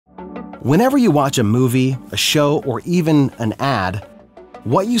Whenever you watch a movie, a show, or even an ad,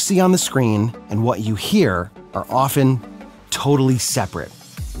 what you see on the screen and what you hear are often totally separate.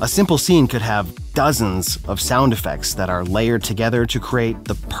 A simple scene could have dozens of sound effects that are layered together to create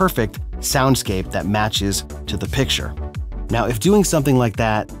the perfect soundscape that matches to the picture. Now, if doing something like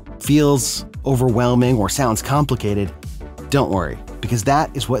that feels overwhelming or sounds complicated, don't worry, because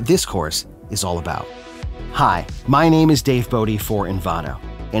that is what this course is all about. Hi, my name is Dave Bode for Envato,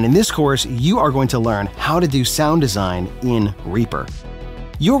 and in this course, you are going to learn how to do sound design in Reaper.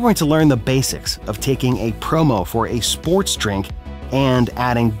 You're going to learn the basics of taking a promo for a sports drink and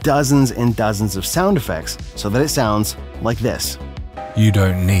adding dozens and dozens of sound effects so that it sounds like this. You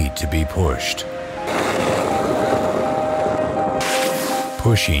don't need to be pushed.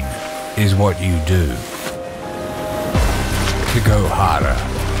 Pushing is what you do. To go harder,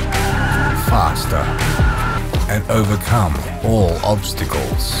 faster, and overcome all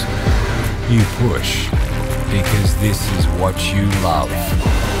obstacles. You push because this is what you love.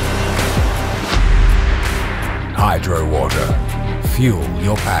 Hydrowater, fuel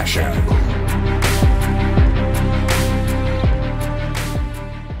your passion.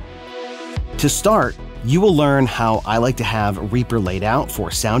 To start, you will learn how I like to have Reaper laid out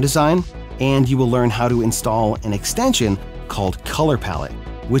for sound design, and you will learn how to install an extension called Color Palette,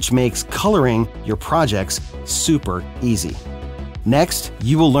 which makes coloring your projects super easy. Next,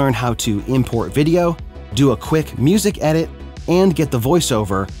 you will learn how to import video, do a quick music edit, and get the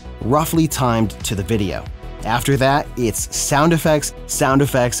voiceover roughly timed to the video. After that, it's sound effects, sound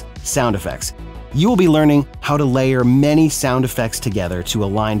effects, sound effects. You will be learning how to layer many sound effects together to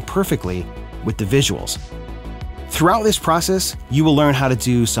align perfectly with the visuals. Throughout this process, you will learn how to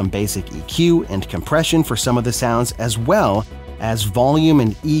do some basic EQ and compression for some of the sounds, as well as volume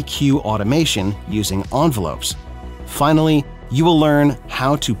and EQ automation using envelopes. Finally, you will learn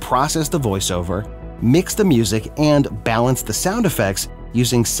how to process the voiceover, mix the music, and balance the sound effects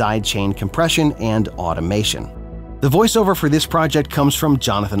using sidechain compression and automation. The voiceover for this project comes from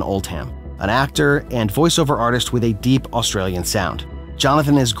Jonathan Oldham, an actor and voiceover artist with a deep Australian sound.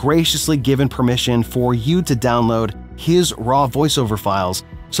 Jonathan has graciously given permission for you to download his raw voiceover files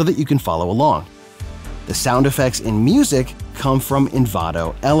so that you can follow along. The sound effects in music come from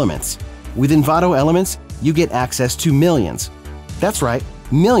Envato Elements. With Envato Elements, you get access to millions. That's right,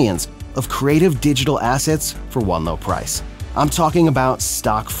 millions of creative digital assets for one low price. I'm talking about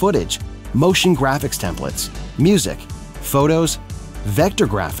stock footage, motion graphics templates, music, photos, vector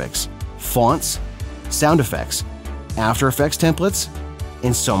graphics, fonts, sound effects, After Effects templates,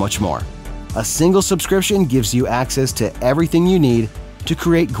 and so much more. A single subscription gives you access to everything you need to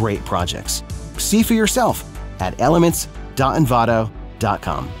create great projects. See for yourself at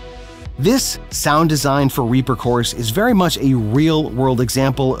elements.envato.com. This sound design for Reaper course is very much a real-world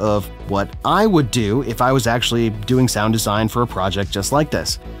example of what I would do if I was actually doing sound design for a project just like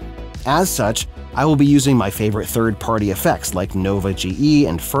this. As such, I will be using my favorite third-party effects like Nova GE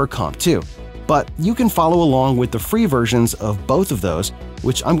and FurComp 2, but you can follow along with the free versions of both of those,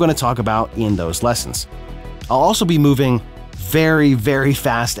 which I'm going to talk about in those lessons. I'll also be moving very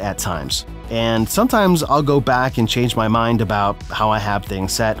fast at times, and sometimes I'll go back and change my mind about how I have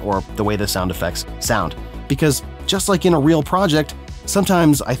things set or the way the sound effects sound. Because just like in a real project,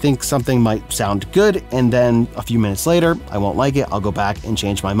 sometimes I think something might sound good, and then a few minutes later, I won't like it, I'll go back and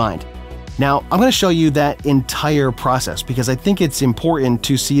change my mind. Now, I'm going to show you that entire process because I think it's important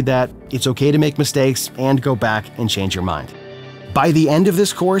to see that it's okay to make mistakes and go back and change your mind. By the end of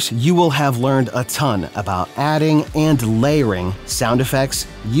this course, you will have learned a ton about adding and layering sound effects,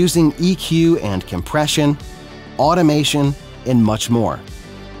 using EQ and compression, automation, and much more.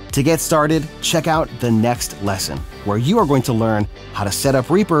 To get started, check out the next lesson, where you are going to learn how to set up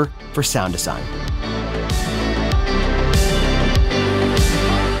Reaper for sound design.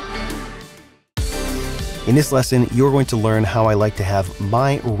 In this lesson, you're going to learn how I like to have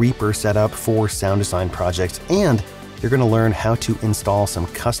my Reaper set up for sound design projects, and you're going to learn how to install some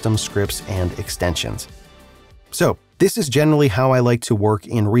custom scripts and extensions. So this is generally how I like to work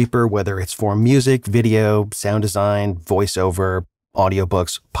in Reaper, whether it's for music, video, sound design, voiceover,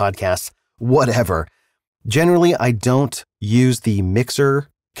 audiobooks, podcasts, whatever. Generally, I don't use the mixer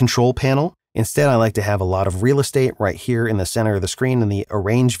control panel. Instead, I like to have a lot of real estate right here in the center of the screen in the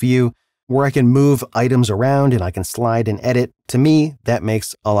arrange view, where I can move items around and I can slide and edit. To me, that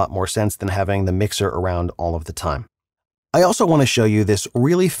makes a lot more sense than having the mixer around all of the time. I also want to show you this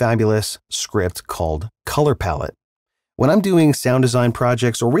really fabulous script called Color Palette. When I'm doing sound design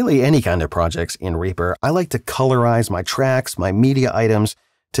projects, or really any kind of projects in Reaper, I like to colorize my tracks, my media items,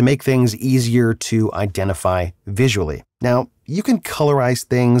 to make things easier to identify visually. Now, you can colorize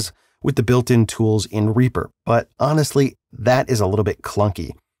things with the built-in tools in Reaper. But honestly, that is a little bit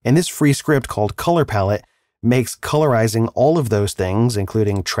clunky. And this free script called Color Palette makes colorizing all of those things,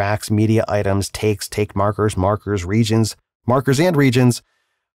 including tracks, media items, takes, take markers, markers, regions, markers and regions,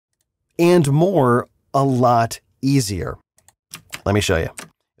 and more, a lot easier. Let me show you.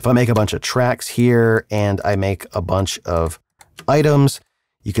 If I make a bunch of tracks here and I make a bunch of items,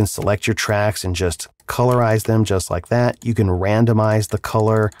 you can select your tracks and just colorize them just like that. You can randomize the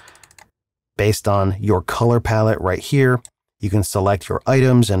color based on your color palette right here. You can select your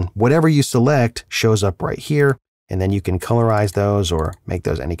items and whatever you select shows up right here. And then you can colorize those or make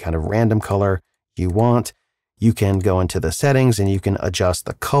those any kind of random color you want. You can go into the settings and you can adjust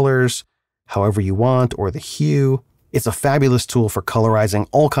the colors however you want or the hue. It's a fabulous tool for colorizing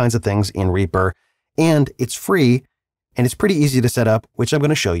all kinds of things in Reaper, and it's free and it's pretty easy to set up, which I'm going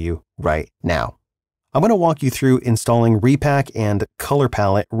to show you right now. I'm going to walk you through installing Repack and Color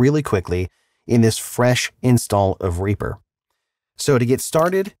Palette really quickly in this fresh install of Reaper. So to get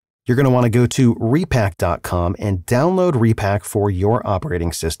started, you're going to want to go to repack.com and download Repack for your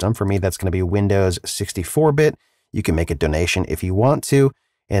operating system. For me, that's going to be Windows 64-bit. You can make a donation if you want to,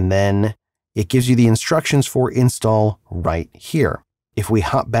 and then it gives you the instructions for install right here. If we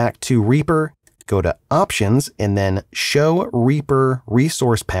hop back to Reaper, go to Options, and then Show Reaper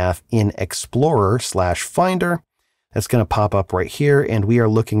Resource Path in Explorer/Finder. That's going to pop up right here, and we are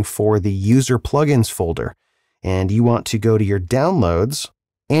looking for the User Plugins folder. And you want to go to your Downloads,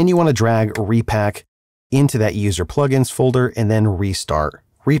 and you want to drag Repack into that User Plugins folder, and then restart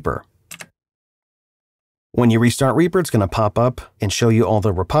Reaper. When you restart Reaper, it's going to pop up and show you all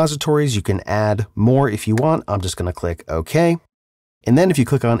the repositories. You can add more if you want. I'm just going to click OK. And then if you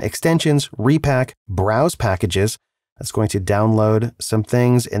click on Extensions, Repack, Browse Packages, that's going to download some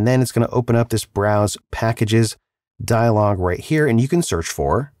things. And then it's going to open up this Browse Packages dialog right here. And you can search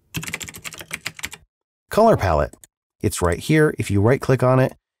for Color Palette. It's right here. If you right click on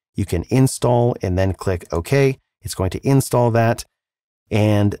it, you can install and then click OK. It's going to install that.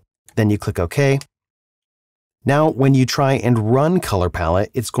 And then you click OK. Now, when you try and run Color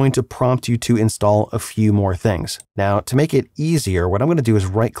Palette, it's going to prompt you to install a few more things. Now, to make it easier, what I'm going to do is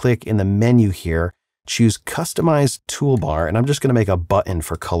right click in the menu here, choose Customize Toolbar, and I'm just going to make a button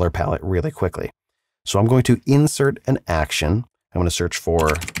for Color Palette really quickly. So I'm going to insert an action. I'm going to search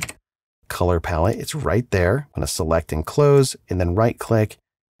for Color Palette. It's right there. I'm going to select and close, and then right click,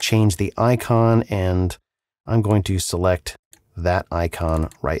 change the icon, and I'm going to select that icon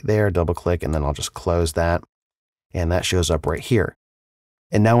right there, double click, and then I'll just close that. And that shows up right here.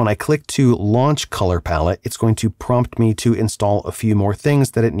 And now when I click to launch Color Palette, it's going to prompt me to install a few more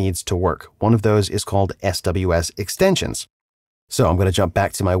things that it needs to work. One of those is called SWS Extensions. So I'm going to jump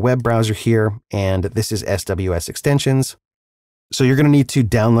back to my web browser here, and this is SWS Extensions. So you're going to need to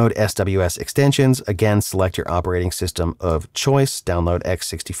download SWS Extensions. Again, select your operating system of choice, download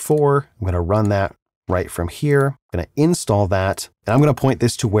x64. I'm going to run that right from here. I'm going to install that, and I'm going to point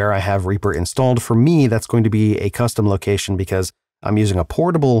this to where I have Reaper installed. For me, that's going to be a custom location because I'm using a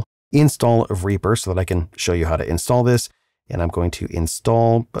portable install of Reaper so that I can show you how to install this. And I'm going to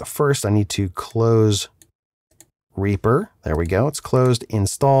install, but first I need to close Reaper. There we go. It's closed.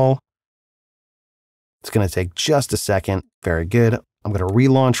 Install. It's going to take just a second. Very good. I'm going to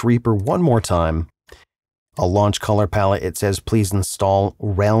relaunch Reaper one more time. I'll launch Color Palette. It says, please install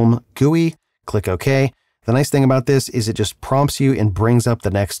Realm GUI. Click OK. The nice thing about this is it just prompts you and brings up the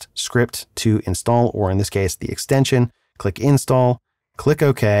next script to install, or in this case, the extension. Click Install, click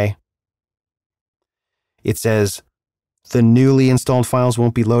OK. It says the newly installed files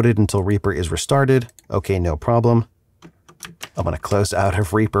won't be loaded until Reaper is restarted. OK, no problem. I'm going to close out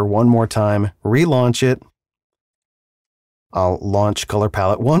of Reaper one more time, relaunch it. I'll launch Color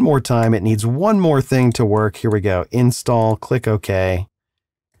Palette one more time. It needs one more thing to work. Here we go. Install, click OK.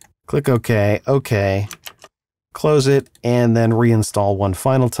 Click OK, OK, close it, and then reinstall one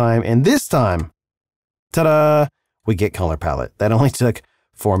final time. And this time, ta-da, we get Color Palette. That only took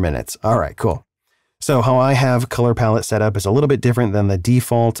 4 minutes. All right, cool. So how I have Color Palette set up is a little bit different than the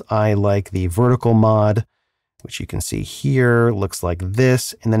default. I like the vertical mod, which you can see here, looks like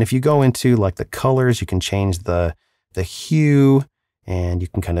this. And then if you go into like the colors, you can change the hue, and you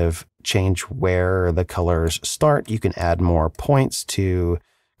can kind of change where the colors start. You can add more points to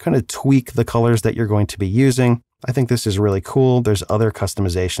kind of tweak the colors that you're going to be using. I think this is really cool. There's other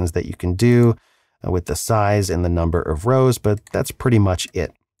customizations that you can do with the size and the number of rows, but that's pretty much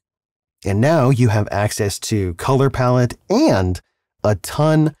it. And now you have access to Color Palette and a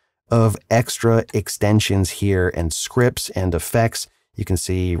ton of extra extensions here and scripts and effects. You can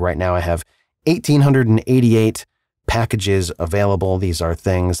see right now I have 1,888 packages available. These are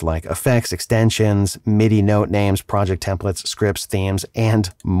things like effects, extensions, MIDI note names, project templates, scripts, themes,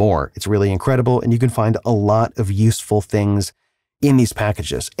 and more. It's really incredible, and you can find a lot of useful things in these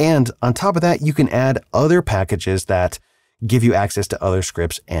packages. And on top of that, you can add other packages that give you access to other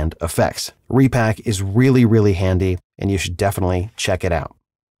scripts and effects. Repack is really, really handy, and you should definitely check it out.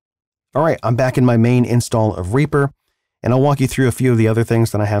 All right, I'm back in my main install of Reaper, and I'll walk you through a few of the other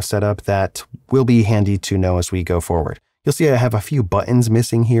things that I have set up that will be handy to know as we go forward. You'll see I have a few buttons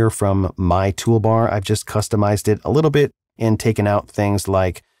missing here from my toolbar. I've just customized it a little bit and taken out things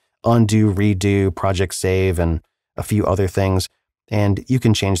like undo, redo, project save, and a few other things. And you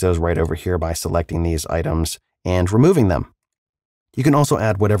can change those right over here by selecting these items and removing them. You can also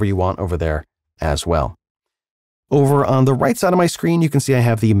add whatever you want over there as well. Over on the right side of my screen, you can see I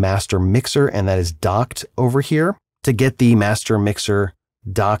have the master mixer, and that is docked over here. To get the master mixer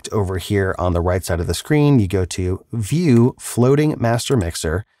docked over here on the right side of the screen, you go to View Floating Master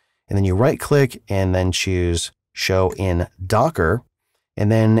Mixer, and then you right click and then choose Show in Docker.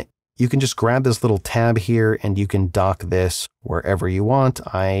 And then you can just grab this little tab here and you can dock this wherever you want.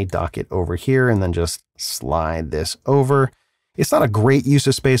 I dock it over here and then just slide this over. It's not a great use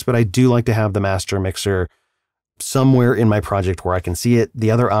of space, but I do like to have the master mixer somewhere in my project where I can see it. The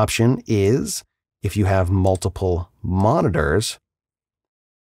other option is if you have multiple monitors,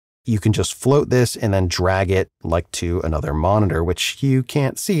 you can just float this and then drag it like to another monitor, which you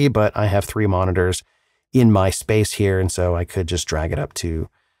can't see, but I have 3 monitors in my space here. And so I could just drag it up to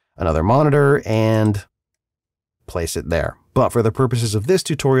another monitor and place it there. But for the purposes of this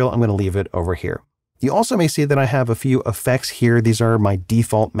tutorial, I'm going to leave it over here. You also may see that I have a few effects here. These are my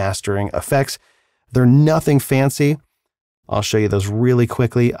default mastering effects. They're nothing fancy. I'll show you those really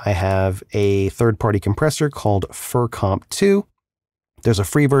quickly. I have a third-party compressor called FurComp 2. There's a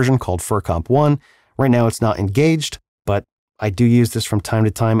free version called FurComp 1. Right now it's not engaged, but I do use this from time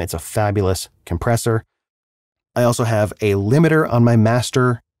to time. It's a fabulous compressor. I also have a limiter on my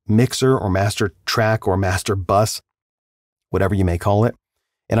master mixer or master track or master bus, whatever you may call it.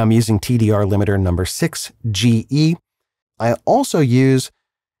 And I'm using TDR limiter number 6GE. I also use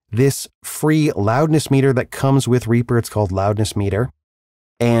this free loudness meter that comes with Reaper. It's called Loudness Meter.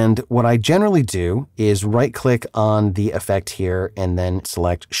 And what I generally do is right click on the effect here and then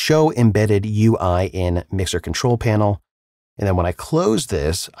select Show Embedded UI in Mixer Control Panel. And then when I close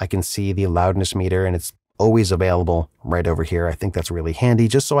this, I can see the loudness meter and it's always available right over here. I think that's really handy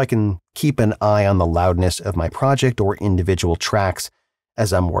just so I can keep an eye on the loudness of my project or individual tracks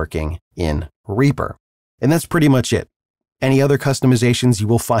as I'm working in Reaper. And that's pretty much it. Any other customizations you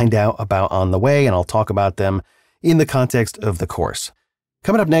will find out about on the way, and I'll talk about them in the context of the course.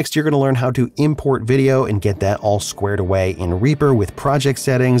 Coming up next, you're going to learn how to import video and get that all squared away in Reaper with project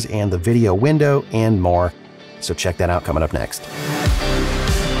settings and the video window and more. So check that out coming up next.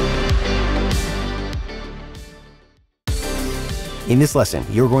 In this lesson,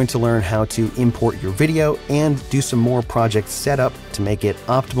 you're going to learn how to import your video and do some more project setup to make it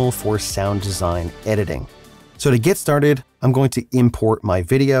optimal for sound design editing. So to get started, I'm going to import my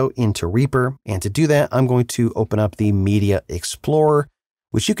video into Reaper. And to do that, I'm going to open up the Media Explorer,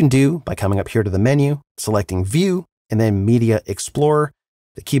 which you can do by coming up here to the menu, selecting View, and then Media Explorer.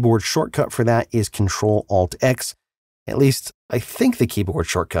 The keyboard shortcut for that is Control-Alt-X. At least I think the keyboard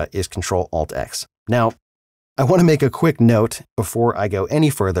shortcut is Control-Alt-X. Now, I want to make a quick note before I go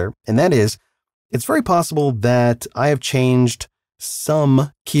any further, and that is, it's very possible that I have changed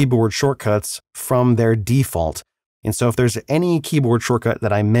some keyboard shortcuts from their default. And so if there's any keyboard shortcut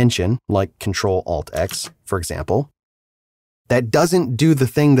that I mention, like Control-Alt-X, for example, that doesn't do the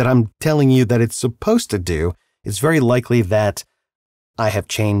thing that I'm telling you that it's supposed to do, it's very likely that I have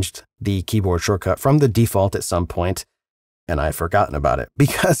changed the keyboard shortcut from the default at some point, and I've forgotten about it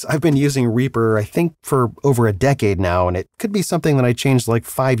because I've been using Reaper, I think, for over a decade now, and it could be something that I changed like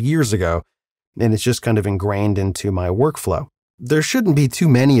 5 years ago, and it's just kind of ingrained into my workflow. There shouldn't be too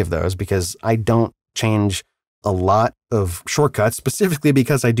many of those because I don't change a lot of shortcuts, specifically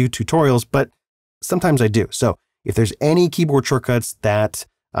because I do tutorials, but sometimes I do. So if there's any keyboard shortcuts that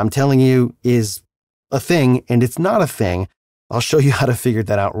I'm telling you is a thing and it's not a thing, I'll show you how to figure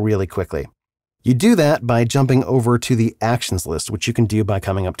that out really quickly. You do that by jumping over to the actions list, which you can do by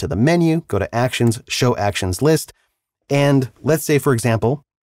coming up to the menu, go to Actions, Show Actions List. And let's say, for example,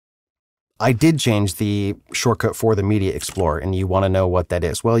 I did change the shortcut for the Media Explorer and you want to know what that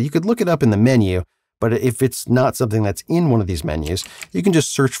is. Well, you could look it up in the menu, but if it's not something that's in one of these menus, you can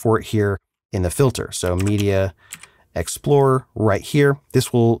just search for it here in the filter. So Media Explorer right here.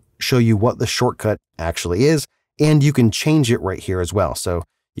 This will show you what the shortcut actually is, and you can change it right here as well. So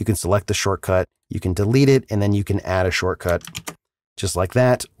You can select the shortcut, you can delete it, and then you can add a shortcut just like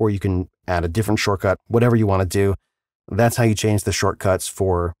that, or you can add a different shortcut, whatever you want to do. That's how you change the shortcuts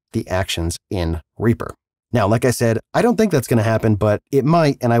for the actions in Reaper. Now, like I said, I don't think that's going to happen, but it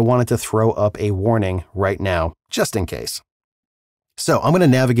might, and I wanted to throw up a warning right now, just in case. So I'm going to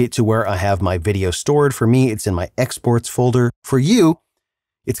navigate to where I have my video stored. For me, it's in my exports folder. For you,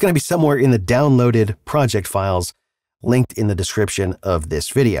 it's going to be somewhere in the downloaded project files linked in the description of this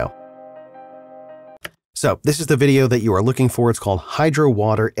video. So this is the video that you are looking for. It's called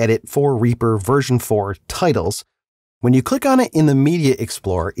Hydrowater Edit for Reaper version 4 titles. When you click on it in the Media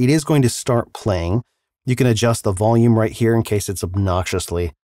Explorer, it is going to start playing. You can adjust the volume right here in case it's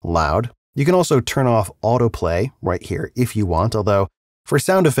obnoxiously loud. You can also turn off autoplay right here if you want, although for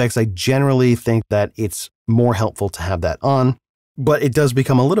sound effects, I generally think that it's more helpful to have that on. But it does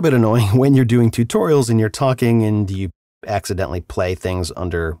become a little bit annoying when you're doing tutorials and you're talking and you accidentally play things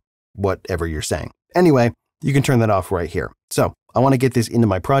under whatever you're saying. Anyway, you can turn that off right here. So I want to get this into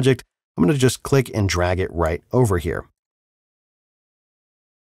my project. I'm going to just click and drag it right over here.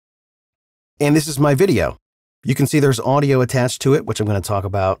 And this is my video. You can see there's audio attached to it, which I'm going to talk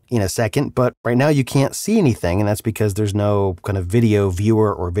about in a second, but right now you can't see anything, and that's because there's no kind of video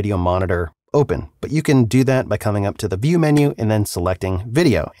viewer or video monitor open. But you can do that by coming up to the view menu and then selecting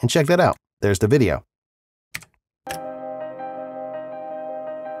video, and check that out. There's the video.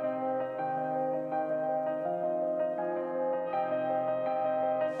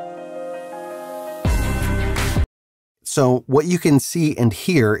 So what you can see and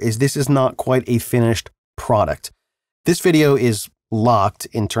hear is this is not quite a finished product. This video is locked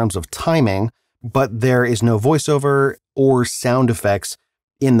in terms of timing, but there is no voiceover or sound effects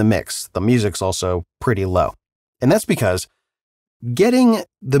in the mix. The music's also pretty low. And that's because getting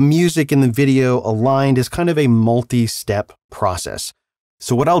the music and the video aligned is kind of a multi-step process.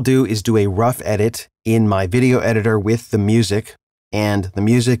 So what I'll do is do a rough edit in my video editor with the music. And the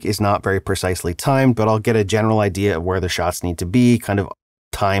music is not very precisely timed, but I'll get a general idea of where the shots need to be, kind of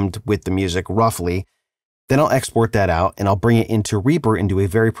timed with the music roughly. Then I'll export that out and I'll bring it into Reaper and do a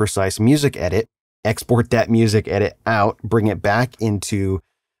very precise music edit, export that music edit out, bring it back into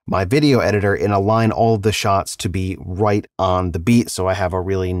my video editor and align all of the shots to be right on the beat so I have a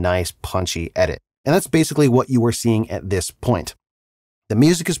really nice punchy edit. And that's basically what you are seeing at this point. The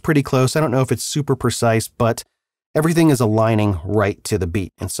music is pretty close. I don't know if it's super precise, but everything is aligning right to the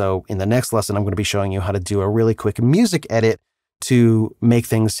beat. And so in the next lesson, I'm going to be showing you how to do a really quick music edit to make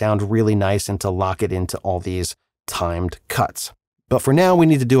things sound really nice and to lock it into all these timed cuts. But for now, we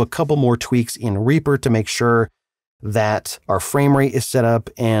need to do a couple more tweaks in Reaper to make sure that our frame rate is set up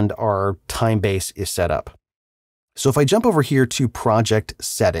and our time base is set up. So if I jump over here to project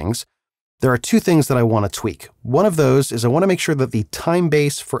settings, there are two things that I want to tweak. One of those is I want to make sure that the time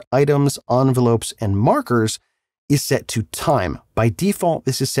base for items, envelopes, and markers is set to time. By default,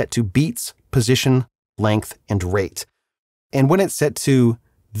 this is set to beats, position, length, and rate. And when it's set to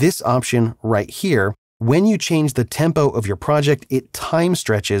this option right here, when you change the tempo of your project, it time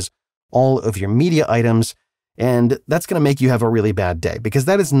stretches all of your media items, and that's going to make you have a really bad day because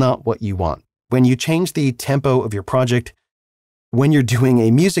that is not what you want. When you change the tempo of your project, when you're doing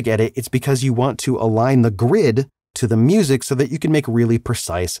a music edit, it's because you want to align the grid to the music so that you can make really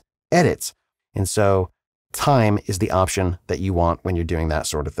precise edits. And so time is the option that you want when you're doing that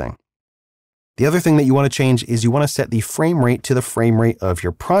sort of thing. The other thing that you want to change is you want to set the frame rate to the frame rate of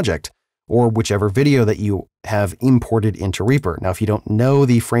your project or whichever video that you have imported into Reaper. Now, if you don't know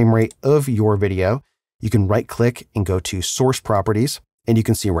the frame rate of your video, you can right click and go to source properties and you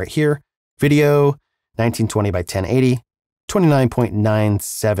can see right here, video 1920 by 1080,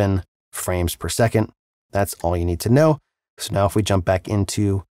 29.97 frames per second. That's all you need to know. So now if we jump back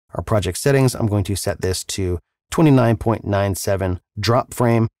into our project settings, I'm going to set this to 29.97 drop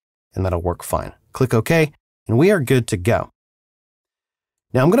frame, and that'll work fine. Click OK, and we are good to go.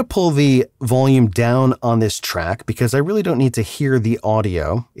 Now I'm going to pull the volume down on this track because I really don't need to hear the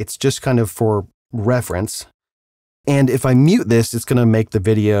audio. It's just kind of for reference. And if I mute this, it's going to make the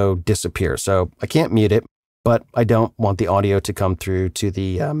video disappear. So I can't mute it, but I don't want the audio to come through to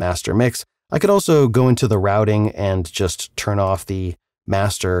the master mix. I could also go into the routing and just turn off the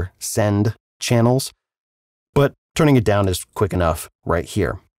master send channels, but turning it down is quick enough right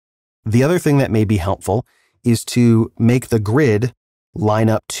here. The other thing that may be helpful is to make the grid line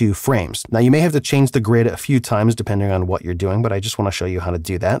up to frames. Now you may have to change the grid a few times depending on what you're doing, but I just want to show you how to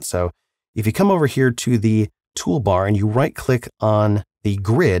do that. So if you come over here to the toolbar and you right click on the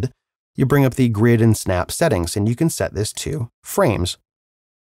grid, you bring up the grid and snap settings and you can set this to frames.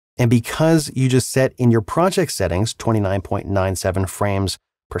 And because you just set in your project settings 29.97 frames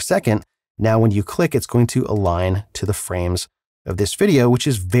per second. Now when you click, it's going to align to the frames of this video, which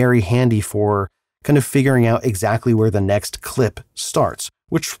is very handy for kind of figuring out exactly where the next clip starts,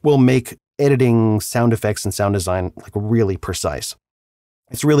 which will make editing sound effects and sound design like really precise.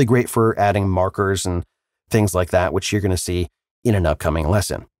 It's really great for adding markers and things like that, which you're going to see in an upcoming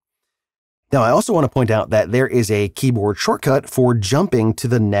lesson. Now, I also want to point out that there is a keyboard shortcut for jumping to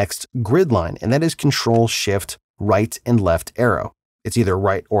the next grid line, and that is Control-Shift right and left arrow. It's either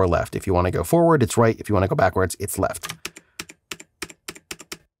right or left. If you want to go forward, it's right. If you want to go backwards, it's left.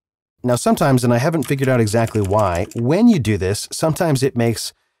 Now, sometimes, and I haven't figured out exactly why, when you do this, sometimes it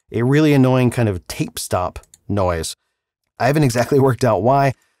makes a really annoying kind of tape stop noise. I haven't exactly worked out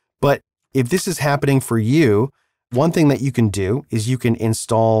why, but if this is happening for you, one thing that you can do is you can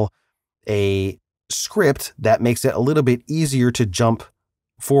install a script that makes it a little bit easier to jump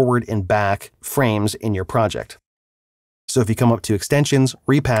forward and back frames in your project. So if you come up to Extensions,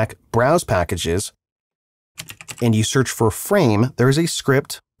 Repack, Browse Packages, and you search for Frame, there is a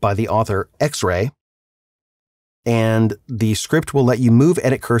script by the author X-Ray, and the script will let you move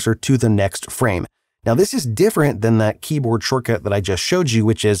Edit Cursor to the next frame. Now this is different than that keyboard shortcut that I just showed you,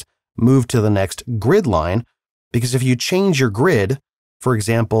 which is move to the next grid line, because if you change your grid, for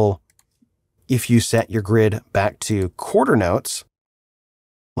example, if you set your grid back to quarter notes,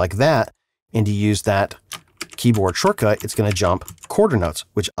 like that, and you use that keyboard shortcut, it's going to jump quarter notes,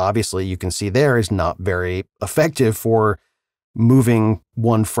 which obviously you can see there is not very effective for moving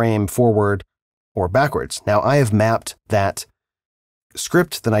one frame forward or backwards. Now I have mapped that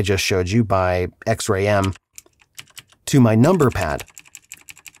script that I just showed you by X-Ray M to my number pad,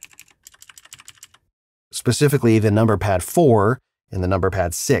 specifically the number pad 4 and the number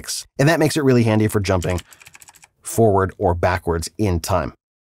pad 6. And that makes it really handy for jumping forward or backwards in time.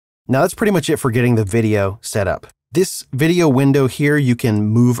 Now that's pretty much it for getting the video set up. This video window here, you can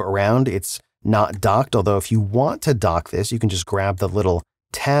move around. It's not docked, although if you want to dock this, you can just grab the little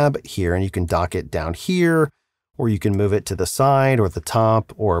tab here and you can dock it down here, or you can move it to the side or the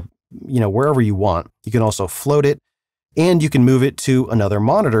top, or wherever you want. You can also float it, and you can move it to another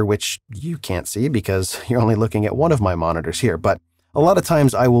monitor, which you can't see because you're only looking at one of my monitors here. But a lot of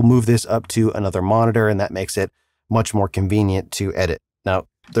times I will move this up to another monitor, and that makes it much more convenient to edit. Now,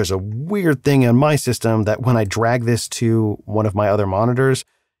 there's a weird thing in my system that when I drag this to one of my other monitors,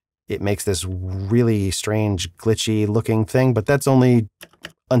 it makes this really strange, glitchy looking thing, but that's only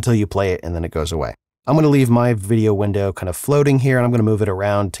until you play it and then it goes away. I'm going to leave my video window kind of floating here, and I'm going to move it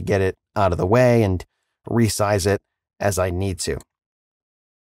around to get it out of the way and resize it as I need to.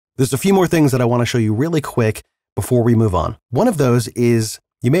 There's a few more things that I want to show you really quick before we move on. One of those is,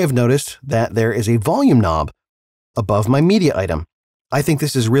 you may have noticed that there is a volume knob above my media item. I think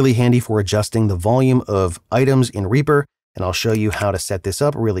this is really handy for adjusting the volume of items in Reaper, and I'll show you how to set this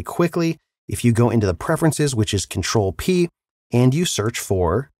up really quickly. If you go into the preferences, which is Control P, and you search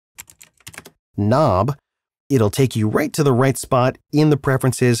for knob, it'll take you right to the right spot in the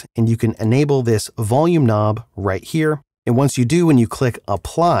preferences, and you can enable this volume knob right here. And once you do, when you click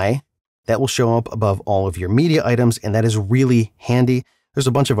Apply, that will show up above all of your media items, and that is really handy. There's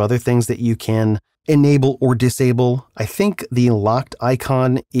a bunch of other things that you can enable or disable. I think the locked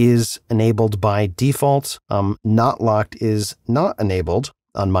icon is enabled by default. Not locked is not enabled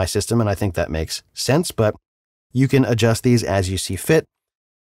on my system, and I think that makes sense, but you can adjust these as you see fit.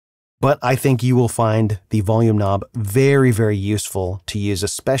 But I think you will find the volume knob very, very useful to use,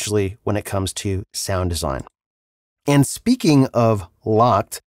 especially when it comes to sound design. And speaking of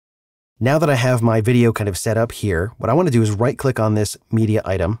locked, now that I have my video kind of set up here, what I want to do is right click on this media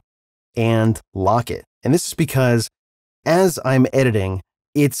item and lock it. And this is because as I'm editing,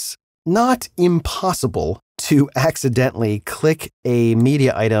 it's not impossible to accidentally click a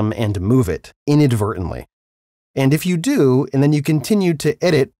media item and move it inadvertently. And if you do, and then you continue to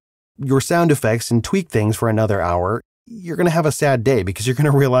edit your sound effects and tweak things for another hour, you're going to have a sad day because you're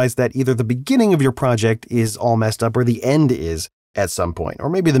going to realize that either the beginning of your project is all messed up or the end is at some point, or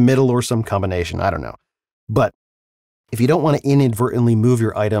maybe the middle or some combination, I don't know. But if you don't want to inadvertently move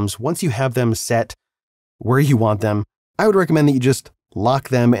your items, once you have them set where you want them, I would recommend that you just lock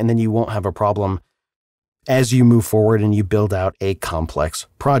them, and then you won't have a problem as you move forward and you build out a complex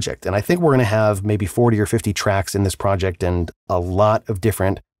project. And I think we're going to have maybe 40 or 50 tracks in this project and a lot of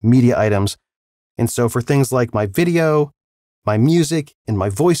different media items. And so for things like my video, my music, and my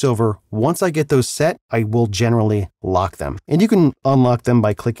voiceover, once I get those set, I will generally lock them. And you can unlock them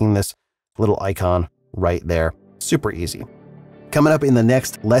by clicking this little icon right there. Super easy. Coming up in the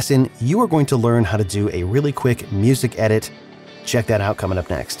next lesson, you are going to learn how to do a really quick music edit. Check that out coming up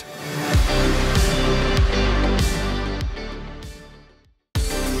next.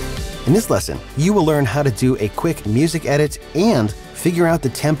 In this lesson, you will learn how to do a quick music edit and figure out the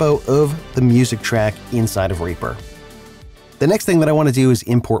tempo of the music track inside of Reaper. The next thing that I want to do is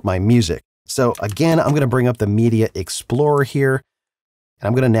import my music. So again, I'm going to bring up the Media Explorer here, and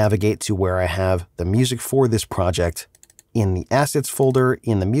I'm going to navigate to where I have the music for this project in the Assets folder,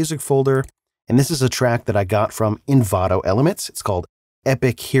 in the Music folder. And this is a track that I got from Envato Elements. It's called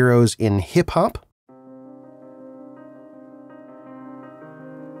Epic Heroes in Hip Hop.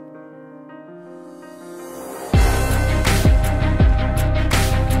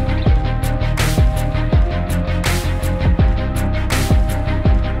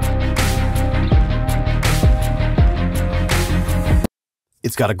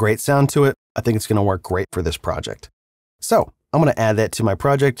 It's got a great sound to it. I think it's going to work great for this project. So I'm going to add that to my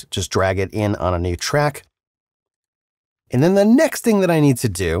project, just drag it in on a new track. And then the next thing that I need to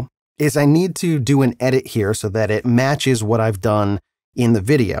do is I need to do an edit here so that it matches what I've done in the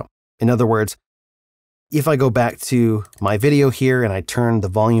video. In other words, if I go back to my video here and I turn the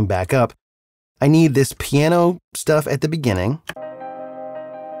volume back up, I need this piano stuff at the beginning.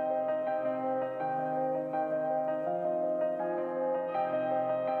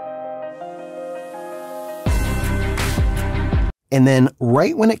 And then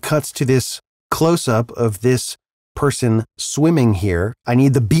right when it cuts to this close-up of this person swimming here, I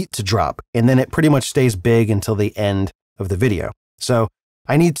need the beat to drop, and then it pretty much stays big until the end of the video. So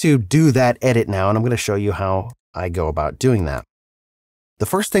I need to do that edit now, and I'm going to show you how I go about doing that. The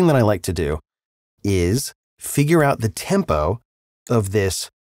first thing that I like to do is figure out the tempo of this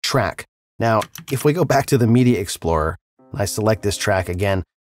track. Now, if we go back to the Media Explorer, and I select this track again,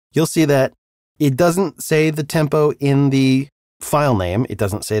 you'll see that it doesn't say the tempo in the file name. It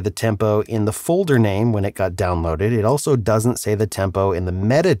doesn't say the tempo in the folder name when it got downloaded. It also doesn't say the tempo in the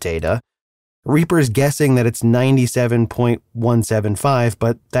metadata. Reaper's guessing that it's 97.175,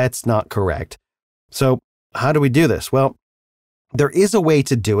 but that's not correct. So how do we do this? Well, there is a way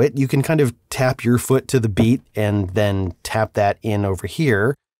to do it. You can kind of tap your foot to the beat and then tap that in over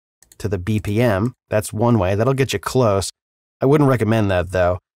here to the BPM. That's one way. That'll get you close. I wouldn't recommend that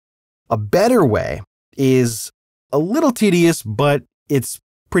though. A better way is a little tedious, but it's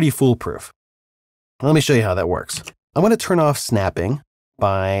pretty foolproof. Let me show you how that works. I'm going to turn off snapping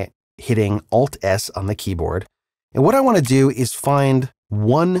by hitting Alt-S on the keyboard. And what I want to do is find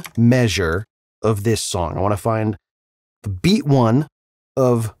one measure of this song. I want to find the beat one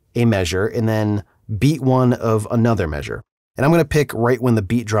of a measure and then beat one of another measure. And I'm going to pick right when the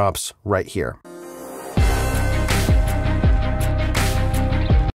beat drops right here.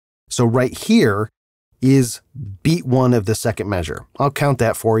 So right here is beat one of the second measure. I'll count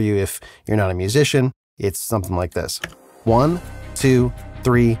that for you if you're not a musician. It's something like this. 1, 2,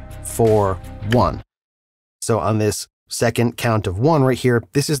 3, 4, 1. So on this second count of 1 right here,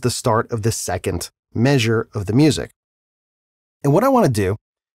 this is the start of the second measure of the music. And what I want to do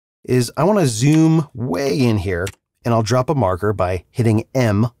is I want to zoom way in here, and I'll drop a marker by hitting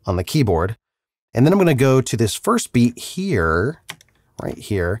M on the keyboard. And then I'm going to go to this first beat here, right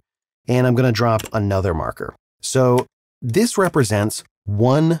here, and I'm going to drop another marker. So this represents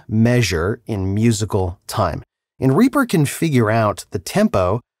one measure in musical time. And Reaper can figure out the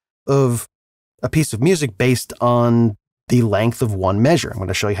tempo of a piece of music based on the length of one measure. I'm going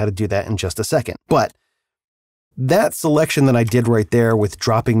to show you how to do that in just a second. But that selection that I did right there with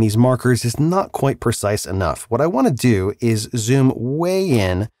dropping these markers is not quite precise enough. What I want to do is zoom way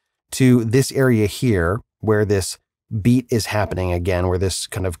in to this area here where this beat is happening again, where this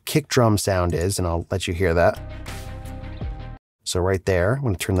kind of kick drum sound is, and I'll let you hear that. So right there, I'm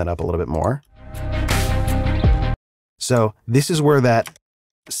going to turn that up a little bit more. So this is where that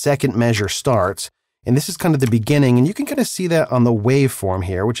second measure starts, and this is kind of the beginning, and you can kind of see that on the waveform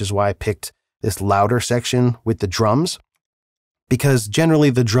here, which is why I picked this louder section with the drums, because generally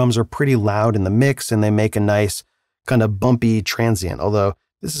the drums are pretty loud in the mix and they make a nice kind of bumpy transient, although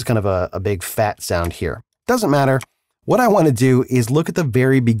this is kind of a big fat sound here. Doesn't matter. What I want to do is look at the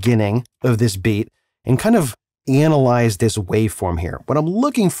very beginning of this beat and kind of analyze this waveform here. What I'm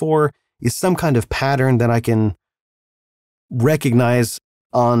looking for is some kind of pattern that I can recognize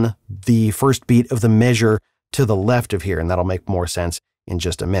on the first beat of the measure to the left of here, and that'll make more sense in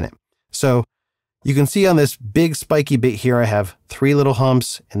just a minute. So you can see on this big spiky bit here, I have 3 little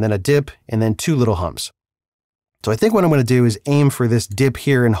humps and then a dip and then 2 little humps. So I think what I'm going to do is aim for this dip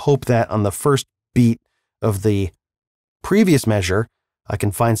here and hope that on the first beat of the previous measure, I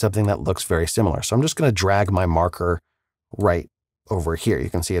can find something that looks very similar. So I'm just going to drag my marker right over here. You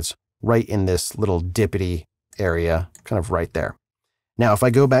can see it's right in this little dippity area, kind of right there. Now, if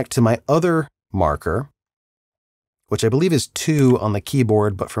I go back to my other marker, which I believe is 2 on the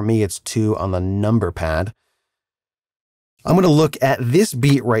keyboard, but for me it's 2 on the number pad. I'm going to look at this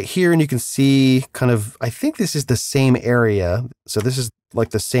beat right here, and you can see kind of, I think this is the same area. So this is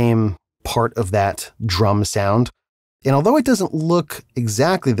like the same part of that drum sound. And although it doesn't look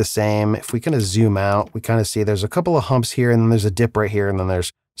exactly the same, if we kind of zoom out, we kind of see there's a couple of humps here, and then there's a dip right here, and then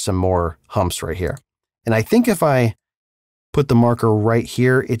there's some more humps right here. And I think if I put the marker right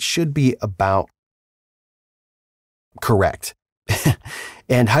here, it should be about correct.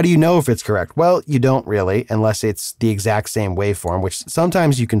 And how do you know if it's correct? Well, you don't really, unless it's the exact same waveform, which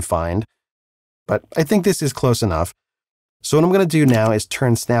sometimes you can find, but I think this is close enough. So what I'm going to do now is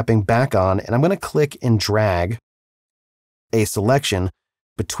turn snapping back on, and I'm going to click and drag a selection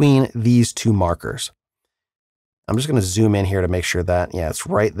between these 2 markers. I'm just going to zoom in here to make sure that, yeah, it's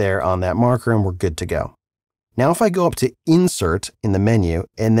right there on that marker and we're good to go. Now, if I go up to Insert in the menu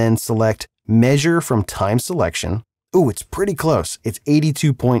and then select Measure from Time Selection, ooh, it's pretty close. It's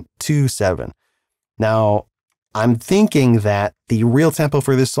 82.27. Now, I'm thinking that the real tempo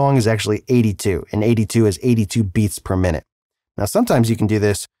for this song is actually 82, and 82 is 82 beats per minute. Now, sometimes you can do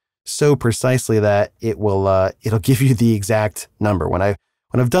this so precisely that it'll give you the exact number. When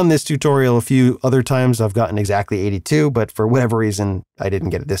I've done this tutorial a few other times, I've gotten exactly 82, but for whatever reason, I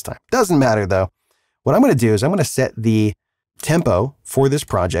didn't get it this time. Doesn't matter though. What I'm going to do is I'm going to set the tempo for this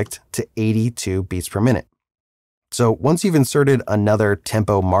project to 82 beats per minute. So once you've inserted another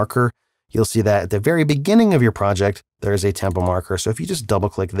tempo marker, you'll see that at the very beginning of your project, there's a tempo marker. So if you just double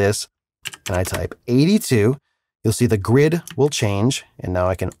click this and I type 82, you'll see the grid will change. And now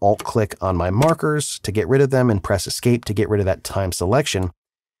I can alt click on my markers to get rid of them and press escape to get rid of that time selection.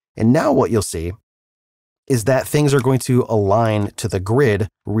 And now what you'll see is that things are going to align to the grid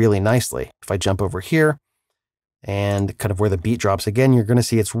really nicely. If I jump over here and kind of where the beat drops again, you're going to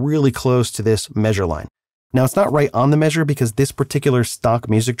see it's really close to this measure line. Now it's not right on the measure because this particular stock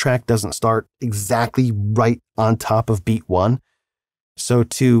music track doesn't start exactly right on top of beat 1. So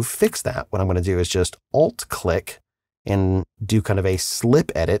to fix that, what I'm going to do is just alt click and do kind of a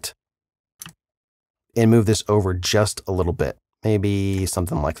slip edit and move this over just a little bit, maybe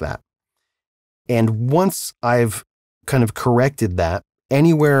something like that. And once I've kind of corrected that,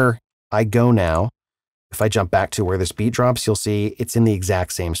 anywhere I go now, if I jump back to where this beat drops, you'll see it's in the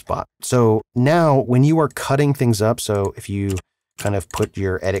exact same spot. So now when you are cutting things up, so if you kind of put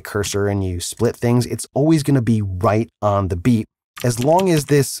your edit cursor and you split things, it's always going to be right on the beat, as long as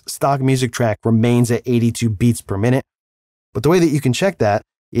this stock music track remains at 82 beats per minute. But the way that you can check that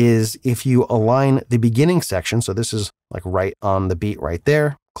is if you align the beginning section, so this is like right on the beat right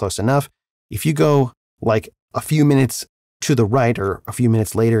there, close enough. If you go like a few minutes to the right or a few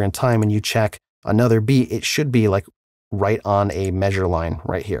minutes later in time and you check another beat, it should be like right on a measure line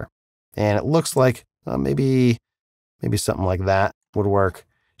right here. And it looks like maybe something like that would work.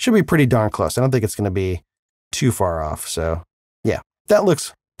 Should be pretty darn close. I don't think it's going to be too far off. So yeah, that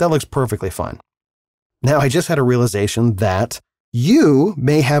looks perfectly fine. Now I just had a realization that you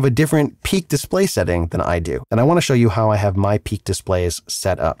may have a different peak display setting than I do. And I want to show you how I have my peak displays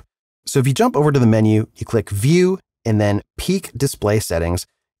set up. So if you jump over to the menu, you click View and then Peak Display Settings,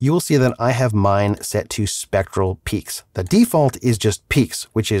 you will see that I have mine set to spectral peaks. The default is just peaks,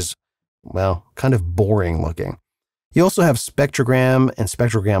 which is, well, kind of boring looking. You also have spectrogram and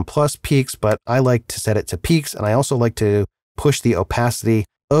spectrogram plus peaks, but I like to set it to peaks, and I also like to push the opacity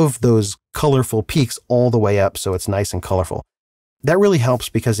of those colorful peaks all the way up so it's nice and colorful. That really helps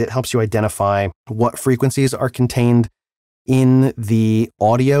because it helps you identify what frequencies are contained in the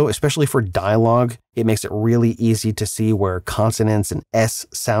audio, especially for dialogue. It makes it really easy to see where consonants and S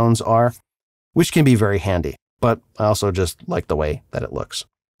sounds are, which can be very handy, but I also just like the way that it looks.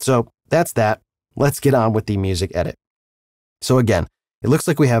 So that's that. Let's get on with the music edit. So again, it looks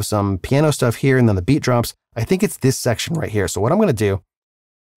like we have some piano stuff here and then the beat drops. I think it's this section right here. So what I'm going to do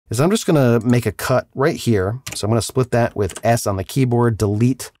is I'm just going to make a cut right here. So I'm going to split that with S on the keyboard,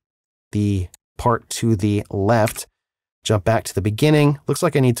 delete the part to the left, jump back to the beginning. Looks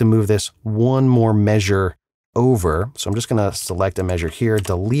like I need to move this one more measure over. So I'm just going to select a measure here,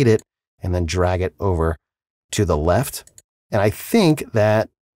 delete it, and then drag it over to the left. And I think that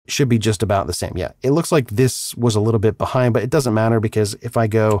should be just about the same. Yeah, it looks like this was a little bit behind, but it doesn't matter because if I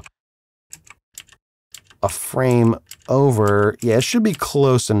go a frame over, yeah, it should be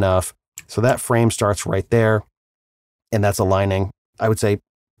close enough. So that frame starts right there, and that's aligning, I would say,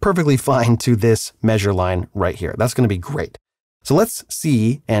 perfectly fine to this measure line right here. That's going to be great. So let's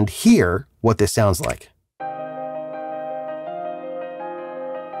see and hear what this sounds like.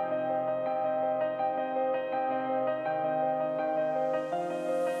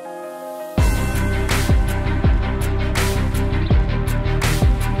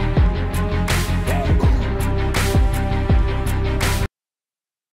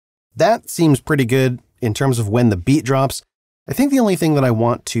 that seems pretty good in terms of when the beat drops. I think the only thing that I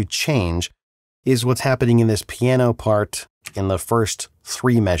want to change is what's happening in this piano part in the first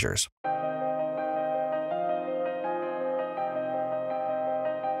 3 measures.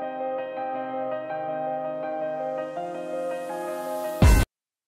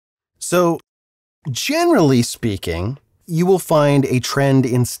 So, generally speaking, you will find a trend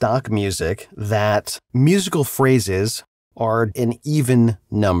in stock music that musical phrases are an even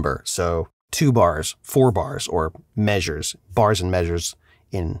number. So 2 bars, 4 bars, or measures. Bars and measures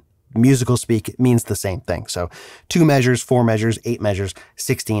in musical speak means the same thing. So 2 measures, 4 measures, 8 measures,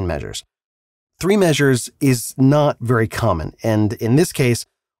 16 measures. 3 measures is not very common. And in this case,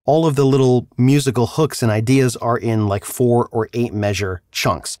 all of the little musical hooks and ideas are in like 4 or 8 measure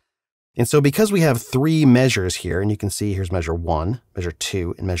chunks. And so because we have 3 measures here, and you can see here's measure 1, measure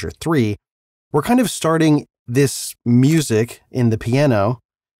 2, and measure 3, we're kind of starting this music in the piano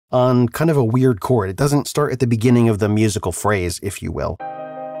on kind of a weird chord. It doesn't start at the beginning of the musical phrase, if you will.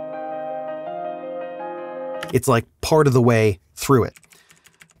 It's like part of the way through it.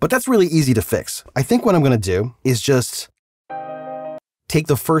 But that's really easy to fix. I think what I'm going to do is just take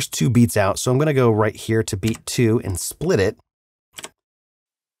the first 2 beats out. So I'm going to go right here to beat 2 and split it.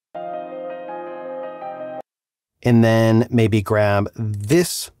 And then maybe grab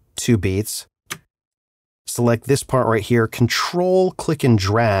this 2 beats, select this part right here, Control, click and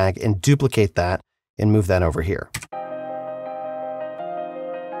drag, and duplicate that and move that over here.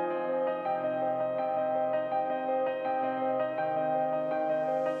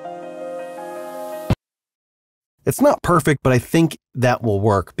 It's not perfect, but I think that will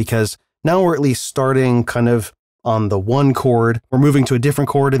work because now we're at least starting kind of on the 1 chord, we're moving to a different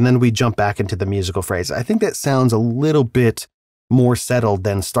chord, and then we jump back into the musical phrase. I think that sounds a little bit more settled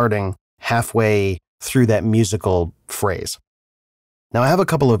than starting halfway through that musical phrase. Now I have a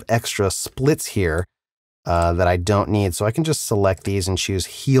couple of extra splits here that I don't need, so I can just select these and choose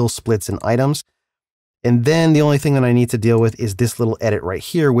Heal Splits and Items. And then the only thing that I need to deal with is this little edit right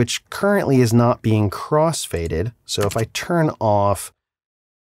here, which currently is not being crossfaded. So if I turn off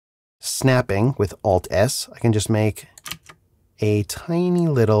snapping with Alt-S, I can just make a tiny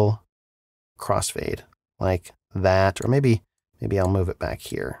little crossfade like that, or maybe I'll move it back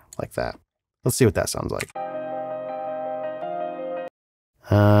here like that. Let's see what that sounds like.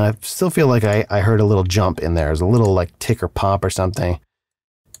 I still feel like I heard a little jump in there. There's a little like tick or pop or something.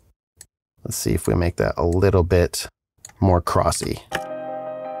 Let's see if we make that a little bit more crossy.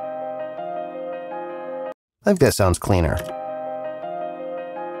 I think that sounds cleaner.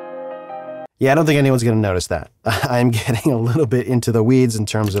 Yeah, I don't think anyone's going to notice that. I'm getting a little bit into the weeds in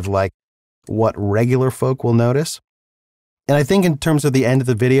terms of like what regular folk will notice. And I think in terms of the end of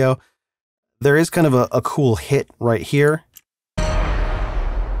the video, there is kind of a cool hit right here,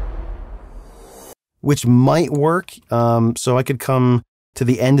 which might work. So I could come to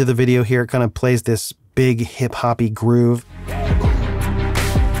the end of the video here. It kind of plays this big hip-hoppy groove.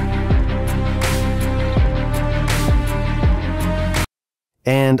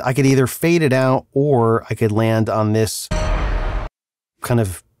 And I could either fade it out or I could land on this kind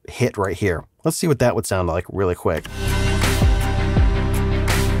of hit right here. Let's see what that would sound like really quick.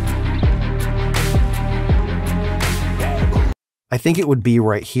 I think it would be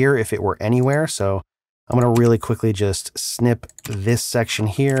right here if it were anywhere. So I'm going to really quickly just snip this section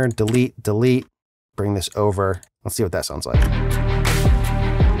here, delete, delete, bring this over. Let's see what that sounds like.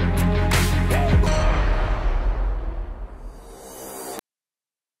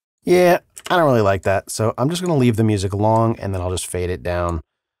 Yeah, I don't really like that. So I'm just going to leave the music alone and then I'll just fade it down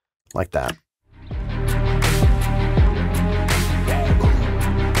like that.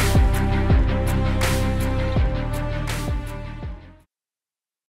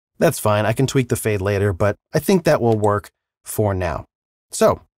 That's fine. I can tweak the fade later, but I think that will work for now.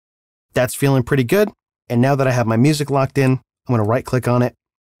 So that's feeling pretty good. And now that I have my music locked in, I'm going to right click on it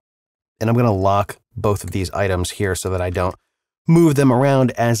and I'm going to lock both of these items here so that I don't move them around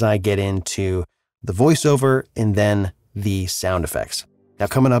as I get into the voiceover and then the sound effects. Now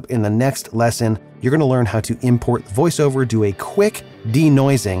coming up in the next lesson, you're going to learn how to import the voiceover, do a quick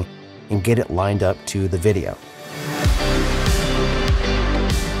denoising, and get it lined up to the video.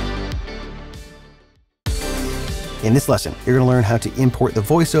 In this lesson, you're going to learn how to import the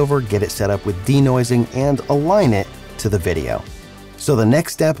voiceover, get it set up with denoising, and align it to the video. So the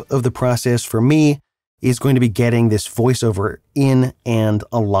next step of the process for me is going to be getting this voiceover in and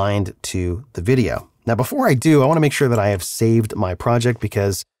aligned to the video. Now, before I do, I want to make sure that I have saved my project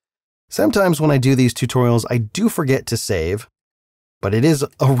because sometimes when I do these tutorials, I do forget to save, but it is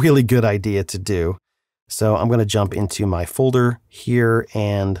a really good idea to do. So I'm going to jump into my folder here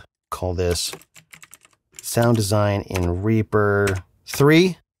and call this sound design in Reaper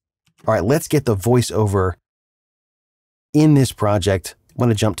 3. All right, let's get the voiceover in this project. I'm going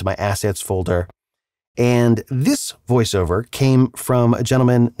to jump to my assets folder. And this voiceover came from a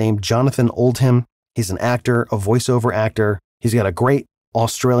gentleman named Jonathan Oldham. He's an actor, a voiceover actor. He's got a great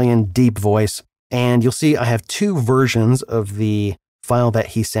Australian deep voice. And you'll see I have two versions of the file that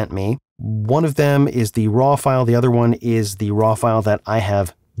he sent me. One of them is the raw file. The other one is the raw file that I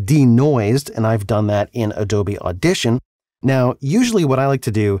have denoised, and I've done that in Adobe Audition. Now, usually what I like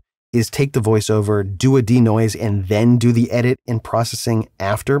to do is take the voiceover, do a denoise, and then do the edit and processing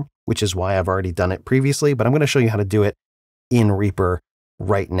after, which is why I've already done it previously, but I'm going to show you how to do it in Reaper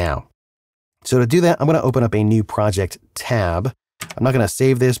right now. So to do that, I'm going to open up a new project tab. I'm not going to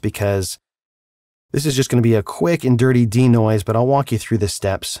save this because this is just going to be a quick and dirty denoise, but I'll walk you through the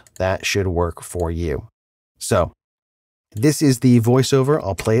steps that should work for you. So this is the voiceover.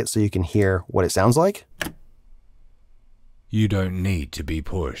 I'll play it so you can hear what it sounds like. You don't need to be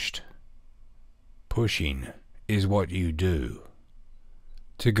pushed. Pushing is what you do.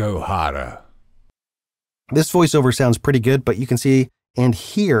 To go harder. This voiceover sounds pretty good, but you can see and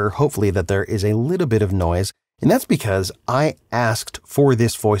hear, hopefully, that there is a little bit of noise. And that's because I asked for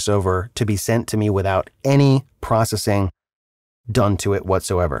this voiceover to be sent to me without any processing done to it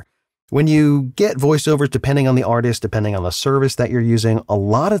whatsoever. When you get voiceovers, depending on the artist, depending on the service that you're using, a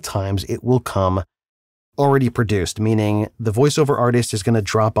lot of times it will come already produced, meaning the voiceover artist is going to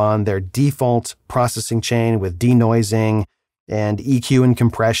drop on their default processing chain with denoising and EQ and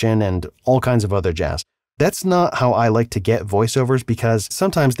compression and all kinds of other jazz. That's not how I like to get voiceovers because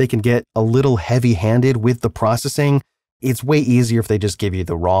sometimes they can get a little heavy-handed with the processing. It's way easier if they just give you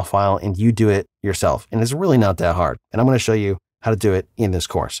the raw file and you do it yourself. And it's really not that hard. And I'm going to show you how to do it in this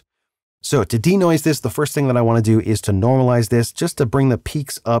course. So to denoise this, the first thing that I want to do is to normalize this just to bring the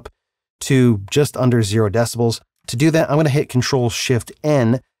peaks up to just under 0 decibels. To do that, I'm going to hit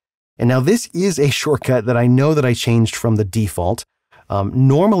Control-Shift-N. And now this is a shortcut that I know that I changed from the default.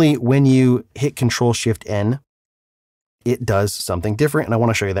 Normally, when you hit Control-Shift-N, it does something different. And I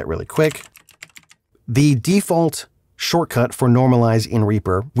want to show you that really quick. The default shortcut for normalize in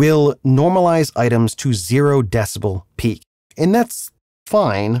Reaper will normalize items to 0 decibel peak. And that's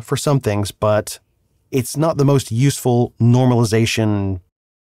fine for some things, but it's not the most useful normalization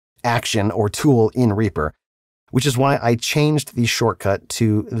action or tool in Reaper, which is why I changed the shortcut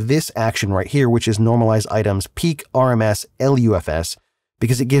to this action right here, which is normalize items peak RMS LUFS,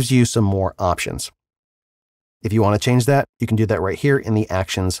 because it gives you some more options. If you want to change that, you can do that right here in the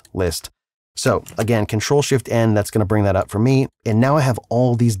actions list. So again, Control-Shift-N, that's going to bring that up for me. And now I have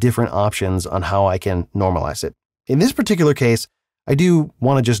all these different options on how I can normalize it. In this particular case, I do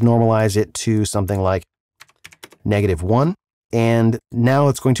want to just normalize it to something like -1. And now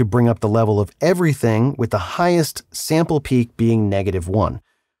it's going to bring up the level of everything with the highest sample peak being -1.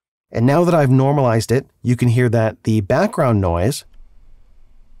 And now that I've normalized it, you can hear that the background noise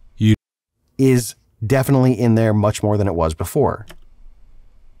is definitely in there much more than it was before.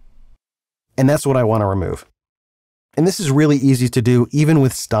 And that's what I want to remove. And this is really easy to do even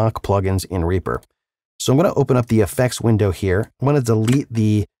with stock plugins in Reaper. So I'm going to open up the effects window here. I'm going to delete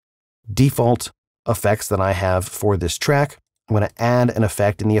the default effects that I have for this track. I'm going to add an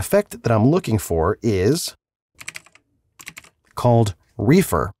effect, and the effect that I'm looking for is called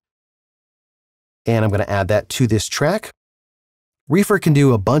Reefer. And I'm going to add that to this track. Reefer can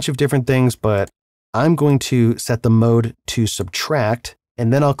do a bunch of different things, but I'm going to set the mode to subtract,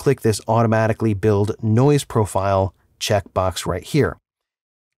 and then I'll click this automatically build noise profile checkbox right here.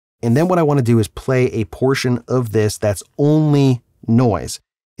 And then what I want to do is play a portion of this that's only noise.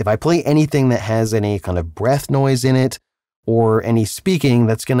 If I play anything that has any kind of breath noise in it, or any speaking,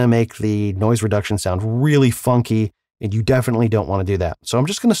 that's going to make the noise reduction sound really funky, and you definitely don't want to do that. So I'm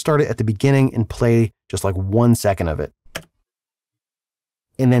just going to start it at the beginning and play just like 1 second of it.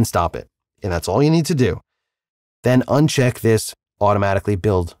 And then stop it. And that's all you need to do. Then uncheck this automatically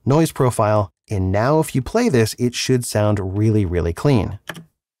build noise profile. And now if you play this, it should sound really, really clean.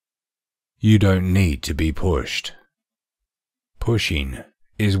 You don't need to be pushed. Pushing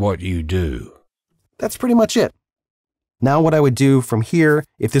is what you do. That's pretty much it. Now what I would do from here,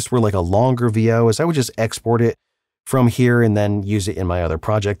 if this were like a longer VO, is I would just export it from here and then use it in my other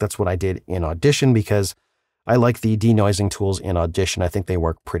project. That's what I did in Audition because I like the denoising tools in Audition. I think they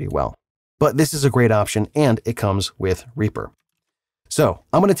work pretty well. But this is a great option and it comes with Reaper. So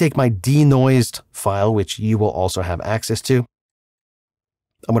I'm going to take my denoised file, which you will also have access to.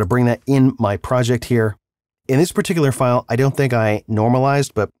 I'm going to bring that in my project here. In this particular file, I don't think I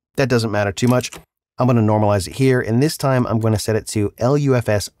normalized, but that doesn't matter too much. I'm going to normalize it here. And this time I'm going to set it to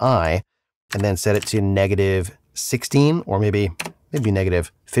LUFSI and then set it to -16 or maybe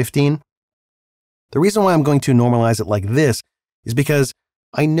 -15. The reason why I'm going to normalize it like this is because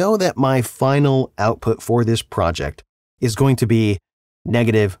I know that my final output for this project is going to be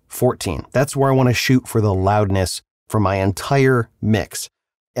 -14. That's where I want to shoot for the loudness for my entire mix.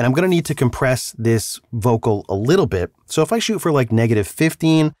 And I'm going to need to compress this vocal a little bit. So if I shoot for like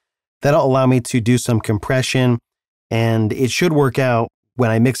 -15, that'll allow me to do some compression, and it should work out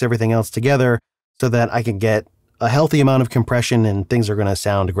when I mix everything else together so that I can get a healthy amount of compression and things are going to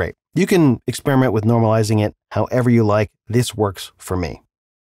sound great. You can experiment with normalizing it however you like. This works for me.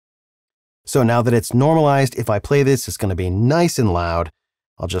 So now that it's normalized, if I play this, it's going to be nice and loud.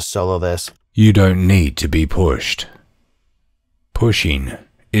 I'll just solo this. You don't need to be pushed. Pushing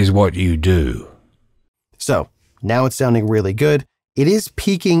is what you do. So now it's sounding really good. It is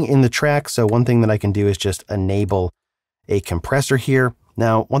peaking in the track, so one thing that I can do is just enable a compressor here.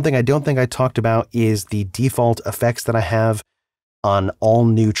 Now, one thing I don't think I talked about is the default effects that I have on all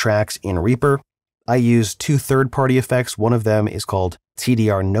new tracks in Reaper. I use 2 third-party effects. One of them is called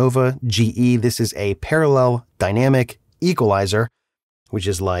TDR Nova GE. This is a parallel dynamic equalizer, which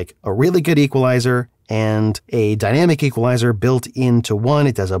is like a really good equalizer and a dynamic equalizer built into one.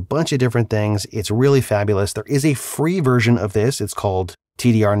 It does a bunch of different things. It's really fabulous. There is a free version of this. It's called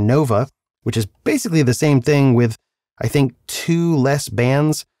TDR Nova, which is basically the same thing with, I think, 2 less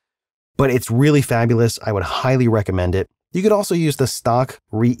bands, but it's really fabulous. I would highly recommend it. You could also use the stock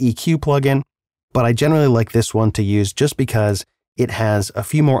Re-EQ plugin, but I generally like this one to use just because it has a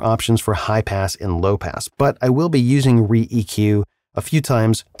few more options for high pass and low pass, but I will be using Re-EQ a few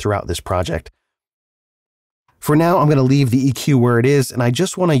times throughout this project. For now, I'm going to leave the EQ where it is, and I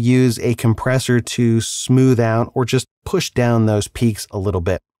just want to use a compressor to smooth out or just push down those peaks a little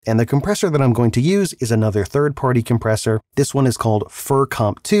bit. And the compressor that I'm going to use is another third-party compressor. This one is called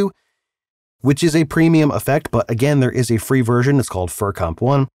FurComp 2, which is a premium effect, but again, there is a free version. It's called FurComp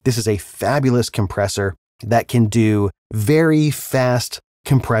 1. This is a fabulous compressor that can do very fast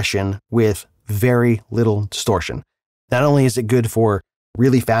compression with very little distortion. Not only is it good for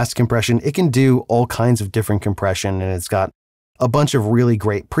really fast compression, it can do all kinds of different compression, and it's got a bunch of really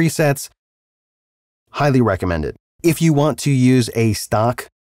great presets. Highly recommended. If you want to use a stock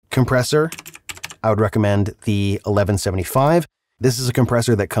compressor, I would recommend the 1175. This is a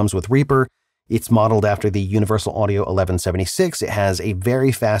compressor that comes with Reaper. It's modeled after the Universal Audio 1176. It has a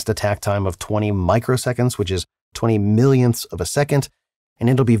very fast attack time of 20 microseconds, which is 20 millionths of a second, and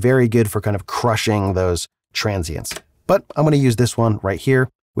it'll be very good for kind of crushing those transients. But I'm going to use this one right here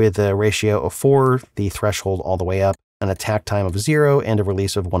with a ratio of 4, the threshold all the way up, an attack time of 0, and a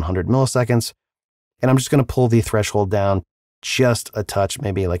release of 100 milliseconds. And I'm just going to pull the threshold down just a touch,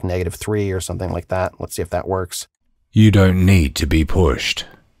 maybe like -3 or something like that. Let's see if that works. You don't need to be pushed.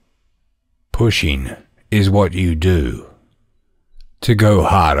 Pushing is what you do. To go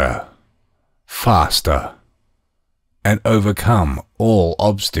harder, faster, and overcome all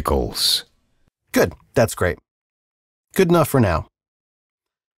obstacles. Good. That's great. Good enough for now.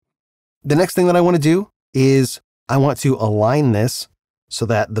 The next thing that I want to do is I want to align this so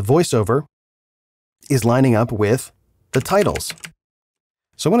that the voiceover is lining up with the titles.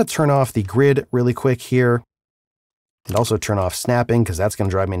 So I'm going to turn off the grid really quick here and also turn off snapping because that's going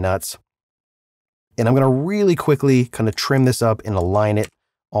to drive me nuts. And I'm going to really quickly kind of trim this up and align it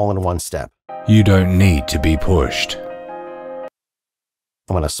all in one step. You don't need to be pushed.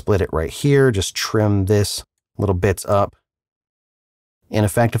 I'm going to split it right here, just trim this little bits up. And in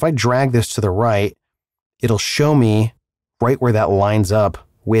fact, if I drag this to the right, it'll show me right where that lines up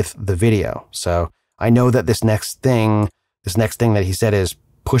with the video. So I know that this next thing that he said is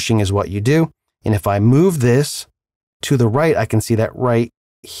pushing is what you do. And if I move this to the right, I can see that right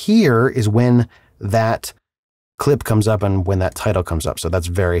here is when that clip comes up and when that title comes up. So that's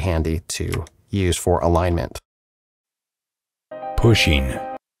very handy to use for alignment. Pushing.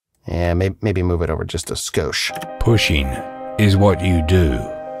 And maybe move it over just a skosh. Pushing is what you do.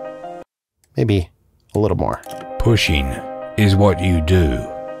 Maybe a little more. Pushing is what you do.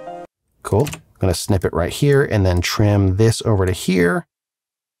 Cool. I'm going to snip it right here and then trim this over to here.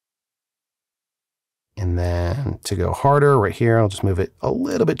 And then to go harder right here, I'll just move it a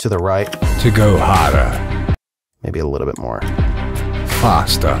little bit to the right. To go harder. Maybe a little bit more.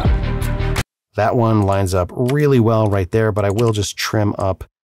 Faster. That one lines up really well right there, but I will just trim up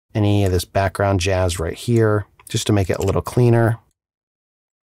any of this background jazz right here just to make it a little cleaner.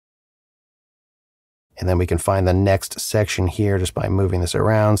 And then we can find the next section here just by moving this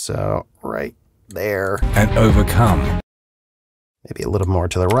around. So right there. And overcome. Maybe a little more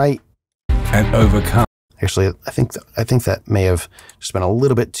to the right. and overcome. Actually, I think that may have just been a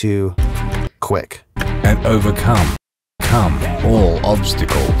little bit too quick. And overcome all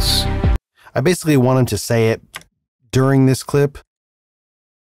obstacles. I basically want him to say it during this clip.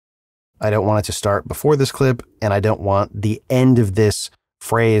 I don't want it to start before this clip, and I don't want the end of this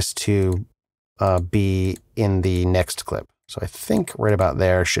phrase to be in the next clip. So I think right about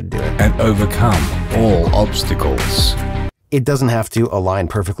there should do it. And overcome all obstacles. It doesn't have to align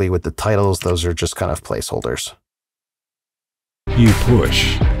perfectly with the titles. Those are just kind of placeholders. You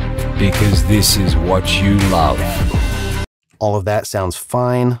push because this is what you love. All of that sounds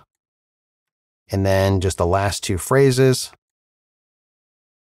fine. And then just the last two phrases.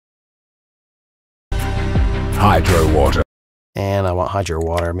 Hydrowater. And I want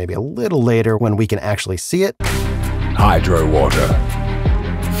Hydrowater maybe a little later when we can actually see it. Hydrowater.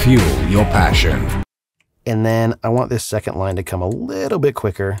 Fuel your passion. And then I want this second line to come a little bit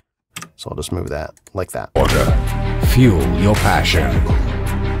quicker. So I'll just move that like that. Water. Fuel your passion.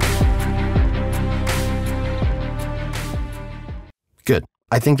 Good.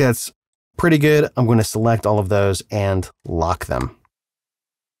 I think that's pretty good. I'm going to select all of those and lock them.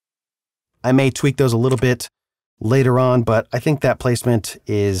 I may tweak those a little bit later on, but I think that placement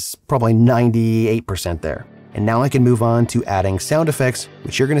is probably 98% there. And now I can move on to adding sound effects,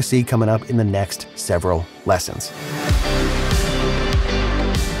 which you're going to see coming up in the next several lessons.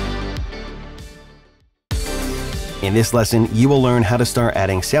 In this lesson, you will learn how to start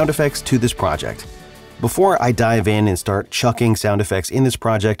adding sound effects to this project. Before I dive in and start chucking sound effects in this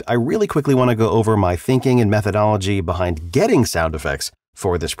project, I really quickly want to go over my thinking and methodology behind getting sound effects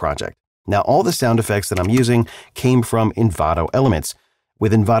for this project. Now, all the sound effects that I'm using came from Envato Elements.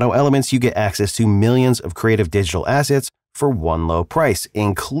 With Envato Elements, you get access to millions of creative digital assets for one low price,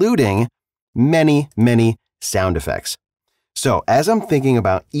 including many, many sound effects. So as I'm thinking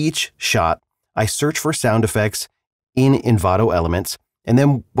about each shot, I search for sound effects in Envato Elements, and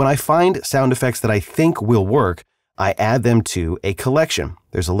then when I find sound effects that I think will work, I add them to a collection.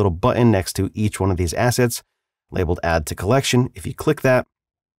 There's a little button next to each one of these assets labeled Add to Collection. If you click that,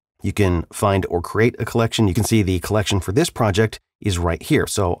 you can find or create a collection. You can see the collection for this project is right here.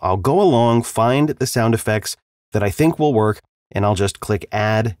 So I'll go along, find the sound effects that I think will work, and I'll just click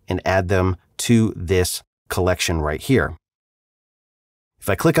Add and add them to this collection right here. If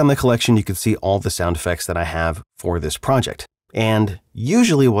I click on the collection, you can see all the sound effects that I have for this project. And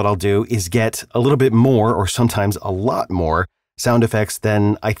usually what I'll do is get a little bit more, or sometimes a lot more, sound effects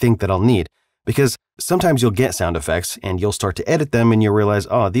than I think that I'll need. Because sometimes you'll get sound effects and you'll start to edit them and you'll realize,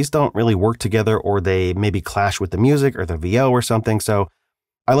 oh, these don't really work together, or they maybe clash with the music or the VO or something. So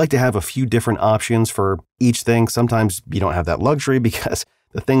I like to have a few different options for each thing. Sometimes you don't have that luxury because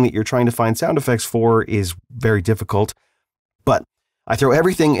the thing that you're trying to find sound effects for is very difficult. But I throw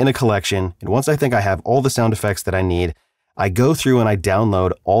everything in a collection, and once I think I have all the sound effects that I need, I go through and I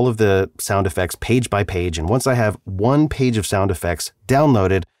download all of the sound effects page by page. And once I have one page of sound effects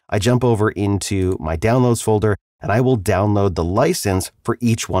downloaded, I jump over into my downloads folder and I will download the license for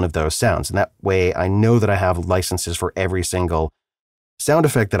each one of those sounds. And that way I know that I have licenses for every single sound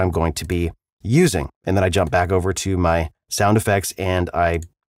effect that I'm going to be using. And then I jump back over to my sound effects and I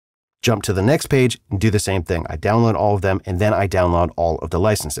jump to the next page and do the same thing. I download all of them and then I download all of the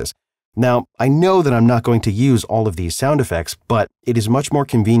licenses. Now, I know that I'm not going to use all of these sound effects, but it is much more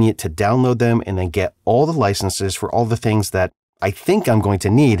convenient to download them and then get all the licenses for all the things that I think I'm going to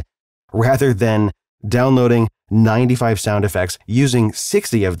need, rather than downloading 95 sound effects, using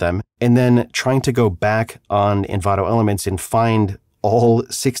 60 of them, and then trying to go back on Envato Elements and find all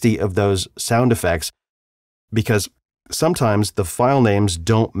 60 of those sound effects, because sometimes the file names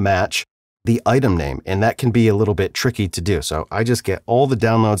don't match the item name, and that can be a little bit tricky to do. So I just get all the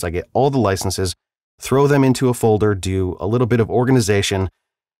downloads, I get all the licenses, throw them into a folder, do a little bit of organization,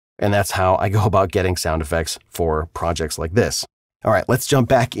 and that's how I go about getting sound effects for projects like this. All right, let's jump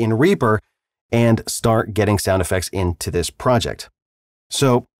back in Reaper and start getting sound effects into this project.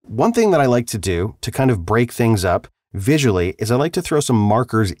 So one thing that I like to do to kind of break things up visually is I like to throw some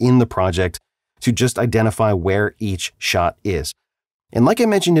markers in the project to just identify where each shot is. And like I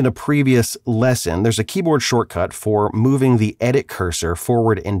mentioned in a previous lesson, there's a keyboard shortcut for moving the edit cursor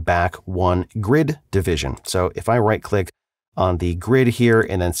forward and back one grid division. So if I right click on the grid here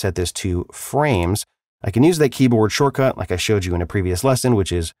and then set this to frames, I can use that keyboard shortcut like I showed you in a previous lesson,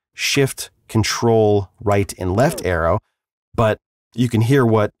 which is Shift, Control, right and left arrow. But you can hear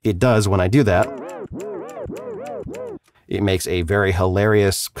what it does when I do that. It makes a very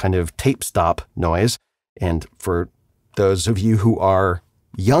hilarious kind of tape stop noise. And for those of you who are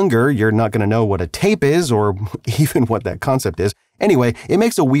younger, you're not going to know what a tape is or even what that concept is. Anyway, it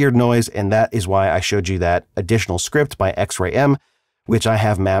makes a weird noise, and that is why I showed you that additional script by X-Ray M, which I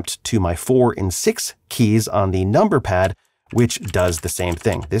have mapped to my 4 and 6 keys on the number pad, which does the same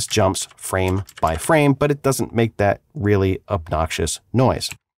thing. This jumps frame by frame, but it doesn't make that really obnoxious noise.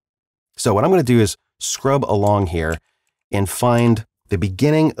 So what I'm going to do is scrub along here and find the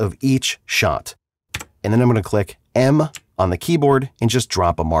beginning of each shot. And then I'm going to click M on the keyboard and just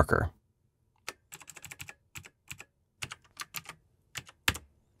drop a marker.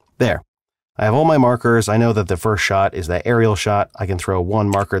 There. I have all my markers. I know that the first shot is that aerial shot. I can throw one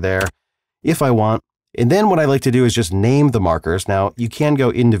marker there if I want. And then what I like to do is just name the markers. Now, you can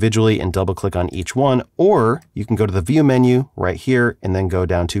go individually and double click on each one, or you can go to the View menu right here and then go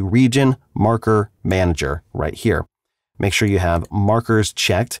down to Region Marker Manager right here. Make sure you have markers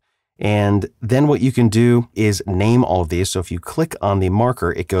checked. And then what you can do is name all of these. So if you click on the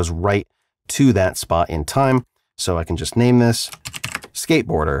marker, it goes right to that spot in time. So I can just name this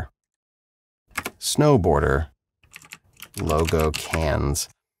skateboarder, snowboarder, logo cans.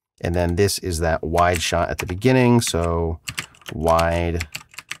 And then this is that wide shot at the beginning. So wide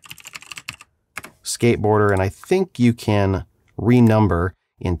skateboarder. And I think you can renumber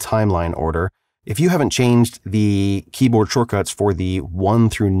in timeline order. If you haven't changed the keyboard shortcuts for the 1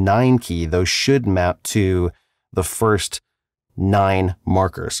 through 9 key, those should map to the first 9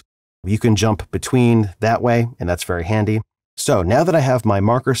 markers. You can jump between that way, and that's very handy. So now that I have my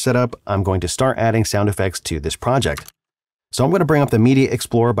marker set up, I'm going to start adding sound effects to this project. So I'm going to bring up the Media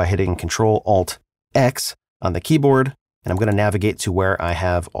Explorer by hitting Control-Alt-X on the keyboard, and I'm going to navigate to where I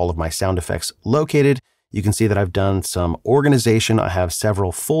have all of my sound effects located. You can see that I've done some organization. I have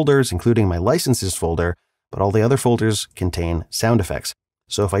several folders, including my licenses folder, but all the other folders contain sound effects.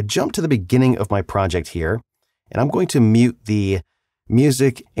 So if I jump to the beginning of my project here, and I'm going to mute the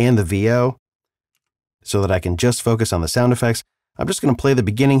music and the VO so that I can just focus on the sound effects, I'm just going to play the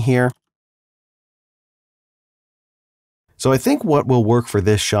beginning here. So I think what will work for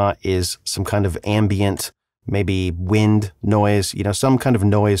this shot is some kind of ambient, maybe wind noise, some kind of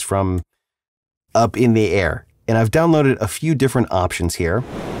noise from up in the air. And I've downloaded a few different options here.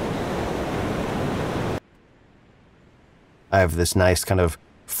 I have this nice kind of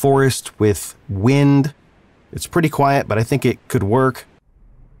forest with wind. It's pretty quiet, but I think it could work.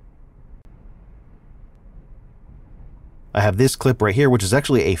 I have this clip right here, which is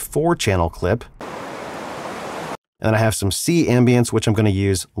actually a 4-channel clip. And then I have some sea ambience, which I'm going to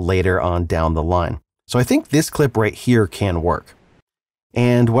use later on down the line. So I think this clip right here can work.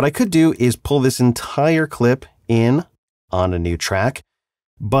 And what I could do is pull this entire clip in on a new track,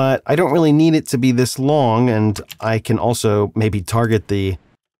 but I don't really need it to be this long. And I can also maybe target the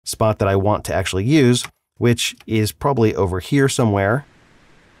spot that I want to actually use, which is probably over here somewhere.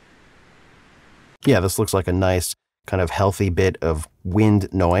 Yeah, this looks like a nice kind of healthy bit of wind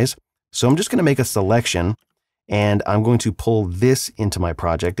noise. So I'm just going to make a selection. And I'm going to pull this into my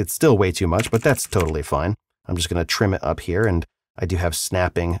project. It's still way too much, but that's totally fine. I'm just going to trim it up here, and I do have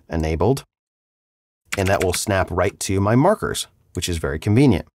snapping enabled. And that will snap right to my markers, which is very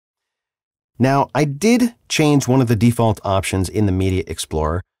convenient. Now, I did change one of the default options in the Media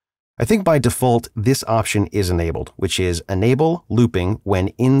Explorer. I think by default, this option is enabled, which is enable looping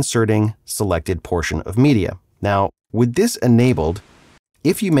when inserting selected portion of media. Now, with this enabled,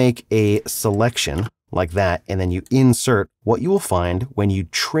 if you make a selection like that, and then you insert, what you will find when you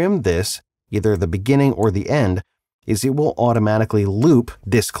trim this, either the beginning or the end, is it will automatically loop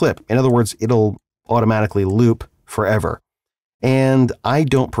this clip. In other words, it'll automatically loop forever. And I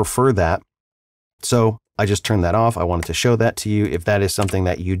don't prefer that. So I just turned that off. I wanted to show that to you. If that is something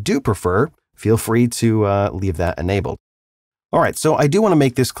that you do prefer, feel free to leave that enabled. All right, so I do want to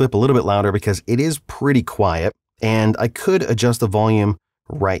make this clip a little bit louder because it is pretty quiet, and I could adjust the volume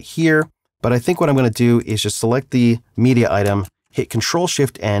right here. But I think what I'm going to do is just select the media item, hit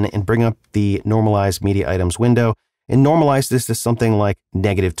Control-Shift-N, and bring up the Normalize Media Items window, and normalize this to something like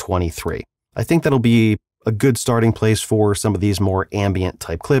 -23. I think that'll be a good starting place for some of these more ambient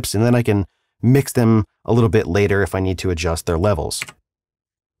type clips, and then I can mix them a little bit later if I need to adjust their levels.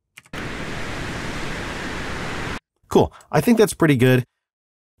 Cool. I think that's pretty good.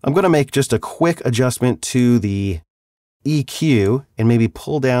 I'm going to make just a quick adjustment to the EQ and maybe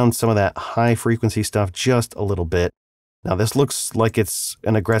pull down some of that high frequency stuff just a little bit. Now this looks like it's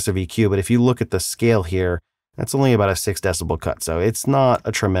an aggressive EQ, but if you look at the scale here, that's only about a 6 decibel cut, so it's not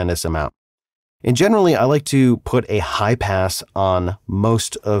a tremendous amount. And generally, I like to put a high pass on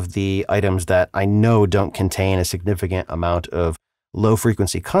most of the items that I know don't contain a significant amount of low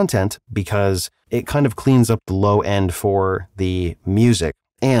frequency content, because it kind of cleans up the low end for the music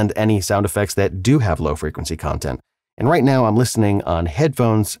and any sound effects that do have low frequency content. And right now I'm listening on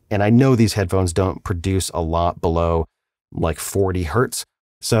headphones, and I know these headphones don't produce a lot below like 40 hertz.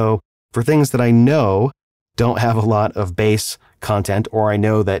 So for things that I know don't have a lot of bass content, or I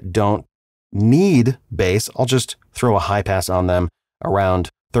know that don't need bass, I'll just throw a high pass on them around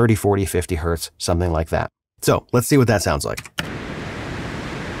 30, 40, 50 hertz, something like that. So let's see what that sounds like.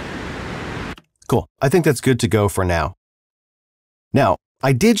 Cool. I think that's good to go for now. Now,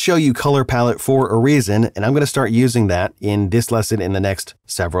 I did show you color palette for a reason, and I'm going to start using that in this lesson in the next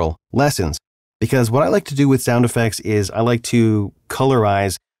several lessons. Because what I like to do with sound effects is I like to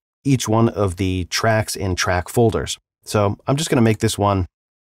colorize each one of the tracks in track folders. So I'm just going to make this one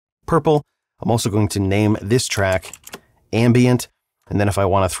purple. I'm also going to name this track ambient. And then if I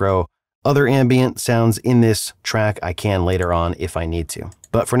want to throw other ambient sounds in this track, I can later on if I need to.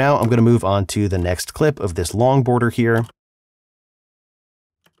 But for now, I'm going to move on to the next clip of this long border here.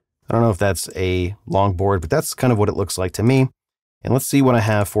 I don't know if that's a long board, but that's kind of what it looks like to me. And let's see what I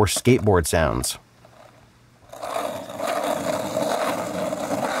have for skateboard sounds.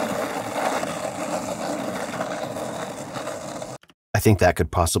 I think that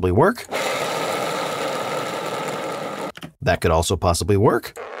could possibly work. That could also possibly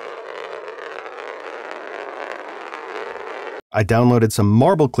work. I downloaded some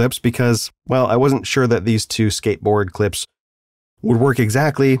marble clips because, well, I wasn't sure that these two skateboard clips would work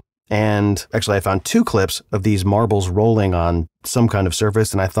exactly. And actually, I found two clips of these marbles rolling on some kind of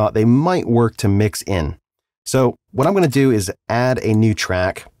surface, and I thought they might work to mix in. So what I'm going to do is add a new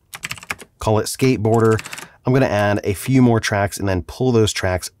track, call it skateboarder. I'm going to add a few more tracks and then pull those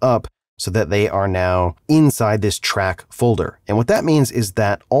tracks up so that they are now inside this track folder. And what that means is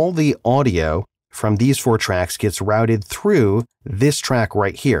that all the audio from these 4 tracks gets routed through this track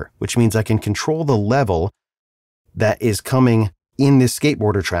right here, which means I can control the level that is coming in this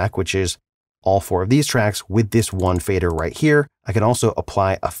skateboarder track, which is all 4 of these tracks with this one fader right here. I can also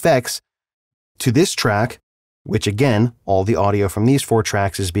apply effects to this track, which again, all the audio from these 4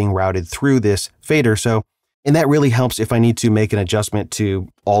 tracks is being routed through this fader. And that really helps if I need to make an adjustment to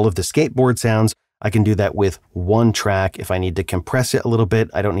all of the skateboard sounds. I can do that with one track. If I need to compress it a little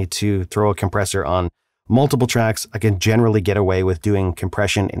bit, I don't need to throw a compressor on multiple tracks. I can generally get away with doing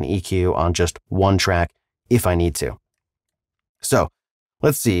compression and EQ on just one track if I need to. So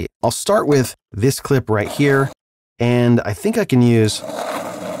let's see. I'll start with this clip right here, and I think I can use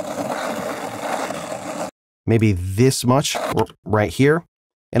maybe this much right here.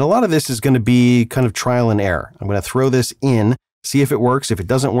 And a lot of this is going to be kind of trial and error. I'm going to throw this in, see if it works. If it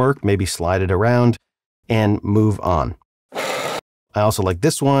doesn't work, maybe slide it around and move on. I also like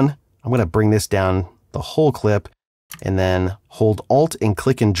this one. I'm going to bring this down the whole clip and then hold Alt and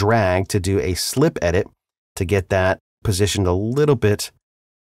click and drag to do a slip edit to get that positioned a little bit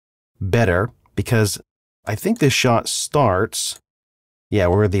better, because I think this shot starts,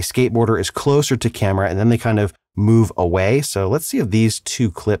 where the skateboarder is closer to camera and then they kind of move away. So let's see if these 2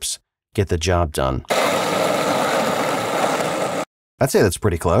 clips get the job done. I'd say that's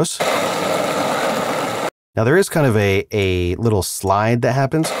pretty close. Now there is kind of a little slide that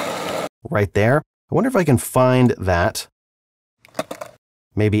happens right there. I wonder if I can find that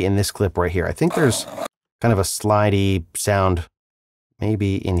maybe in this clip right here. I think there's kind of a slidey sound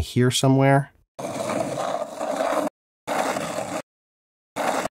maybe in here somewhere.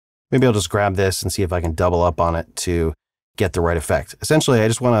 Maybe I'll just grab this and see if I can double up on it to get the right effect. Essentially, I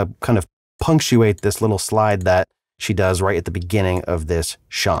just want to kind of punctuate this little slide that she does right at the beginning of this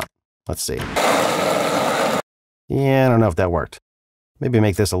shot. Let's see. Yeah, I don't know if that worked. Maybe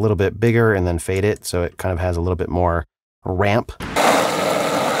make this a little bit bigger and then fade it so it kind of has a little bit more ramp.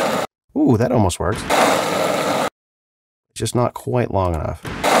 Ooh, that almost works. Just not quite long enough.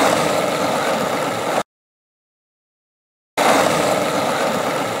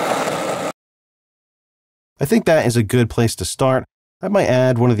 I think that is a good place to start. I might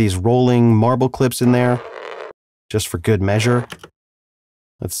add one of these rolling marble clips in there, just for good measure.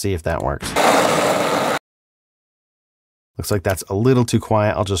 Let's see if that works. Looks like that's a little too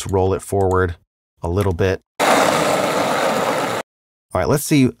quiet. I'll just roll it forward a little bit. All right, let's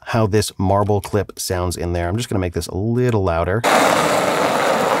see how this marble clip sounds in there. I'm just going to make this a little louder.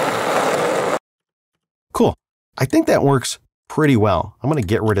 Cool. I think that works pretty well. I'm going to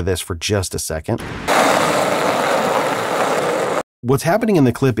get rid of this for just a second. What's happening in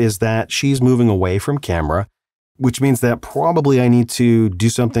the clip is that she's moving away from camera, which means that probably I need to do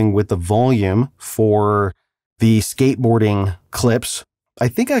something with the volume for the skateboarding clips. I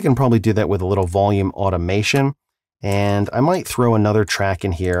think I can probably do that with a little volume automation. And I might throw another track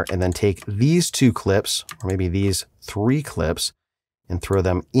in here and then take these 2 clips, or maybe these 3 clips, and throw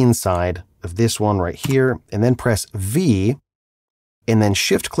them inside of this one right here, and then press V, and then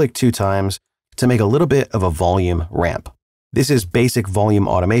shift click 2 times to make a little bit of a volume ramp. This is basic volume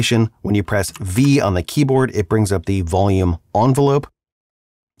automation. When you press V on the keyboard, it brings up the volume envelope,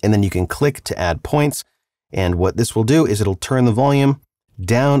 and then you can click to add points. And what this will do is it'll turn the volume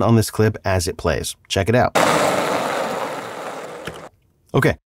down on this clip as it plays. Check it out.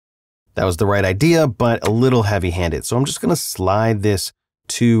 Okay, that was the right idea, but a little heavy-handed. So I'm just going to slide this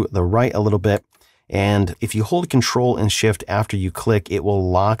to the right a little bit. And if you hold Control and Shift after you click, it will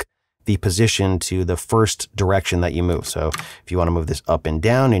lock the position to the first direction that you move. So if you want to move this up and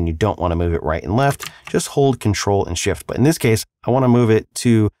down and you don't want to move it right and left, just hold Control and Shift. But in this case, I want to move it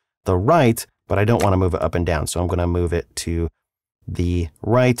to the right, but I don't want to move it up and down. So I'm going to move it to the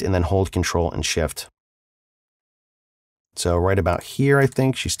right and then hold Control and Shift. So right about here, I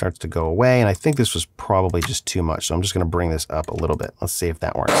think she starts to go away. And I think this was probably just too much. So I'm just going to bring this up a little bit. Let's see if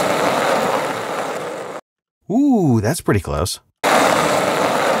that works. Ooh, that's pretty close.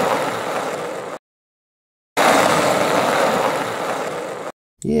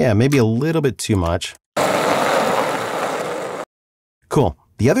 Yeah, maybe a little bit too much. Cool.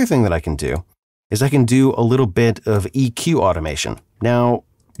 The other thing that I can do is I can do a little bit of EQ automation. Now,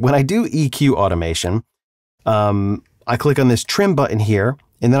 when I do EQ automation, I click on this trim button here,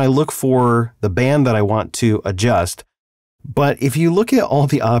 and then I look for the band that I want to adjust. But if you look at all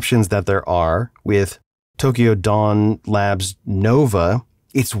the options that there are with Tokyo Dawn Labs Nova,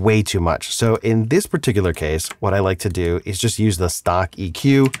 it's way too much. So in this particular case, what I like to do is just use the stock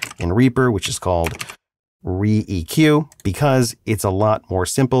EQ in Reaper, which is called Re-EQ, because it's a lot more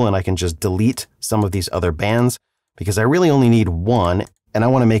simple and I can just delete some of these other bands because I really only need one and I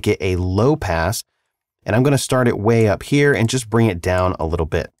want to make it a low pass. And I'm going to start it way up here and just bring it down a little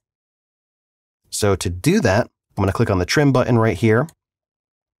bit. So to do that, I'm going to click on the trim button right here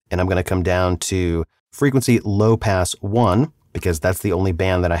and I'm going to come down to frequency low pass 1 because that's the only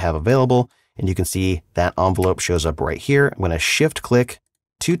band that I have available. And you can see that envelope shows up right here. I'm going to shift click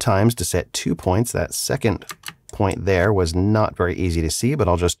 2 times to set 2 points. That second point there was not very easy to see, but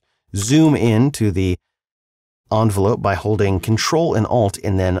I'll just zoom in to the envelope by holding Control and Alt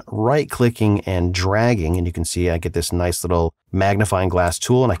and then right clicking and dragging. And you can see I get this nice little magnifying glass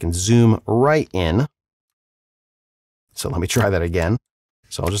tool and I can zoom right in. So let me try that again.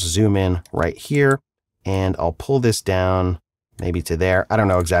 So I'll just zoom in right here and I'll pull this down maybe to there. I don't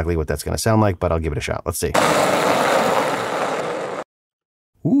know exactly what that's going to sound like, but I'll give it a shot. Let's see.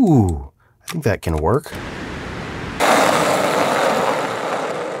 Ooh, I think that can work.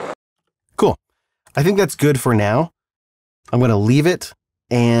 Cool. I think that's good for now. I'm going to leave it.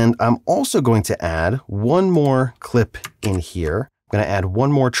 And I'm also going to add one more clip in here. I'm going to add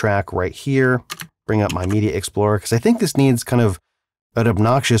one more track right here. Bring up my Media Explorer because I think this needs kind of an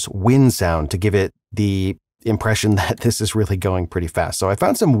obnoxious wind sound to give it the impression that this is really going pretty fast. So I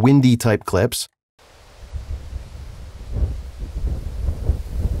found some windy type clips.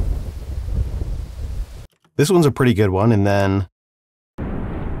 This one's a pretty good one. And then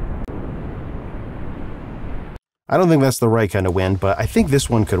I don't think that's the right kind of wind, but I think this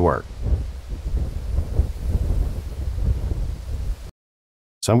one could work.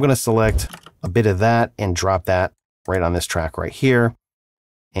 So I'm going to select a bit of that and drop that right on this track right here.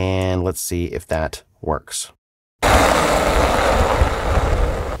 And let's see if that works.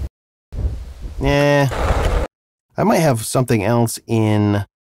 Yeah, I might have something else in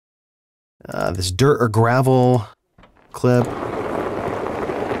this dirt or gravel clip.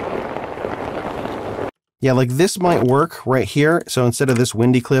 Yeah, like this might work right here. So instead of this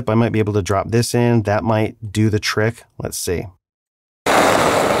windy clip, I might be able to drop this in. That might do the trick. Let's see.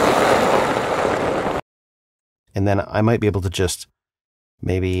 And then I might be able to just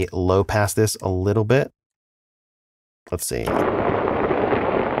maybe low pass this a little bit. Let's see. I'm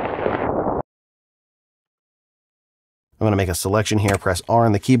going to make a selection here, press R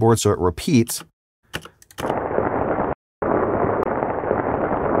on the keyboard so it repeats.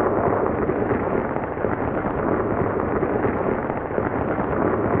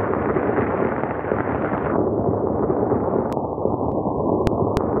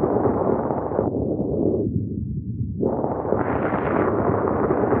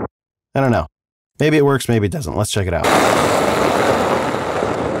 I don't know. Maybe it works, maybe it doesn't. Let's check it out.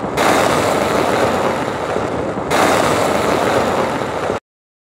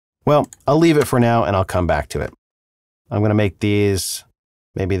 Well, I'll leave it for now and I'll come back to it. I'm going to make these,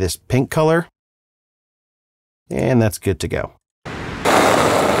 maybe this pink color. And that's good to go.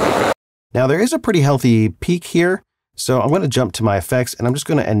 Now there is a pretty healthy peak here. So I'm going to jump to my effects and I'm just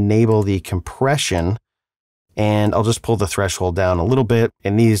going to enable the compression And I'll just pull the threshold down a little bit,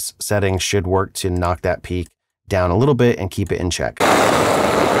 and these settings should work to knock that peak down a little bit and keep it in check.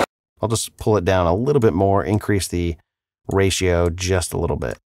 I'll just pull it down a little bit more, increase the ratio just a little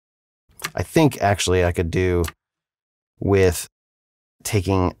bit. I think actually I could do with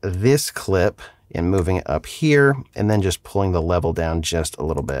taking this clip and moving it up here, and then just pulling the level down just a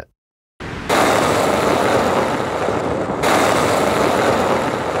little bit.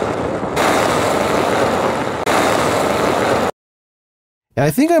 And I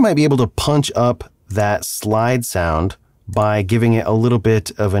think I might be able to punch up that slide sound by giving it a little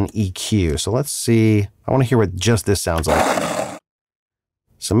bit of an EQ. So let's see. I want to hear what just this sounds like.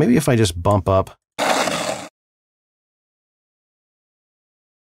 So maybe if I just bump up.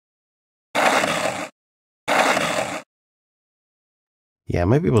 Yeah, I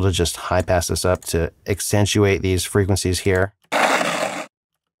might be able to just high pass this up to accentuate these frequencies here.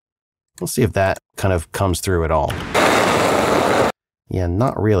 Let's see if that kind of comes through at all. Yeah,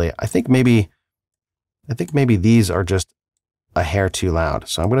 not really. I think maybe these are just a hair too loud.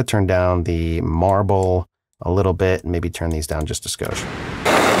 So I'm going to turn down the marble a little bit and maybe turn these down just a skosh.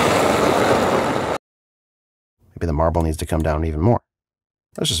 Maybe the marble needs to come down even more.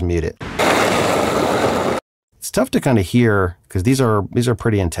 Let's just mute it. It's tough to kind of hear because these are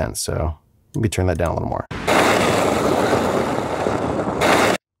pretty intense. So maybe turn that down a little more.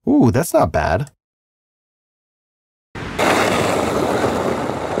 Ooh, that's not bad.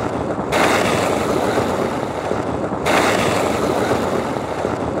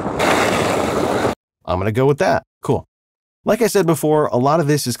 I'm going to go with that. Cool. Like I said before, a lot of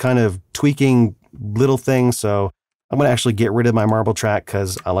this is kind of tweaking little things. So I'm going to actually get rid of my marble track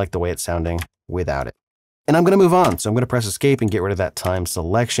because I like the way it's sounding without it. And I'm going to move on. So I'm going to press escape and get rid of that time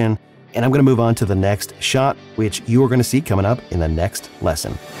selection. And I'm going to move on to the next shot, which you are going to see coming up in the next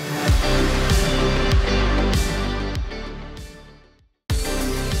lesson.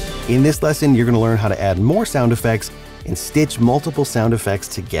 In this lesson, you're going to learn how to add more sound effects and stitch multiple sound effects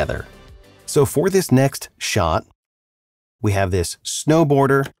together. So for this next shot, we have this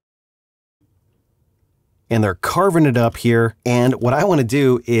snowboarder, and they're carving it up here. And what I want to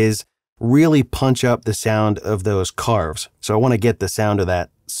do is really punch up the sound of those carves. So I want to get the sound of that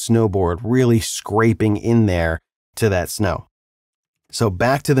snowboard really scraping in there to that snow. So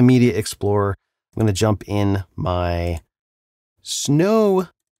back to the Media Explorer, I'm going to jump in my snow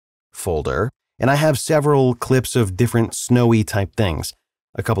folder, and I have several clips of different snowy type things.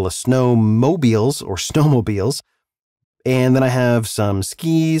 A couple of snowmobiles, and then I have some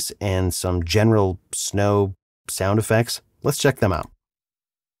skis and some general snow sound effects. Let's check them out.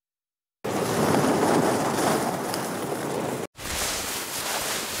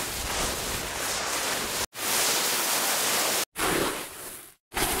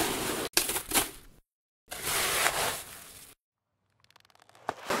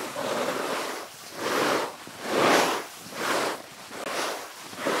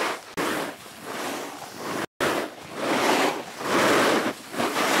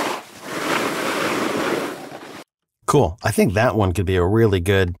 Cool. I think that one could be a really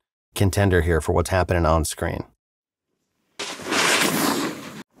good contender here for what's happening on screen.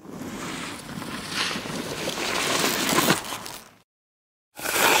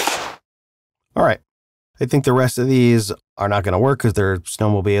 All right. I think the rest of these are not going to work because they're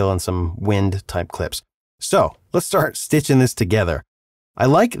snowmobile and some wind type clips. So let's start stitching this together. I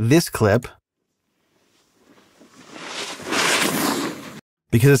like this clip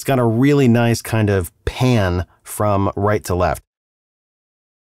because it's got a really nice kind of pan from right to left.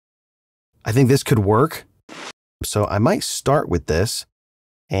 I think this could work. So I might start with this,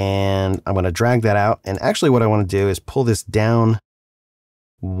 and I'm going to drag that out. And actually what I want to do is pull this down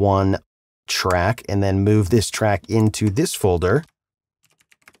one track and then move this track into this folder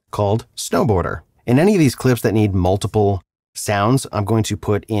called Snowboarder. In any of these clips that need multiple sounds, I'm going to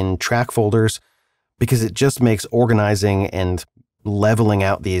put in track folders because it just makes organizing and leveling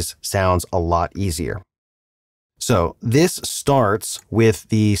out these sounds a lot easier. So this starts with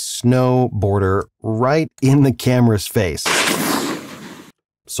the snowboarder right in the camera's face.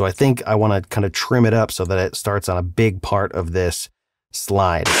 So I think I want to kind of trim it up so that it starts on a big part of this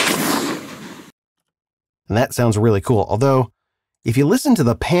slide. And that sounds really cool. Although, if you listen to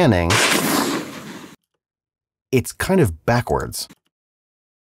the panning, it's kind of backwards.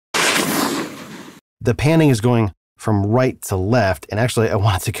 The panning is going from right to left, and actually I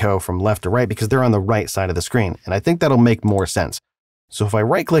want it to go from left to right because they're on the right side of the screen. And I think that'll make more sense. So if I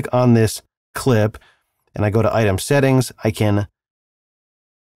right click on this clip and I go to item settings, I can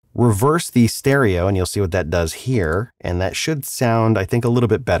reverse the stereo and you'll see what that does here. And that should sound, I think, a little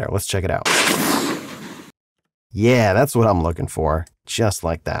bit better. Let's check it out. Yeah, that's what I'm looking for. Just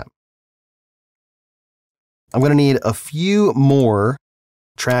like that. I'm going to need a few more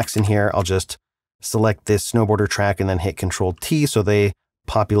tracks in here. I'll just select this snowboarder track and then hit Control T so they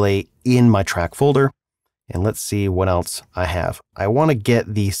populate in my track folder. And let's see what else I have. I want to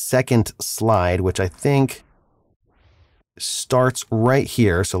get the second slide, which I think starts right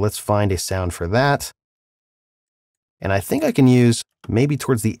here. So let's find a sound for that. And I think I can use maybe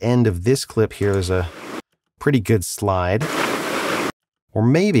towards the end of this clip here, there's a pretty good slide. Or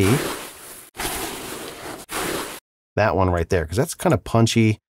maybe that one right there, because that's kind of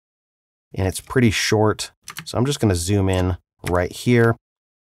punchy and it's pretty short. So I'm just going to zoom in right here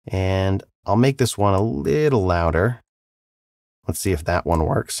and I'll make this one a little louder. Let's see if that one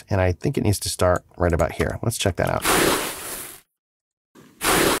works. And I think it needs to start right about here. Let's check that out.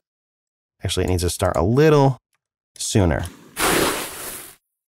 Actually, it needs to start a little sooner.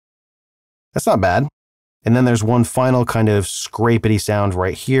 That's not bad. And then there's one final kind of scrapety sound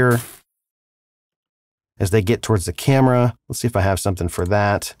right here as they get towards the camera. Let's see if I have something for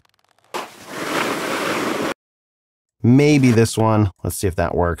that. Maybe this one. Let's see if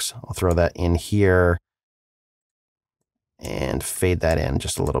that works. I'll throw that in here and fade that in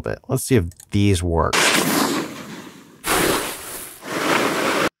just a little bit. Let's see if these work.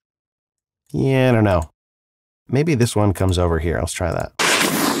 Yeah, I don't know. Maybe this one comes over here. Let's try that.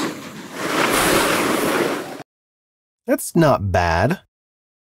 That's not bad.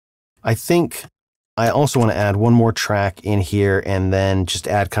 I think I also want to add one more track in here and then just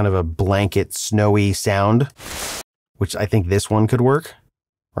add kind of a blanket snowy sound, which I think this one could work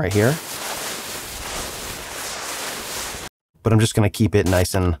right here. But I'm just going to keep it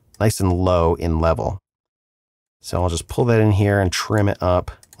nice and low in level. So I'll just pull that in here and trim it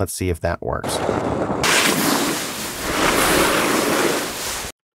up. Let's see if that works.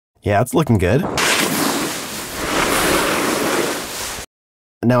 Yeah, it's looking good.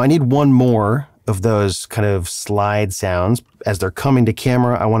 Now I need one more of those kind of slide sounds. As they're coming to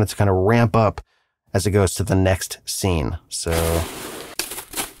camera, I want it to kind of ramp up as it goes to the next scene. So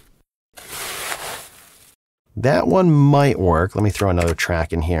that one might work. Let me throw another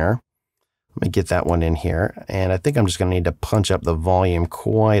track in here. Let me get that one in here. And I think I'm just going to need to punch up the volume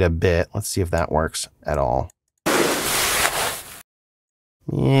quite a bit. Let's see if that works at all.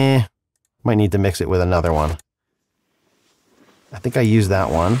 Yeah, might need to mix it with another one. I think I used that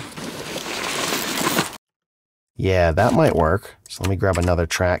one. Yeah, that might work. So let me grab another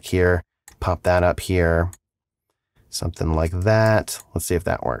track here, pop that up here. Something like that. Let's see if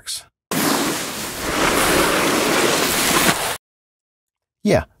that works.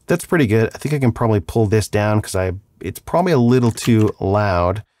 Yeah, that's pretty good. I think I can probably pull this down because it's probably a little too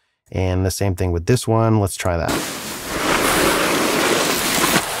loud. And the same thing with this one. Let's try that.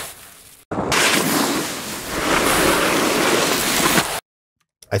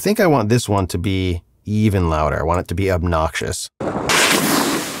 I think I want this one to be even louder. I want it to be obnoxious. And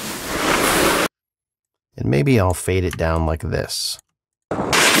maybe I'll fade it down like this.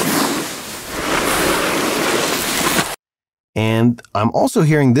 And I'm also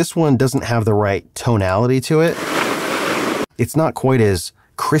hearing this one doesn't have the right tonality to it. It's not quite as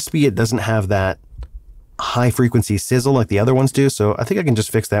crispy. It doesn't have that high frequency sizzle like the other ones do. So I think I can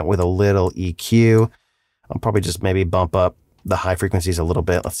just fix that with a little EQ. I'll probably just maybe bump up the high frequencies a little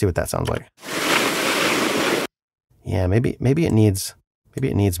bit. Let's see what that sounds like. Yeah, maybe it needs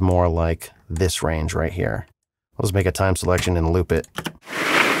more like this range right here. I'll just make a time selection and loop it.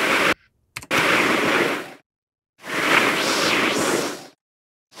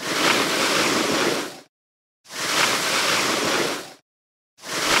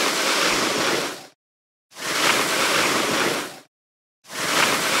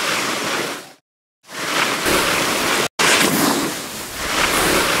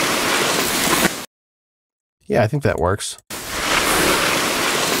 Yeah, I think that works.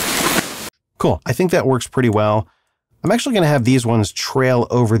 Cool. I think that works pretty well. I'm actually going to have these ones trail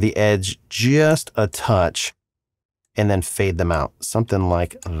over the edge just a touch and then fade them out. Something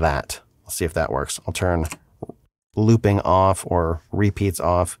like that. Let's see if that works. I'll turn looping off or repeats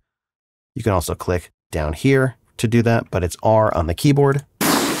off. You can also click down here to do that, but it's R on the keyboard.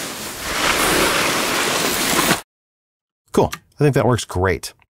 Cool. I think that works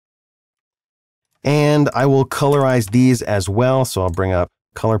great. And I will colorize these as well. So I'll bring up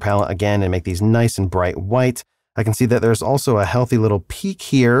color palette again and make these nice and bright white. I can see that there's also a healthy little peak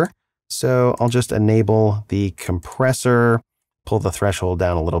here. So I'll just enable the compressor, pull the threshold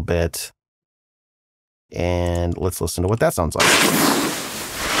down a little bit. And let's listen to what that sounds like.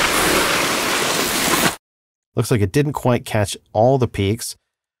 Looks like it didn't quite catch all the peaks.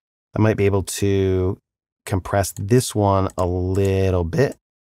 I might be able to compress this one a little bit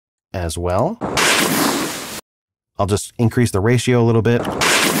as well. I'll just increase the ratio a little bit.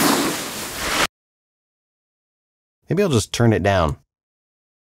 Maybe I'll just turn it down.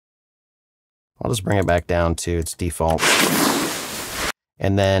 I'll just bring it back down to its default.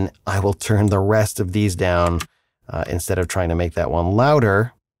 And then I will turn the rest of these down instead of trying to make that one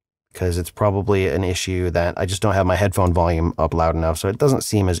louder, because it's probably an issue that I just don't have my headphone volume up loud enough, so it doesn't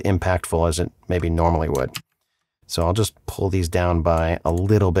seem as impactful as it maybe normally would. So I'll just pull these down by a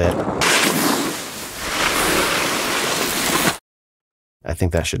little bit. I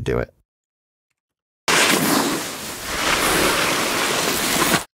think that should do it.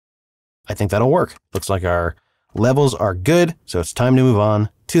 I think that'll work. Looks like our levels are good, so it's time to move on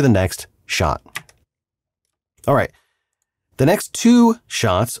to the next shot. All right, the next two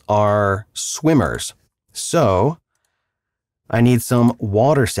shots are swimmers. So I need some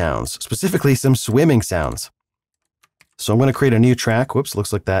water sounds, specifically some swimming sounds. So I'm going to create a new track. Whoops,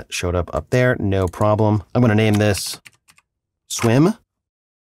 looks like that showed up there. No problem. I'm going to name this Swim.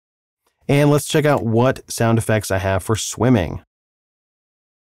 And let's check out what sound effects I have for swimming.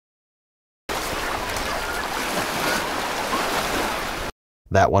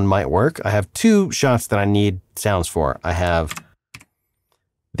 That one might work. I have two shots that I need sounds for. I have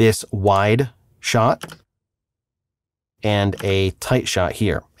this wide shot and a tight shot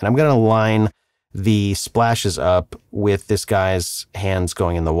here. And I'm going to line the splashes up with this guy's hands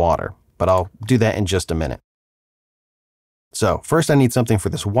going in the water, but I'll do that in just a minute. So first I need something for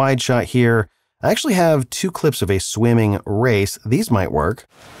this wide shot here. I actually have two clips of a swimming race. These might work.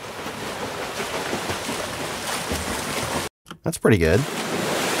 That's pretty good.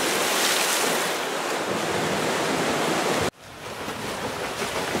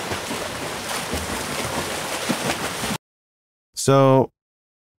 So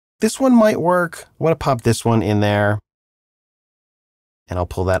this one might work. I want to pop this one in there, and I'll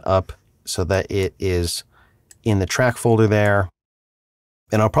pull that up so that it is in the track folder there.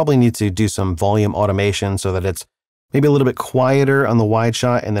 And I'll probably need to do some volume automation so that it's maybe a little bit quieter on the wide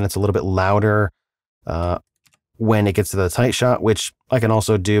shot, and then it's a little bit louder when it gets to the tight shot, which I can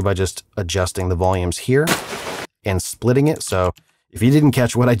also do by just adjusting the volumes here and splitting it. So if you didn't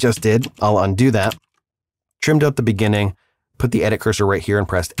catch what I just did, I'll undo that. Trimmed up the beginning, put the edit cursor right here and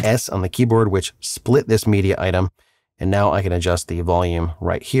pressed S on the keyboard, which split this media item. And now I can adjust the volume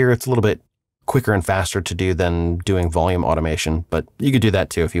right here. It's a little bit quicker and faster to do than doing volume automation, but you could do that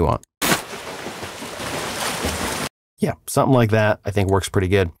too if you want. Yeah, something like that I think works pretty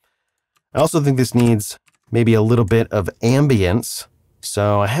good. I also think this needs maybe a little bit of ambience.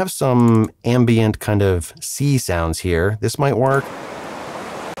 So I have some ambient kind of sea sounds here. This might work.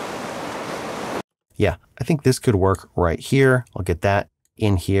 Yeah, I think this could work right here. I'll get that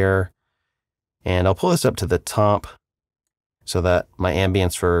in here, and I'll pull this up to the top so that my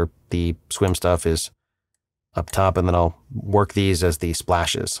ambience for the swim stuff is up top, and then I'll work these as the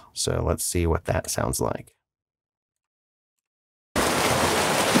splashes. So let's see what that sounds like.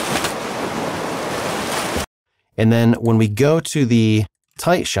 And then when we go to the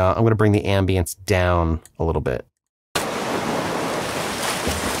tight shot, I'm going to bring the ambience down a little bit.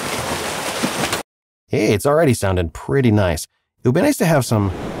 Hey, it's already sounding pretty nice. It would be nice to have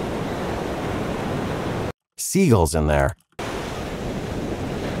some seagulls in there.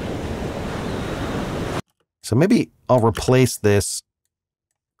 So maybe I'll replace this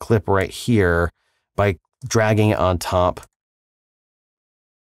clip right here by dragging it on top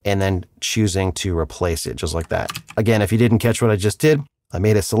and then choosing to replace it just like that. Again, if you didn't catch what I just did, I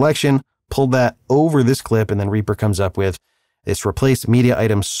made a selection, pulled that over this clip, and then Reaper comes up with this replace media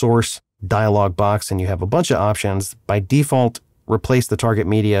item source dialog box, and you have a bunch of options. By default, replace the target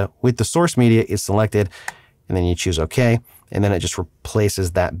media with the source media is selected, and then you choose OK, and then it just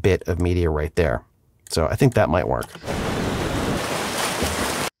replaces that bit of media right there. So I think that might work.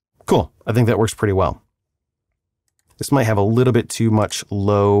 Cool. I think that works pretty well. This might have a little bit too much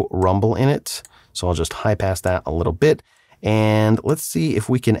low rumble in it, so I'll just high pass that a little bit. And let's see if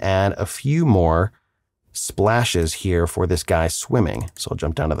we can add a few more splashes here for this guy swimming. So I'll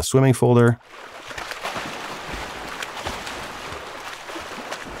jump down to the swimming folder.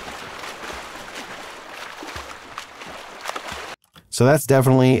 So that's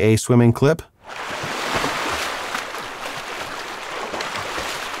definitely a swimming clip.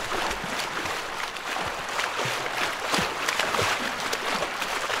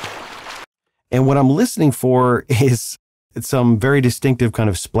 And what I'm listening for is some very distinctive kind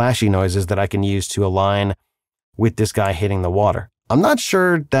of splashy noises that I can use to align with this guy hitting the water. I'm not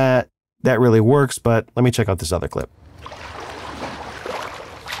sure that that really works, but let me check out this other clip.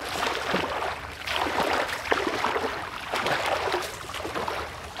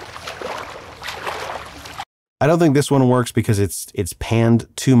 I don't think this one works because it's panned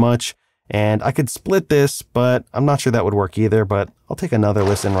too much, and I could split this, but I'm not sure that would work either, but I'll take another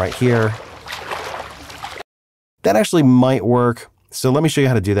listen right here. That actually might work. So let me show you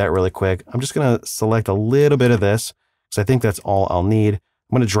how to do that really quick. I'm just going to select a little bit of this because I think that's all I'll need.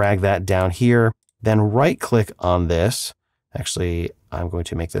 I'm going to drag that down here, then right click on this. Actually, I'm going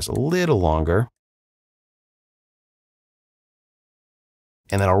to make this a little longer.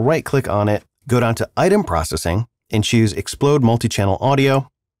 And then I'll right click on it, go down to item processing and choose explode multi-channel audio.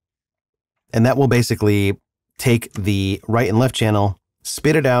 And that will basically take the right and left channel,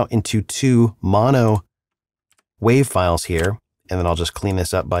 spit it out into 2 mono wave files here. And then I'll just clean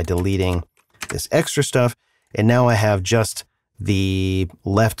this up by deleting this extra stuff. And now I have just the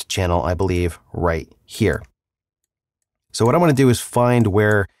left channel, I believe, right here. So what I want to do is find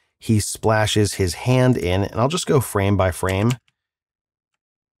where he splashes his hand in, and I'll just go frame by frame.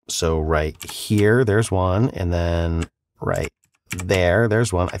 So right here, there's one, and then right there,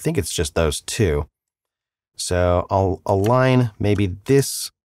 there's one. I think it's just those 2. So I'll align maybe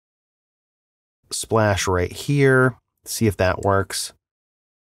this splash right here, see if that works.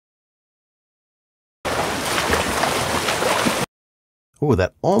 Oh,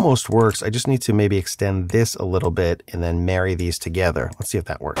 that almost works. I just need to maybe extend this a little bit and then marry these together. Let's see if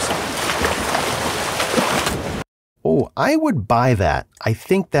that works. Oh, I would buy that. I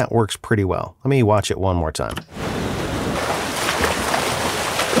think that works pretty well. Let me watch it one more time.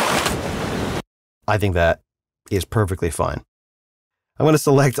 I think that is perfectly fine. I'm going to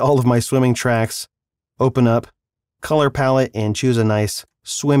select all of my swimming tracks, open up color palette and choose a nice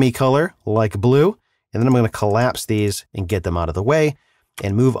swimmy color like blue. And then I'm going to collapse these and get them out of the way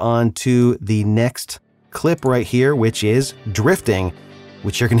and move on to the next clip right here, which is drifting,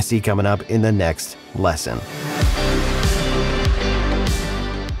 which you're going to see coming up in the next lesson.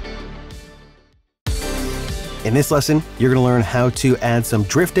 In this lesson, you're going to learn how to add some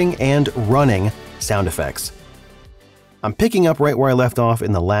drifting and running sound effects. I'm picking up right where I left off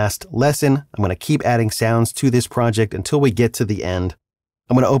in the last lesson. I'm going to keep adding sounds to this project until we get to the end.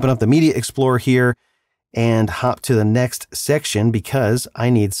 I'm going to open up the Media Explorer here and hop to the next section because I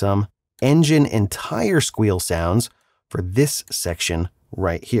need some engine and tire squeal sounds for this section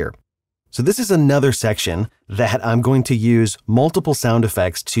right here. So this is another section that I'm going to use multiple sound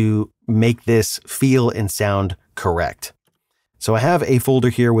effects to make this feel and sound correct. So I have a folder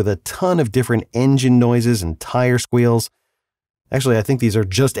here with a ton of different engine noises and tire squeals. Actually, I think these are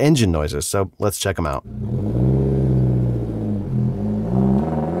just engine noises, so let's check them out.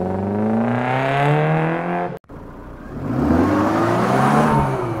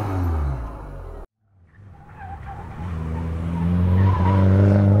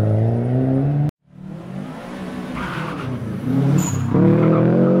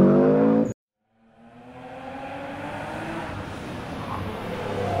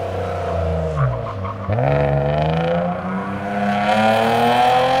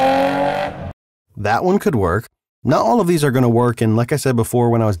 That one could work. Not all of these are going to work, and like I said before,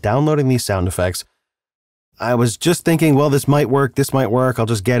 when I was downloading these sound effects, I was just thinking, well, this might work, I'll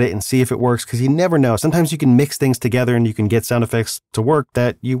just get it and see if it works, because you never know. Sometimes you can mix things together and you can get sound effects to work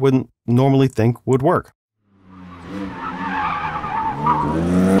that you wouldn't normally think would work.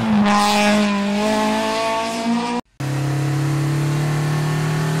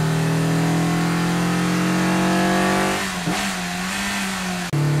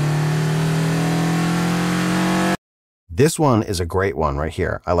 This one is a great one right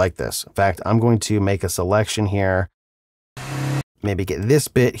here. I like this. In fact, I'm going to make a selection here, maybe get this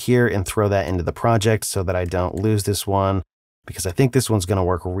bit here and throw that into the project so that I don't lose this one, because I think this one's going to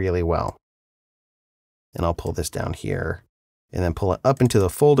work really well. And I'll pull this down here and then pull it up into the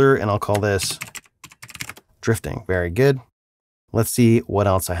folder, and I'll call this drifting. Very good. Let's see what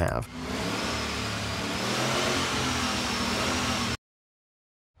else I have.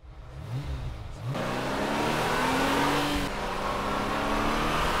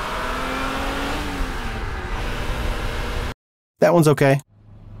 That one's okay.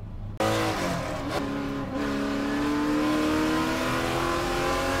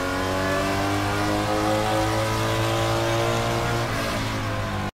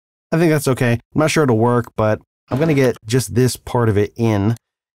 I think that's okay. I'm not sure it'll work, but I'm going to get just this part of it in,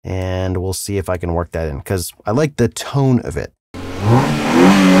 and we'll see if I can work that in, because I like the tone of it.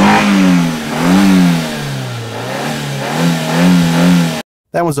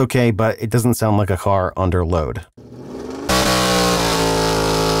 That one's okay, but it doesn't sound like a car under load.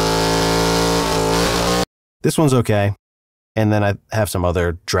 This one's okay. And then I have some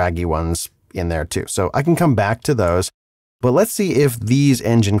other draggy ones in there too. So I can come back to those, but let's see if these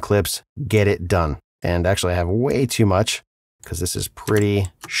engine clips get it done. And actually I have way too much because this is pretty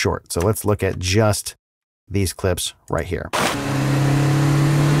short. So let's look at just these clips right here.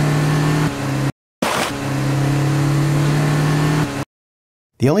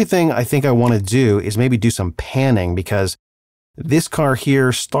 The only thing I think I want to do is maybe do some panning, because this car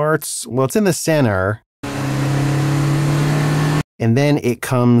here starts, well, it's in the center, and then it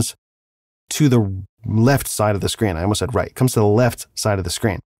comes to the left side of the screen. I almost said right. It comes to the left side of the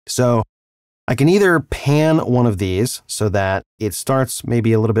screen. So I can either pan one of these so that it starts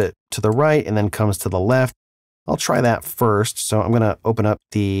maybe a little bit to the right and then comes to the left. I'll try that first. So I'm going to open up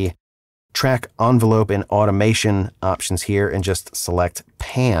the track envelope and automation options here and just select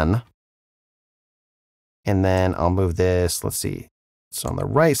pan. And then I'll move this, let's see, it's on the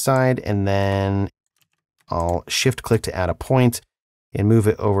right side, and then I'll shift click to add a point and move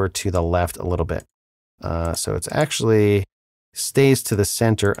it over to the left a little bit. So it's actually stays to the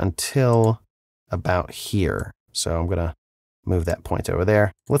center until about here. So I'm gonna move that point over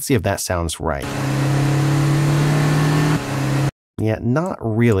there. Let's see if that sounds right. Yeah, not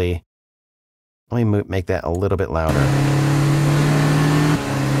really. Let me make that a little bit louder.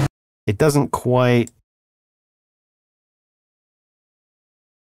 It doesn't quite.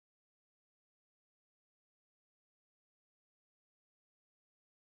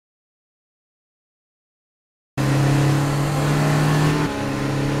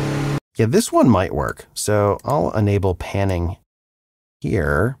 Yeah, this one might work. So I'll enable panning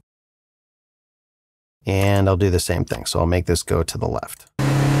here. And I'll do the same thing. So I'll make this go to the left.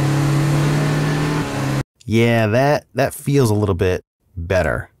 Yeah, that feels a little bit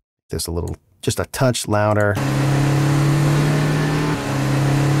better. Just a little, just a touch louder.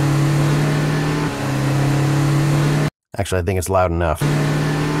 Actually, I think it's loud enough.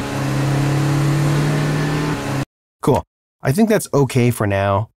 Cool. I think that's okay for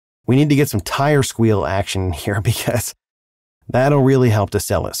now. We need to get some tire squeal action here because that'll really help to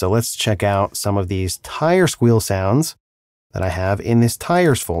sell it. So let's check out some of these tire squeal sounds that I have in this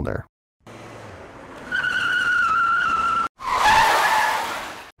tires folder.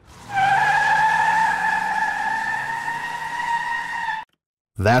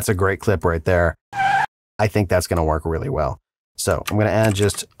 That's a great clip right there. I think that's going to work really well. So I'm going to add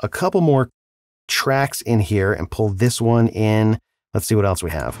just a couple more tracks in here and pull this one in. Let's see what else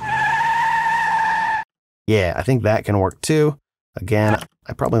we have. Yeah, I think that can work too. Again,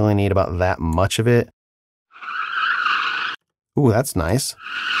 I probably only need about that much of it. Ooh, that's nice.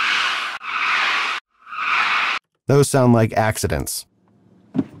 Those sound like accidents.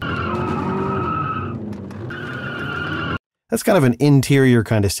 That's kind of an interior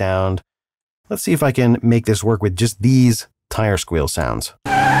kind of sound. Let's see if I can make this work with just these tire squeal sounds.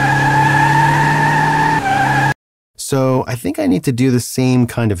 So I think I need to do the same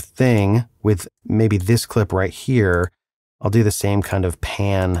kind of thing with maybe this clip right here. I'll do the same kind of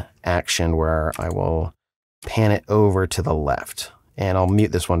pan action where I will pan it over to the left. And I'll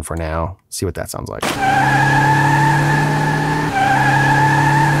mute this one for now, see what that sounds like.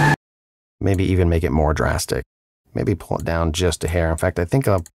 Maybe even make it more drastic. Maybe pull it down just a hair. In fact, I think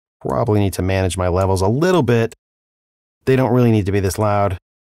I'll probably need to manage my levels a little bit. They don't really need to be this loud.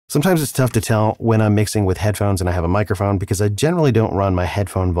 Sometimes it's tough to tell when I'm mixing with headphones and I have a microphone because I generally don't run my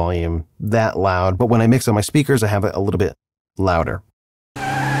headphone volume that loud. But when I mix on my speakers, I have it a little bit louder.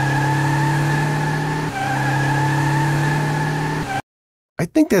 I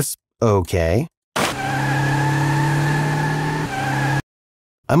think that's okay.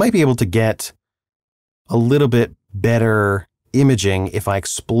 I might be able to get a little bit better imaging if I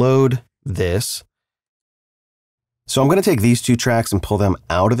explode this. So I'm going to take these two tracks and pull them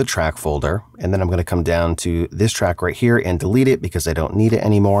out of the track folder. And then I'm going to come down to this track right here and delete it because I don't need it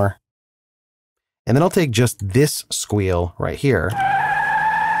anymore. And then I'll take just this squeal right here,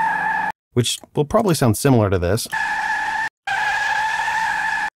 which will probably sound similar to this.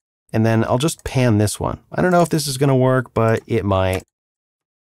 And then I'll just pan this one. I don't know if this is going to work, but it might.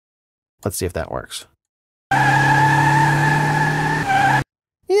 Let's see if that works.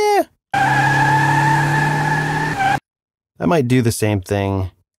 Yeah. I might do the same thing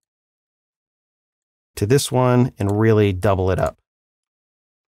to this one and really double it up.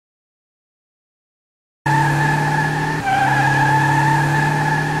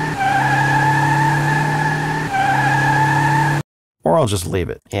 Or I'll just leave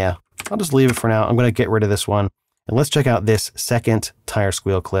it. Yeah, I'll just leave it for now. I'm going to get rid of this one. And let's check out this second tire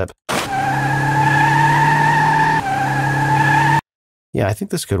squeal clip. Yeah, I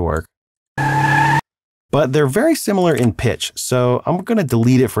think this could work. But they're very similar in pitch. So I'm going to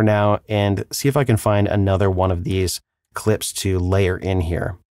delete it for now and see if I can find another one of these clips to layer in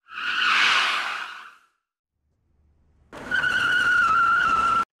here.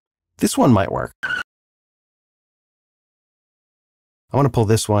 This one might work. I want to pull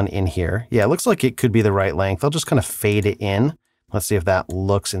this one in here. Yeah, it looks like it could be the right length. I'll just kind of fade it in. Let's see if that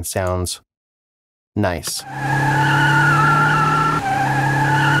looks and sounds nice.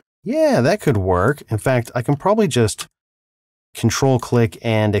 Yeah, that could work. In fact, I can probably just control click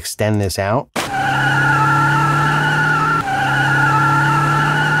and extend this out.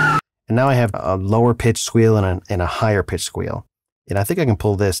 And now I have a lower pitch squeal and a higher pitch squeal. And I think I can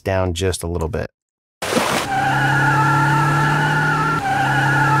pull this down just a little bit.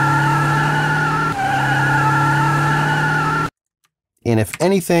 And if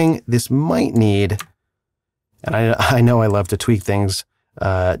anything, this might need, and I know I love to tweak things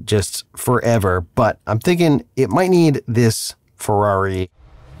just forever, but I'm thinking it might need this Ferrari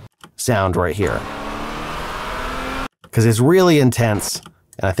sound right here. Because it's really intense,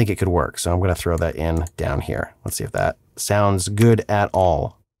 and I think it could work. So I'm going to throw that in down here. Let's see if that sounds good at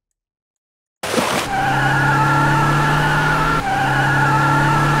all.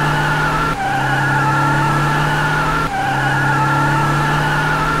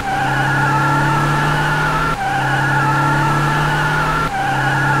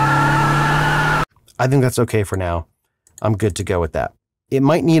 I think that's okay for now. I'm good to go with that. It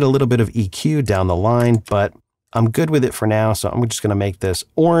might need a little bit of EQ down the line, but I'm good with it for now. So I'm just going to make this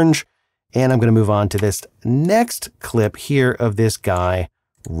orange, and I'm going to move on to this next clip here of this guy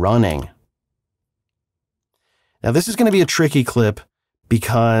running. Now this is going to be a tricky clip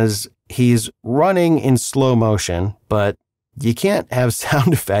because he's running in slow motion, but you can't have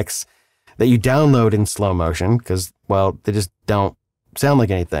sound effects that you download in slow motion because, well, they just don't sound like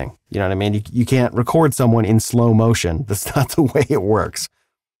anything. You know what I mean? You can't record someone in slow motion. That's not the way it works.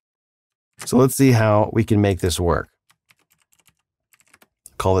 So let's see how we can make this work.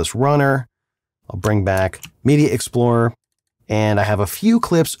 Call this runner. I'll bring back Media Explorer, and I have a few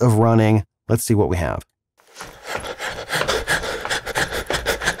clips of running. Let's see what we have.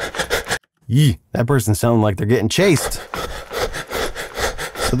 Yee, that person sounded like they're getting chased.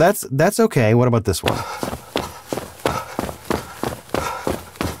 So that's okay. What about this one?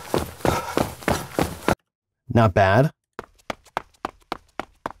 Not bad.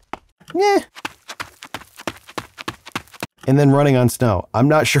 Yeah. And then running on snow. I'm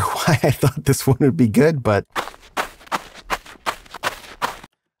not sure why I thought this one would be good, but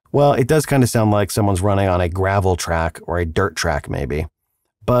well, it does kind of sound like someone's running on a gravel track or a dirt track maybe,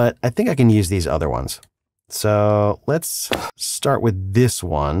 but I think I can use these other ones. So let's start with this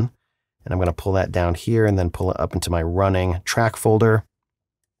one, and I'm going to pull that down here and then pull it up into my running track folder.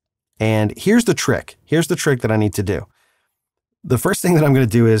 And here's the trick. Here's the trick that I need to do. The first thing that I'm going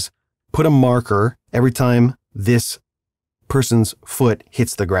to do is put a marker every time this person's foot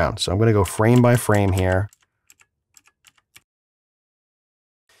hits the ground. So I'm going to go frame by frame here.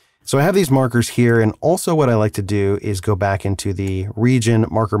 So I have these markers here. And also what I like to do is go back into the region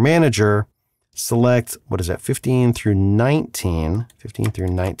marker manager, select, what is that, 15 through 19,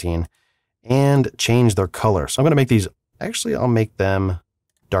 and change their color. So I'm going to make these, actually, I'll make them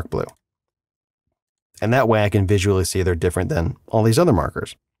dark blue. And that way I can visually see they're different than all these other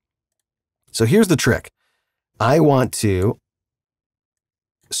markers. So here's the trick. I want to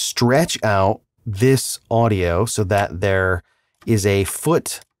stretch out this audio so that there is a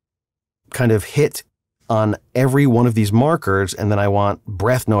foot kind of hit on every one of these markers, and then I want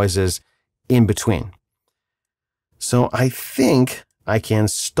breath noises in between. So I think I can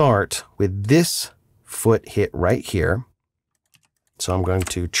start with this foot hit right here. So I'm going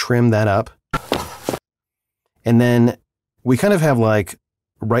to trim that up. And then we kind of have like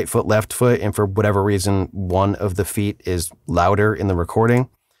right foot, left foot, and for whatever reason, one of the feet is louder in the recording.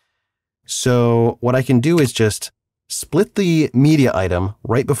 So what I can do is just split the media item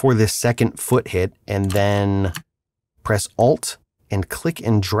right before this second foot hit, and then press Alt and click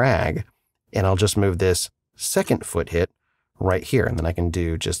and drag, and I'll just move this second foot hit right here. And then I can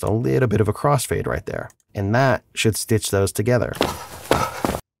do just a little bit of a crossfade right there. And that should stitch those together.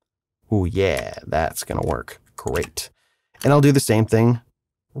 Oh yeah, that's gonna work. Great. And I'll do the same thing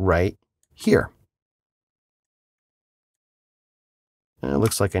right here. And it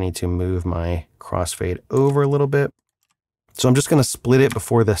looks like I need to move my crossfade over a little bit. So I'm just going to split it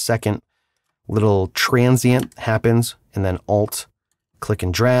before the second little transient happens, and then Alt, click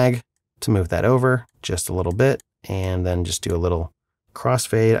and drag to move that over just a little bit, and then just do a little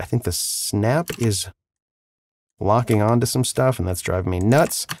crossfade. I think the snap is locking onto some stuff, and that's driving me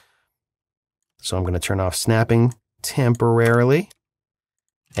nuts. So I'm going to turn off snapping temporarily.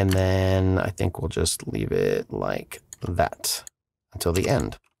 And then I think we'll just leave it like that until the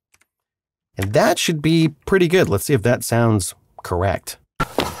end. And that should be pretty good. Let's see if that sounds correct.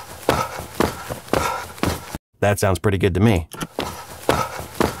 That sounds pretty good to me.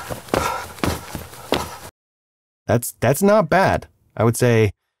 That's not bad. I would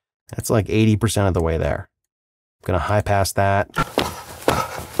say that's like 80% of the way there. I'm gonna high pass that.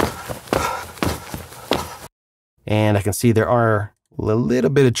 And I can see there are a little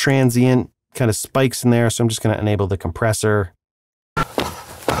bit of transient kind of spikes in there, so I'm just gonna enable the compressor.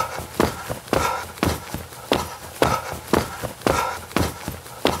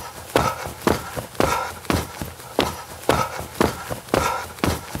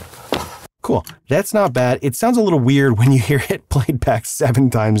 Cool. That's not bad. It sounds a little weird when you hear it played back 7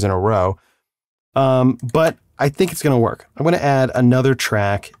 times in a row. But I think it's going to work. I'm going to add another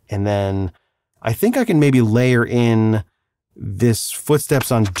track, and then I think I can maybe layer in this footsteps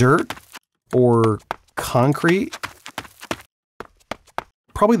on dirt or concrete.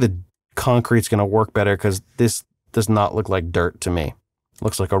 Probably the concrete's going to work better because this does not look like dirt to me. It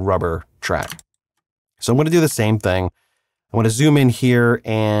looks like a rubber track. So I'm going to do the same thing. I want to zoom in here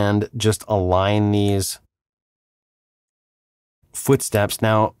and just align these footsteps.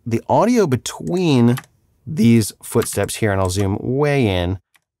 Now, the audio between these footsteps here, and I'll zoom way in.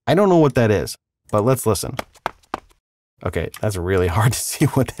 I don't know what that is, but let's listen. Okay, that's really hard to see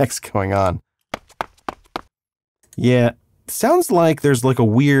what the heck's going on. Yeah, sounds like there's like a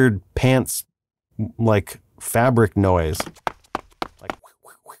weird pants, like fabric noise.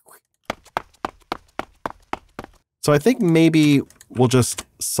 So I think maybe we'll just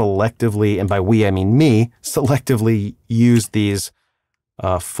selectively, and by we, I mean me, selectively use these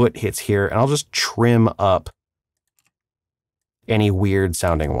foot hits here, and I'll just trim up any weird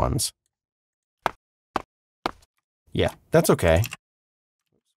sounding ones. Yeah, that's okay.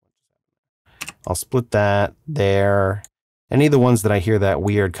 I'll split that there. Any of the ones that I hear that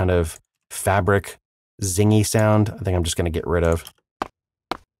weird kind of fabric zingy sound, I think I'm just going to get rid of.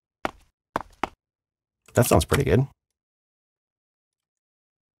 That sounds pretty good.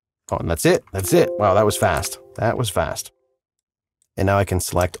 Oh, and that's it. That's it. Wow, that was fast. That was fast. And now I can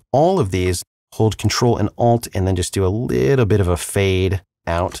select all of these, hold Control and Alt, and then just do a little bit of a fade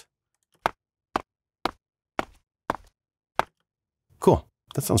out. Cool.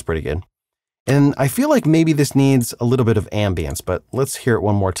 That sounds pretty good. And I feel like maybe this needs a little bit of ambience, but let's hear it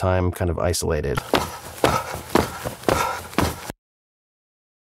one more time, kind of isolated.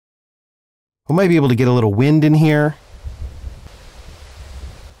 We might be able to get a little wind in here.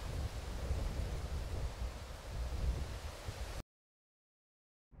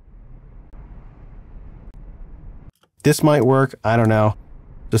 This might work. I don't know.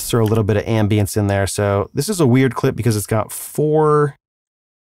 Just throw a little bit of ambience in there. So this is a weird clip because it's got 4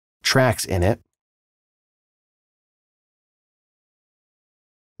 tracks in it.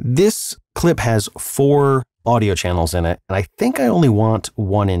 This clip has 4 audio channels in it, and I think I only want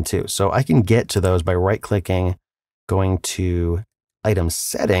 1 and 2. So I can get to those by right-clicking, going to Item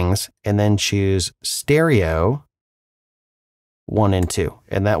Settings, and then choose Stereo 1 and 2,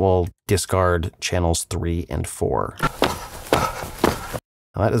 and that will discard channels 3 and 4.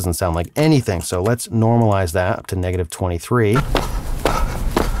 Now that doesn't sound like anything, so let's normalize that up to -23,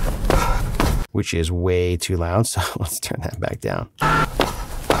 which is way too loud, so let's turn that back down.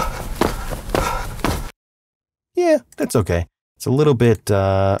 Yeah, that's okay. It's a little bit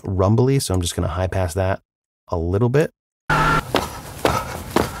rumbly, so I'm just going to high pass that a little bit.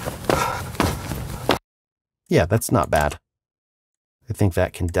 Yeah, that's not bad. I think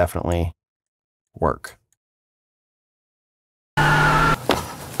that can definitely work.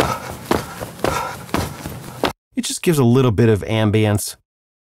 It just gives a little bit of ambience.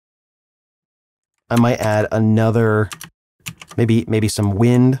 I might add another, maybe some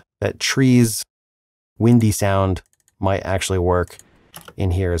wind. That trees windy sound might actually work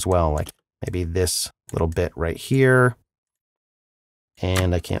in here as well. Like maybe this little bit right here.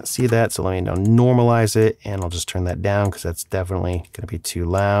 And I can't see that, so let me now normalize it, and I'll just turn that down because that's definitely going to be too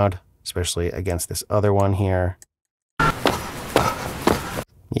loud, especially against this other one here.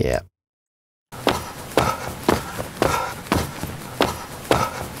 Yeah.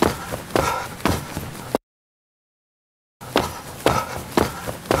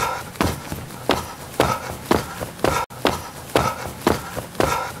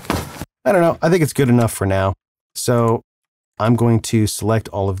 I don't know. I think it's good enough for now. So I'm going to select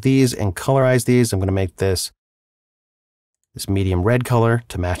all of these and colorize these. I'm going to make this medium red color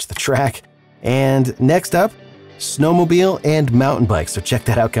to match the track. And next up, snowmobile and mountain bike. So check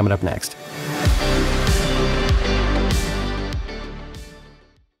that out coming up next.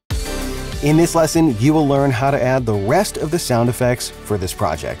 In this lesson, you will learn how to add the rest of the sound effects for this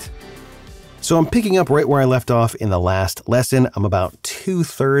project. So I'm picking up right where I left off in the last lesson. I'm about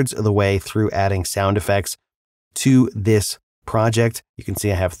 2/3 of the way through adding sound effects. to this project. You can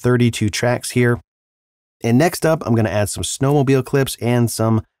see I have 32 tracks here. And next up, I'm going to add some snowmobile clips and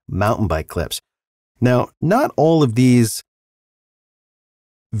some mountain bike clips. Now, not all of these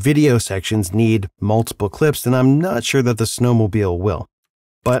video sections need multiple clips, and I'm not sure that the snowmobile will.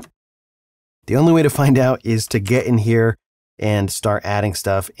 But the only way to find out is to get in here and start adding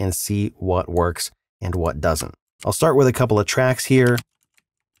stuff and see what works and what doesn't. I'll start with a couple of tracks here.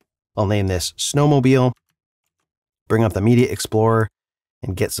 I'll name this Snowmobile, bring up the Media Explorer,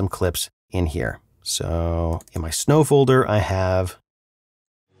 and get some clips in here. So in my snow folder, I have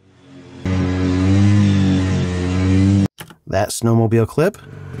that snowmobile clip.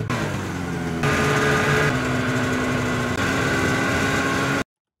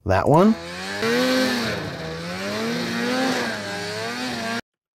 That one.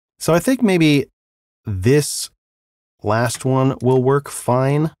 So I think maybe this last one will work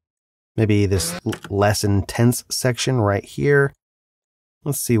fine. Maybe this less intense section right here.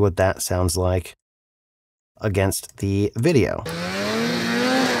 Let's see what that sounds like against the video.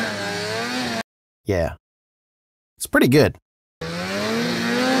 Yeah, it's pretty good.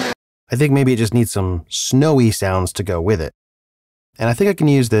 I think maybe it just needs some snowy sounds to go with it. And I think I can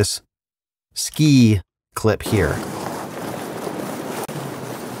use this ski clip here.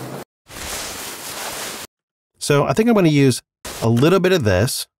 So I think I'm going to use a little bit of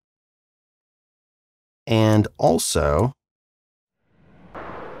this and also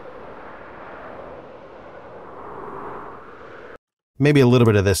maybe a little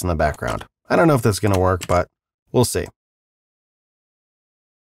bit of this in the background. I don't know if that's going to work, but we'll see.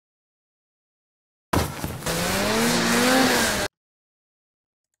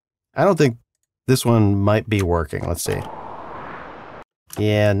 I don't think this one might be working. Let's see.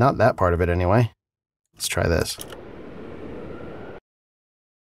 Yeah, not that part of it anyway. Let's try this.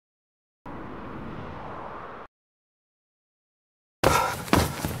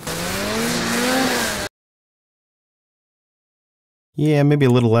 Yeah, maybe a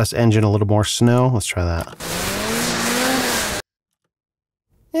little less engine, a little more snow. Let's try that.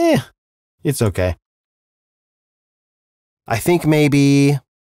 It's okay. I think maybe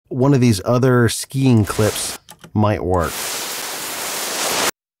one of these other skiing clips might work.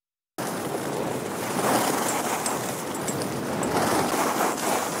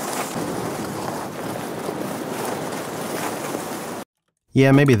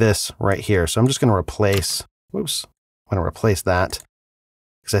 Yeah, maybe this right here. So I'm just going to replace, whoops, I'm going to replace that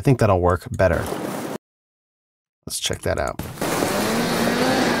because I think that'll work better. Let's check that out.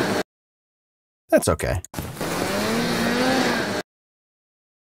 That's okay.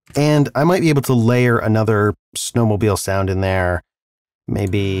 And I might be able to layer another snowmobile sound in there.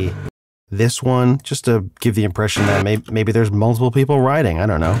 Maybe this one, just to give the impression that maybe there's multiple people riding. I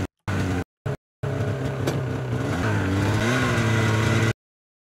don't know.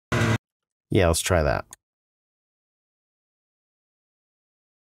 Yeah, let's try that.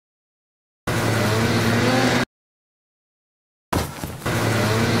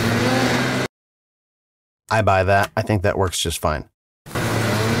 I buy that. I think that works just fine.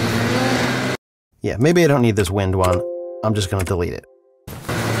 Yeah, maybe I don't need this wind one. I'm just going to delete it.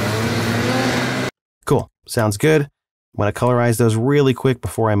 Cool. Sounds good. I'm going to colorize those really quick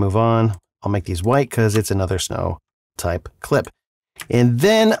before I move on. I'll make these white because it's another snow type clip. And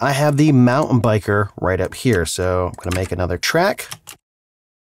then I have the mountain biker right up here. So I'm going to make another track,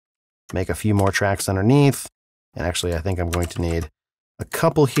 make a few more tracks underneath. And actually, I think I'm going to need a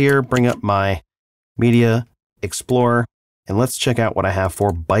couple here. Bring up my Media Explorer, and let's check out what I have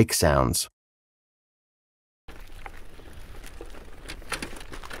for bike sounds.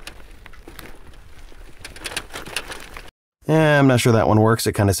 I'm not sure that one works.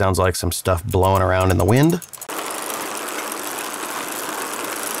 It kind of sounds like some stuff blowing around in the wind.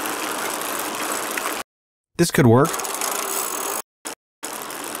 This could work.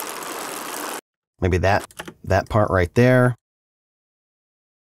 Maybe that part right there.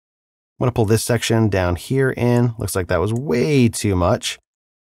 I'm going to pull this section down here in. Looks like that was way too much.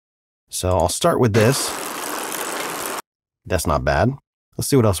 So I'll start with this. That's not bad. Let's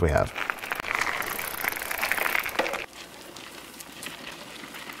see what else we have.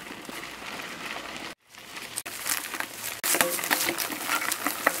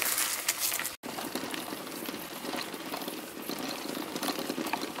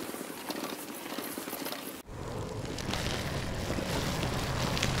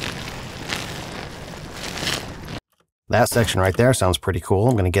 That section right there sounds pretty cool.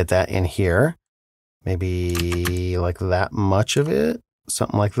 I'm going to get that in here. Maybe like that much of it,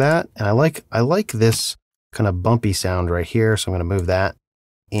 something like that. And I like this kind of bumpy sound right here. So I'm going to move that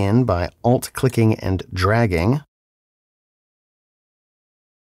in by Alt-clicking and dragging.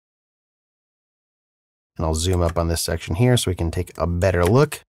 And I'll zoom up on this section here so we can take a better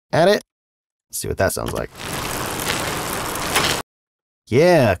look at it. Let's see what that sounds like.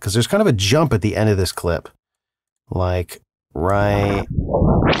 Yeah, because there's kind of a jump at the end of this clip. Like, right...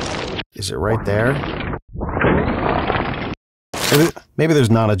 Is it right there? Maybe there's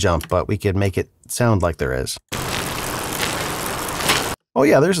not a jump, but we could make it sound like there is. Oh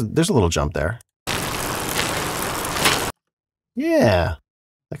yeah, there's a little jump there. Yeah,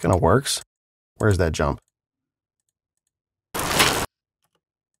 that kind of works. Where's that jump?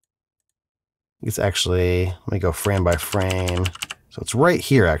 It's actually, let me go frame by frame. So it's right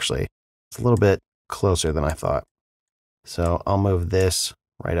here, actually. It's a little bit closer than I thought. So I'll move this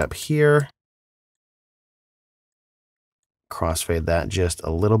right up here. Crossfade that just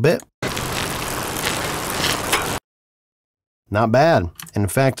a little bit. Not bad. In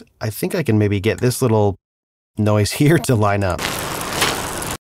fact, I think I can maybe get this little noise here to line up.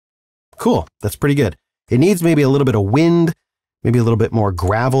 Cool, that's pretty good. It needs maybe a little bit of wind, maybe a little bit more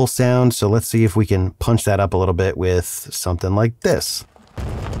gravel sound. So let's see if we can punch that up a little bit with something like this.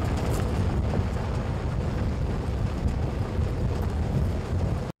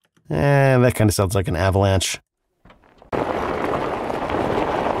 And that kind of sounds like an avalanche.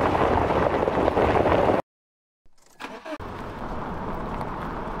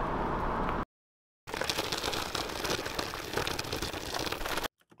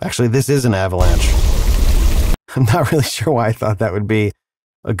 Actually, this is an avalanche. I'm not really sure why I thought that would be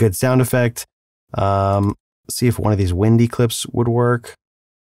a good sound effect. See if one of these windy clips would work.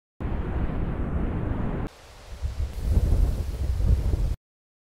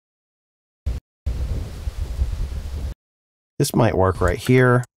 This might work right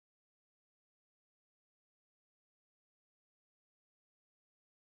here.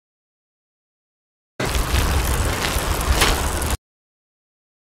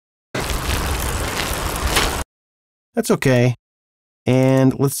 That's okay.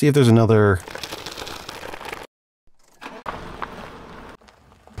 And let's see if there's another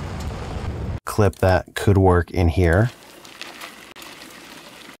clip that could work in here.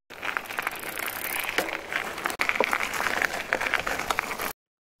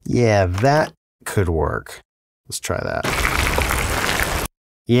 Yeah, that could work. Let's try that.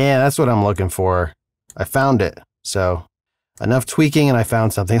 Yeah, that's what I'm looking for. I found it. So enough tweaking and I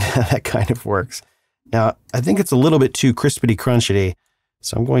found something that kind of works. Now, I think it's a little bit too crispity crunchity,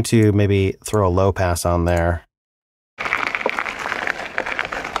 so I'm going to maybe throw a low pass on there.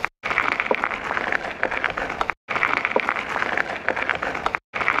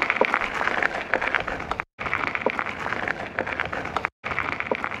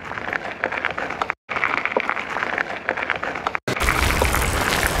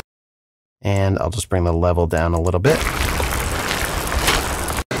 And I'll just bring the level down a little bit.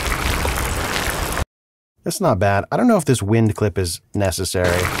 That's not bad. I don't know if this wind clip is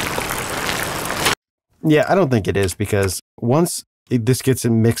necessary. Yeah, I don't think it is, because once this gets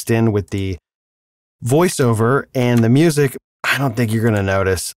mixed in with the voiceover and the music, I don't think you're going to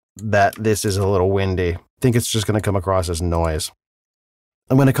notice that this is a little windy. I think it's just going to come across as noise.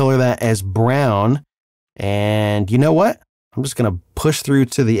 I'm going to color that as brown. And you know what? I'm just going to push through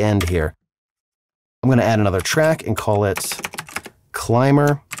to the end here. I'm going to add another track and call it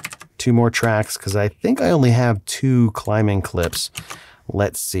Climber. 2 more tracks, because I think I only have 2 climbing clips.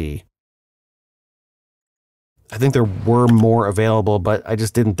 Let's see. I think there were more available, but I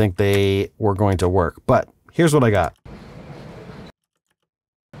just didn't think they were going to work. But here's what I got.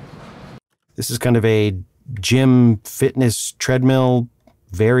 This is kind of a gym fitness treadmill,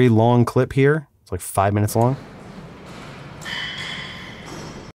 very long clip here. It's like 5 minutes long.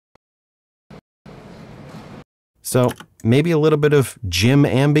 So maybe a little bit of gym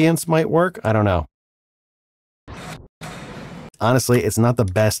ambience might work. I don't know. Honestly, it's not the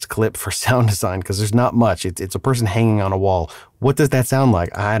best clip for sound design because there's not much. It's a person hanging on a wall. What does that sound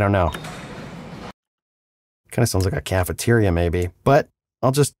like? I don't know. Kind of sounds like a cafeteria maybe, but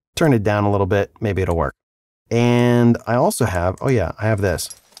I'll just turn it down a little bit. Maybe it'll work. And I also have, oh yeah, I have this.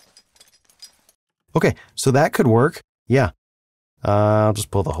 Okay, so that could work. Yeah. I'll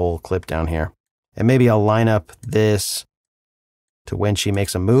just pull the whole clip down here. And maybe I'll line up this to when she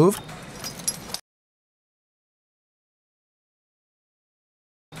makes a move.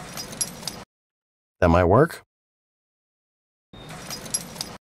 That might work.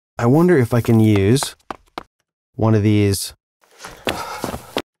 I wonder if I can use one of these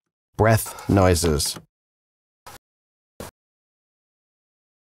breath noises.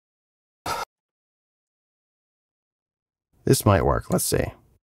 This might work. Let's see.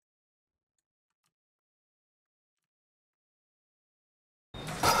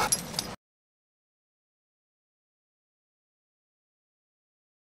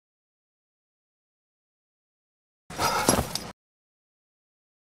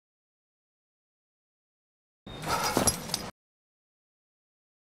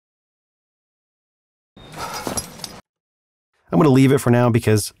 I'm going to leave it for now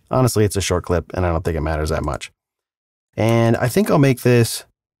because honestly, it's a short clip and I don't think it matters that much. And I think I'll make this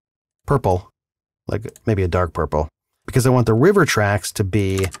purple, like maybe a dark purple, because I want the river tracks to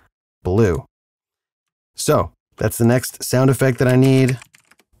be blue. So that's the next sound effect that I need.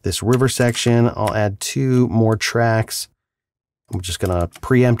 This river section, I'll add 2 more tracks. I'm just going to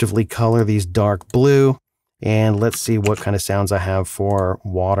preemptively color these dark blue. And let's see what kind of sounds I have for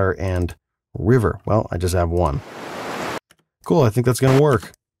water and river. Well, I just have 1. Cool, I think that's going to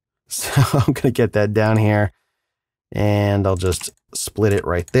work. So I'm going to get that down here and I'll just split it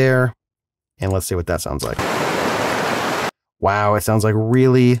right there. And let's see what that sounds like. Wow, it sounds like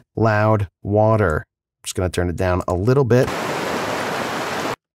really loud water. I'm just going to turn it down a little bit.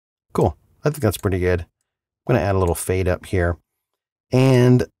 Cool, I think that's pretty good. I'm going to add a little fade up here.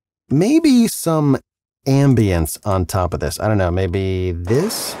 And maybe some ambience on top of this. I don't know, maybe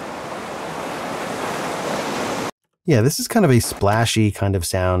this? Yeah, this is kind of a splashy kind of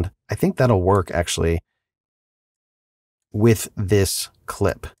sound. I think that'll work actually with this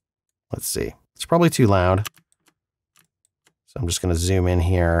clip. Let's see. It's probably too loud. So I'm just going to zoom in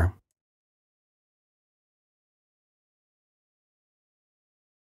here.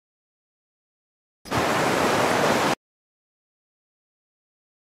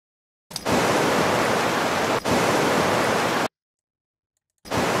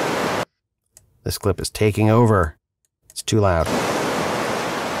 This clip is taking over. It's too loud.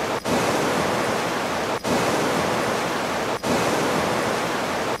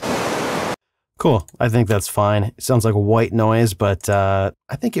 Cool. I think that's fine. It sounds like white noise, but I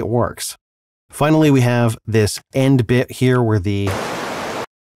think it works. Finally, we have this end bit here where the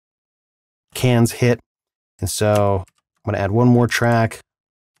cans hit. And so I'm going to add 1 more track.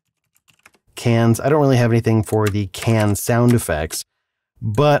 Cans. I don't really have anything for the can sound effects,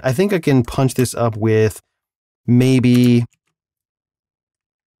 but I think I can punch this up with maybe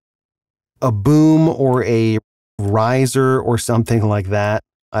a boom or a riser or something like that.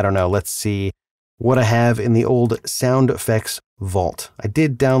 I don't know. Let's see what I have in the old sound effects vault. I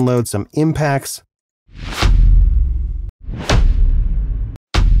did download some impacts.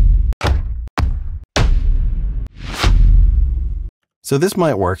 So this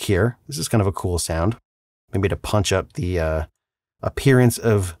might work here. This is kind of a cool sound. Maybe to punch up the appearance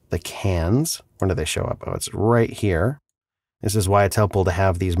of the cans. When do they show up? Oh, it's right here. This is why it's helpful to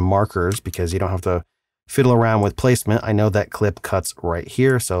have these markers because you don't have to fiddle around with placement. I know that clip cuts right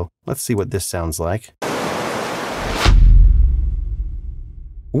here, so let's see what this sounds like.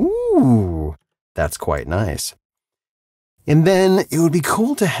 Ooh, that's quite nice. And then it would be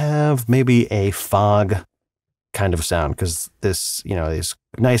cool to have maybe a fog kind of sound because this, you know, these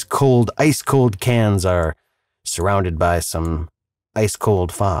nice cold, ice cold cans are surrounded by some ice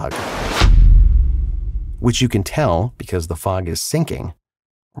cold fog, which you can tell because the fog is sinking,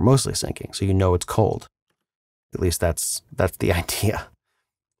 or mostly sinking, so you know it's cold. At least that's the idea.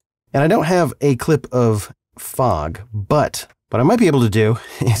 And I don't have a clip of fog, but what I might be able to do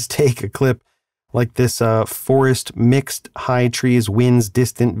is take a clip like this forest mixed high trees, winds,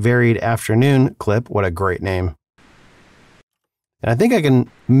 distant, varied afternoon clip. What a great name. And I think I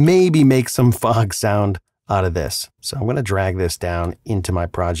can maybe make some fog sound out of this. So I'm going to drag this down into my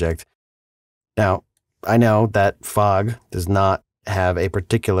project. Now, I know that fog does not have a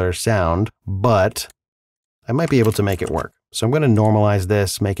particular sound, but I might be able to make it work. So I'm going to normalize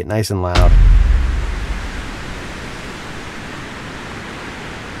this, make it nice and loud.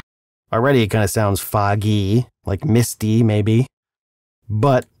 Already it kind of sounds foggy, like misty maybe.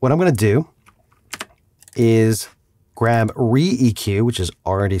 But what I'm going to do is grab Re-EQ, which is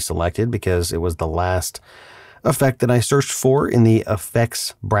already selected because it was the last effect that I searched for in the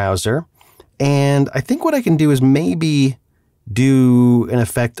effects browser. And I think what I can do is maybe do an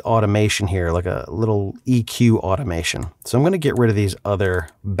effect automation here, like a little EQ automation. So I'm going to get rid of these other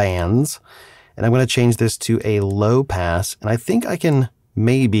bands and I'm going to change this to a low pass. And I think I can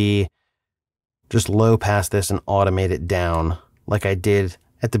maybe just low pass this and automate it down like I did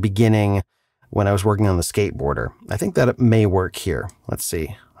at the beginning when I was working on the skateboarder. I think that it may work here. Let's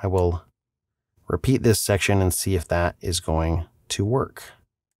see. I will repeat this section and see if that is going to work.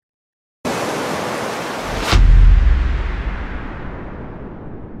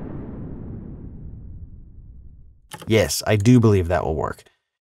 Yes, I do believe that will work.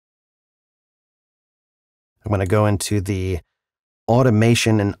 I'm going to go into the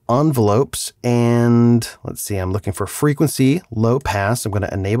automation and envelopes and let's see, I'm looking for frequency, low pass. I'm going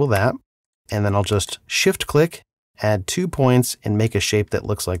to enable that. And then I'll just shift click, add 2 points and make a shape that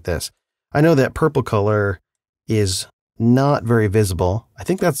looks like this. I know that purple color is not very visible. I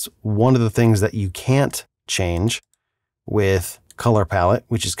think that's one of the things that you can't change. with color palette,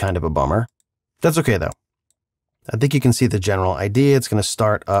 which is kind of a bummer. That's okay though. I think you can see the general idea. It's going to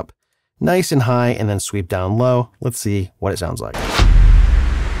start up nice and high and then sweep down low. Let's see what it sounds like.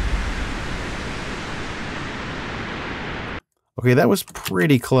 Okay, that was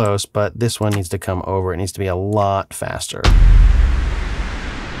pretty close, but this one needs to come over. It needs to be a lot faster.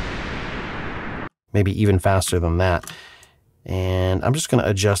 Maybe even faster than that. And I'm just going to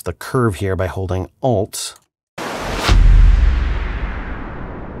adjust the curve here by holding Alt.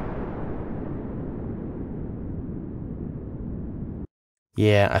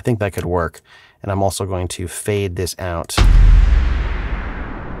 Yeah, I think that could work. And I'm also going to fade this out.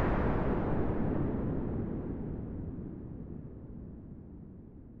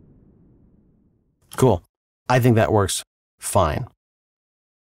 Cool. I think that works fine.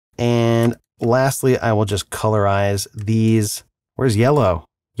 And lastly, I will just colorize these. Where's yellow?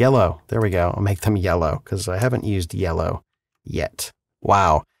 Yellow. There we go. I'll make them yellow because I haven't used yellow yet.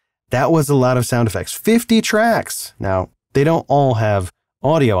 Wow. That was a lot of sound effects. 50 tracks. Now, they don't all have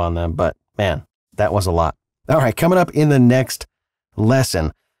audio on them, but man, that was a lot. All right, coming up in the next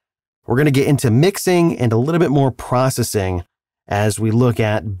lesson, we're going to get into mixing and a little bit more processing as we look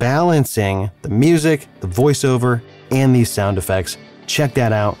at balancing the music, the voiceover, and these sound effects. Check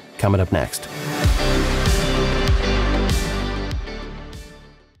that out coming up next.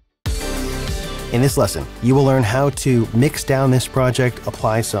 In this lesson, you will learn how to mix down this project,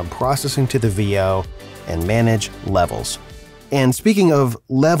 apply some processing to the VO, and manage levels. And speaking of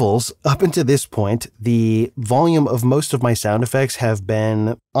levels, up until this point, the volume of most of my sound effects have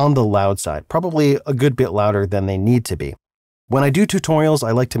been on the loud side, probably a good bit louder than they need to be. When I do tutorials,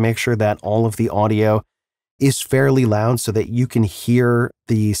 I like to make sure that all of the audio is fairly loud so that you can hear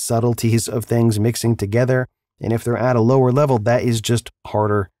the subtleties of things mixing together. And if they're at a lower level, that is just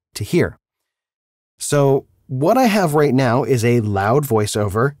harder to hear. So what I have right now is a loud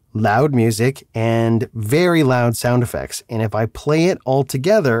voiceover, loud music, and very loud sound effects. And if I play it all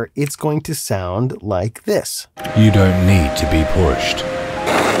together, it's going to sound like this. You don't need to be pushed.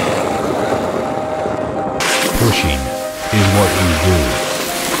 Pushing is what you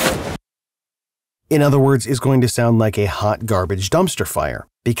do. In other words, it's going to sound like a hot garbage dumpster fire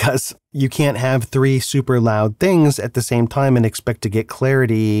because you can't have three super loud things at the same time and expect to get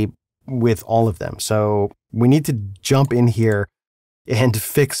clarity with all of them. So we need to jump in here and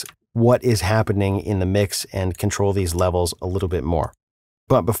fix what is happening in the mix and control these levels a little bit more.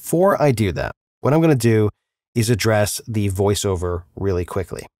 But before I do that, what I'm going to do is address the voiceover really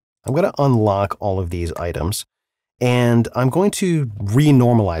quickly. I'm going to unlock all of these items and I'm going to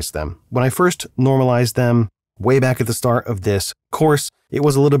re-normalize them. When I first normalized them way back at the start of this course, it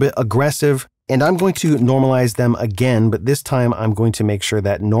was a little bit aggressive. And I'm going to normalize them again, but this time I'm going to make sure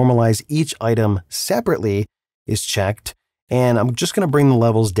that normalize each item separately is checked. And I'm just going to bring the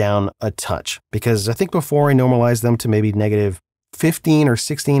levels down a touch because I think before I normalized them to maybe -15 or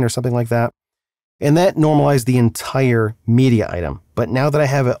 16 or something like that. And that normalized the entire media item. But now that I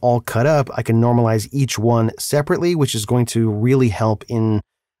have it all cut up, I can normalize each one separately, which is going to really help in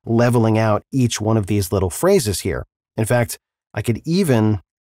leveling out each one of these little phrases here. In fact, I could even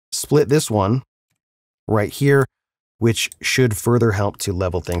split this one right here, which should further help to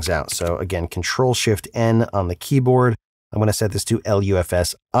level things out. So again, Control-Shift-N on the keyboard. I'm going to set this to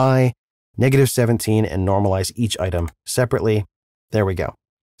LUFS-I, -17, and normalize each item separately. There we go.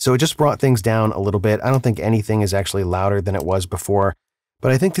 So it just brought things down a little bit. I don't think anything is actually louder than it was before,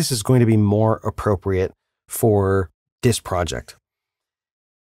 but I think this is going to be more appropriate for this project.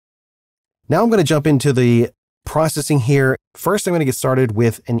 Now I'm going to jump into the processing here. First, I'm going to get started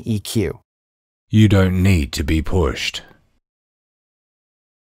with an EQ. You don't need to be pushed.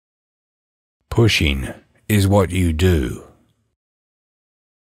 Pushing is what you do.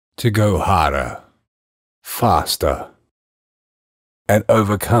 To go harder, faster, and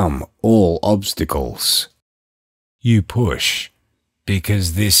overcome all obstacles. You push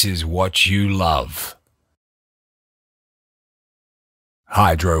because this is what you love.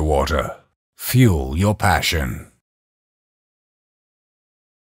 Hydrowater. Fuel your passion.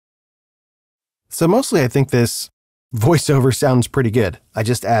 So mostly I think this voiceover sounds pretty good. I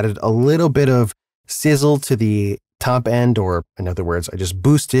just added a little bit of sizzle to the top end, or in other words, I just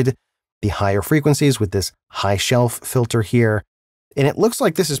boosted the higher frequencies with this high shelf filter here. And it looks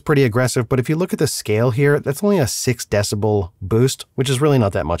like this is pretty aggressive, but if you look at the scale here, that's only a 6 decibel boost, which is really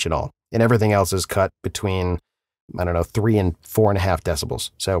not that much at all. And everything else is cut between, I don't know, 3 and 4.5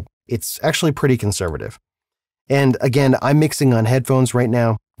 decibels. So it's actually pretty conservative. And again, I'm mixing on headphones right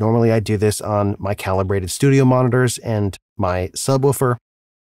now. Normally I do this on my calibrated studio monitors and my subwoofer,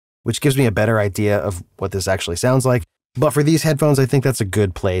 which gives me a better idea of what this actually sounds like. But for these headphones, I think that's a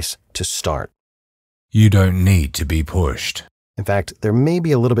good place to start. You don't need to be pushed. In fact, there may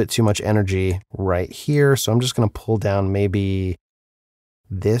be a little bit too much energy right here, so I'm just going to pull down maybe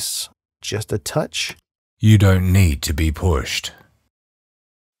this just a touch. You don't need to be pushed.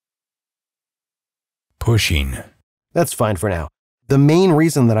 Pushing. That's fine for now. The main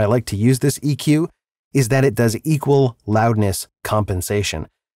reason that I like to use this EQ is that it does equal loudness compensation.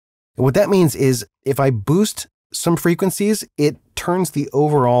 And what that means is if I boost some frequencies, it turns the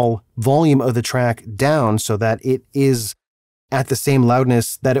overall volume of the track down so that it is at the same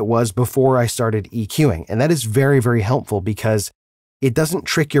loudness that it was before I started EQing. And that is very, very helpful because it doesn't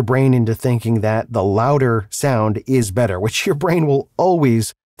trick your brain into thinking that the louder sound is better, which your brain will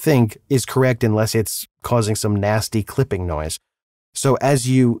always think is correct unless it's causing some nasty clipping noise. So as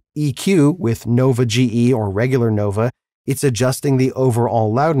you EQ with Nova GE or regular Nova, it's adjusting the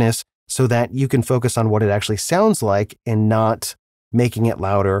overall loudness so that you can focus on what it actually sounds like and not making it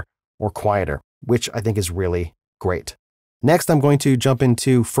louder or quieter, which I think is really great. Next, I'm going to jump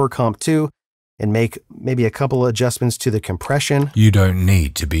into FurComp 2 and make maybe a couple of adjustments to the compression. You don't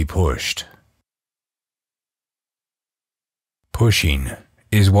need to be pushed. Pushing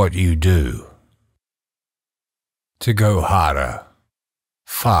is what you do to go harder,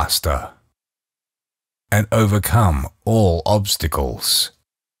 faster, and overcome all obstacles.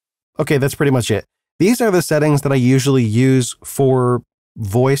 Okay, that's pretty much it. These are the settings that I usually use for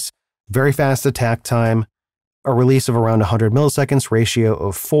voice: very fast attack time, a release of around 100 milliseconds, ratio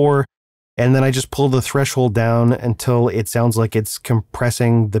of 4, and then I just pull the threshold down until it sounds like it's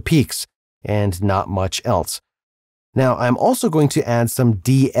compressing the peaks and not much else. Now, I'm also going to add some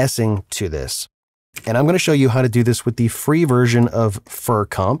de-essing to this, and I'm going to show you how to do this with the free version of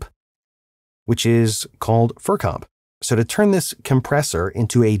FurComp, which is called FurComp. So to turn this compressor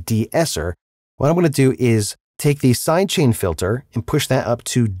into a de-esser, what I'm going to do is take the sidechain filter and push that up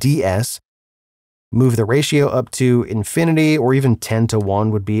to DS, move the ratio up to infinity, or even 10:1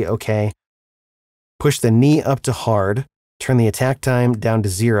 would be okay. Push the knee up to hard, turn the attack time down to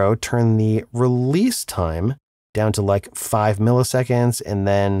 0, turn the release time down to like 5 milliseconds, and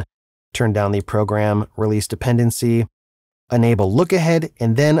then turn down the program release dependency, enable look ahead,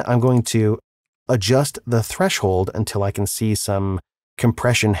 and then I'm going to adjust the threshold until I can see some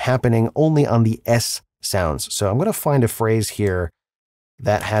compression happening only on the S sounds. So I'm going to find a phrase here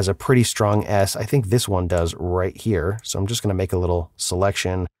that has a pretty strong S. I think this one does right here. So I'm just going to make a little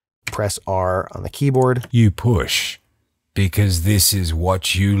selection, press R on the keyboard. You push because this is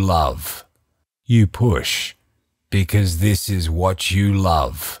what you love. You push because this is what you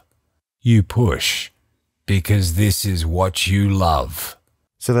love. You push because this is what you love.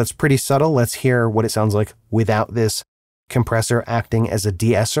 So that's pretty subtle. Let's hear what it sounds like without this compressor acting as a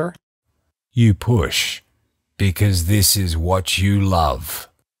de-esser. You push because this is what you love.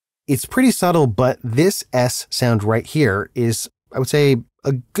 It's pretty subtle, but this S sound right here is, I would say,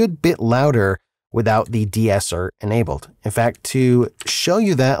 a good bit louder without the de-esser enabled. In fact, to show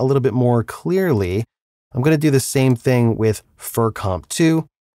you that a little bit more clearly, I'm going to do the same thing with FurComp 2.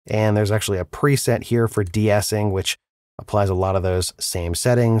 And there's actually a preset here for de-essing, which applies a lot of those same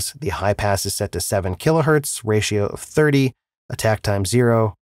settings. The high pass is set to 7 kilohertz, ratio of 30, attack time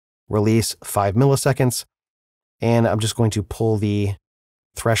 0, release 5 milliseconds. And I'm just going to pull the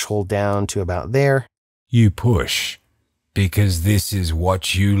threshold down to about there. You push because this is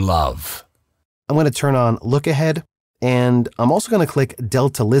what you love. I'm going to turn on look ahead, and I'm also going to click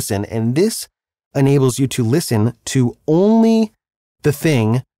Delta Listen, and this enables you to listen to only the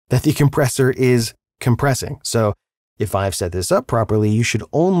thing that the compressor is compressing. So if I've set this up properly, you should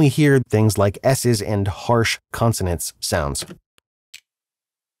only hear things like S's and harsh consonants sounds.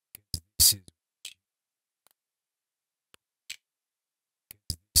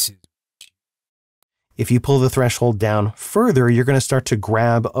 If you pull the threshold down further, you're going to start to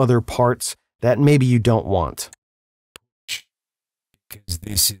grab other parts that maybe you don't want. Because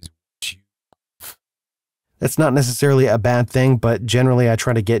this is what you love. That's not necessarily a bad thing, but generally I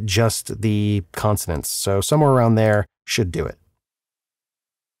try to get just the consonants. So somewhere around there should do it.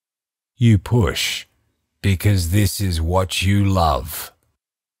 You push because this is what you love.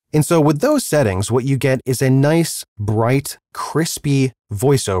 And so with those settings, what you get is a nice, bright, crispy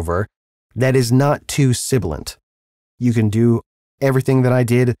voiceover that is not too sibilant. You can do everything that I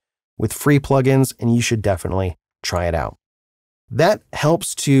did with free plugins, and you should definitely try it out. That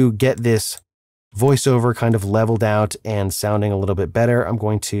helps to get this voiceover kind of leveled out and sounding a little bit better. I'm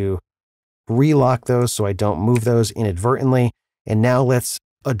going to relock those so I don't move those inadvertently. And now let's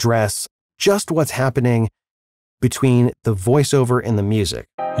address just what's happening between the voiceover and the music.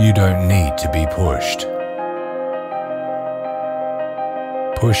 You don't need to be pushed.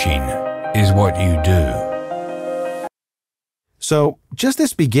 Pushing is what you do. So just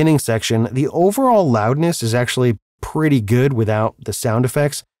this beginning section, the overall loudness is actually pretty good without the sound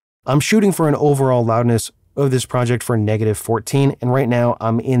effects. I'm shooting for an overall loudness of this project for -14, and right now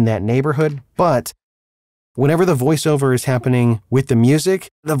I'm in that neighborhood, but whenever the voiceover is happening with the music,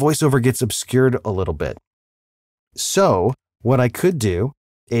 the voiceover gets obscured a little bit. So what I could do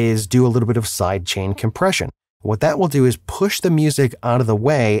is do a little bit of sidechain compression. What that will do is push the music out of the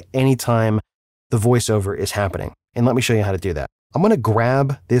way anytime the voiceover is happening. And let me show you how to do that. I'm going to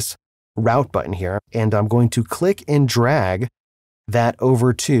grab this route button here, and I'm going to click and drag that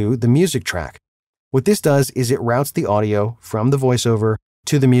over to the music track. What this does is it routes the audio from the voiceover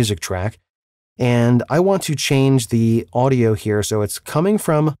to the music track. And I want to change the audio here so it's coming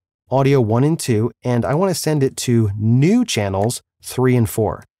from audio 1 and 2, and I want to send it to new channels 3 and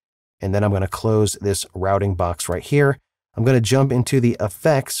 4. And then I'm going to close this routing box right here. I'm going to jump into the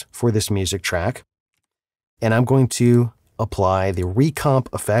effects for this music track, and I'm going to apply the recomp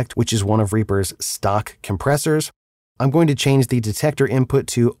effect, which is one of Reaper's stock compressors. I'm going to change the detector input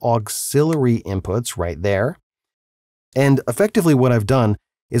to auxiliary inputs right there. And effectively what I've done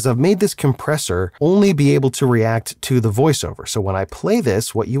is I've made this compressor only be able to react to the voiceover. So when I play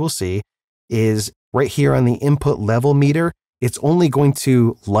this, what you will see is right here on the input level meter, it's only going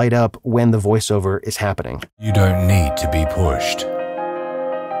to light up when the voiceover is happening. You don't need to be pushed.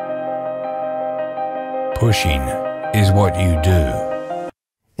 Pushing is what you do.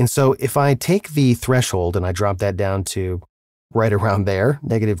 And so if I take the threshold and I drop that down to right around there,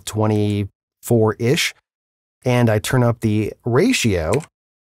 -24-ish, and I turn up the ratio,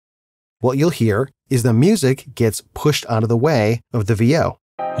 what you'll hear is the music gets pushed out of the way of the VO.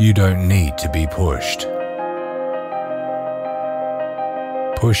 You don't need to be pushed.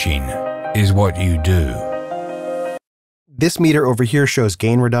 Pushing is what you do. This meter over here shows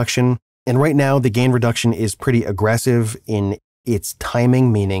gain reduction, and right now the gain reduction is pretty aggressive in its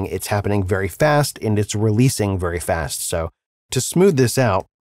timing, meaning it's happening very fast and it's releasing very fast. So to smooth this out,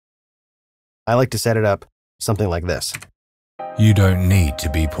 I like to set it up something like this. You don't need to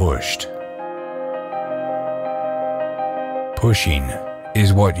be pushed. Pushing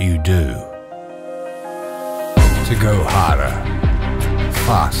is what you do. To go harder,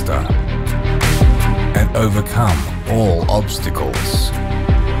 faster, and overcome all obstacles.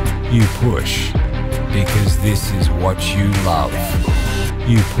 You push because this is what you love.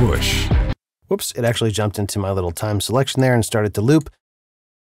 You push. Whoops, it actually jumped into my little time selection there and started to loop.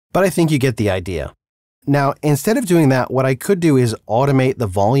 But I think you get the idea. Now, instead of doing that, what I could do is automate the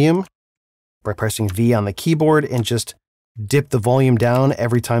volume by pressing V on the keyboard and just dip the volume down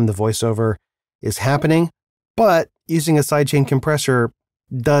every time the voiceover is happening. But using a sidechain compressor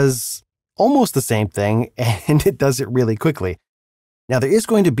does almost the same thing, and it does it really quickly. Now, there is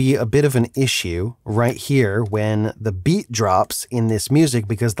going to be a bit of an issue right here when the beat drops in this music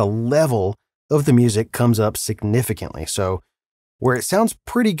because the level of the music comes up significantly. So where it sounds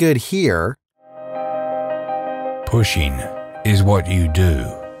pretty good here, pushing is what you do.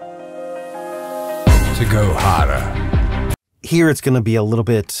 To go harder. Here it's going to be a little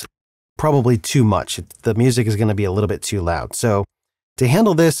bit, probably too much. The music is going to be a little bit too loud. So to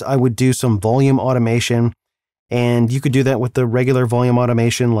handle this, I would do some volume automation. And you could do that with the regular volume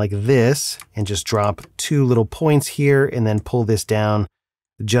automation like this and just drop 2 little points here and then pull this down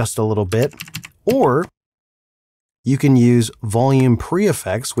just a little bit. Or you can use volume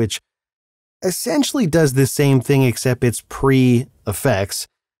pre-effects, which essentially does the same thing except it's pre-effects.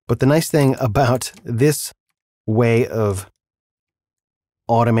 But the nice thing about this way of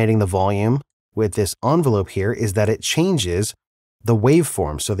automating the volume with this envelope here is that it changes the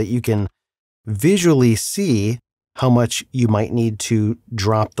waveform so that you can visually see how much you might need to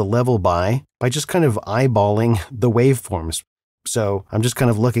drop the level by just kind of eyeballing the waveforms. So I'm just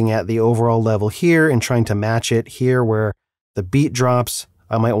kind of looking at the overall level here and trying to match it here where the beat drops.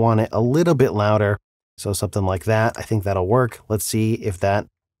 I might want it a little bit louder. So something like that. I think that'll work. Let's see if that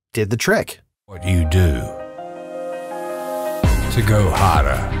did the trick. What you do. To go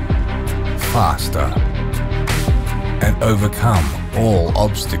harder, faster, and overcome all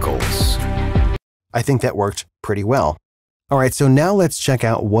obstacles. I think that worked pretty well. All right, so now let's check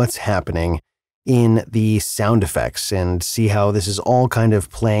out what's happening in the sound effects and see how this is all kind of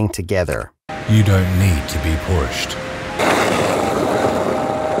playing together. You don't need to be pushed.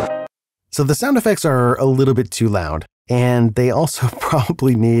 So the sound effects are a little bit too loud, and they also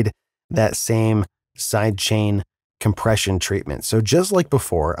probably need that same sidechain compression treatment. So just like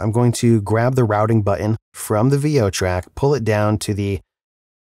before, I'm going to grab the routing button from the VO track, pull it down to the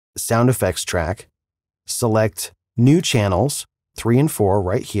sound effects track, select new channels, 3 and 4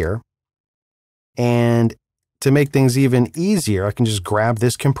 right here. And to make things even easier, I can just grab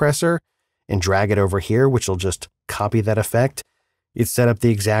this compressor and drag it over here, which will just copy that effect. It's set up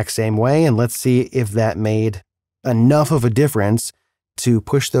the exact same way, and let's see if that made enough of a difference to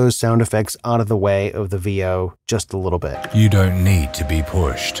push those sound effects out of the way of the VO just a little bit. You don't need to be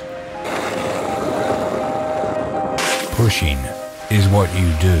pushed. Pushing is what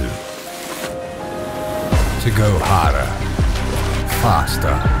you do. To go harder,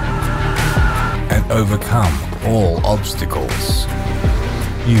 faster, and overcome all obstacles.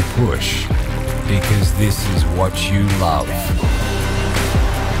 You push because this is what you love.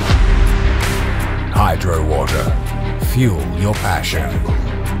 Hydrowater, fuel your passion.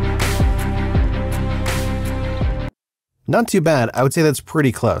 Not too bad. I would say that's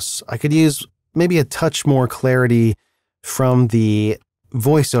pretty close. I could use maybe a touch more clarity from the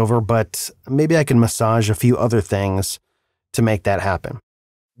voiceover, but maybe I can massage a few other things to make that happen.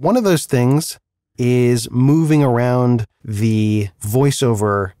 One of those things is moving around the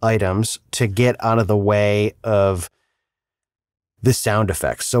voiceover items to get out of the way of the sound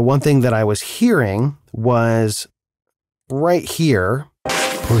effects. So one thing that I was hearing was right here.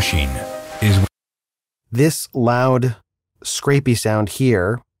 Pushing is this loud scrapey sound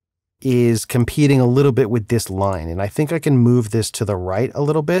here is competing a little bit with this line. And I think I can move this to the right a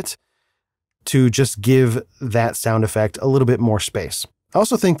little bit to just give that sound effect a little bit more space. I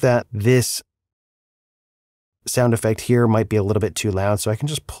also think that this sound effect here might be a little bit too loud, so I can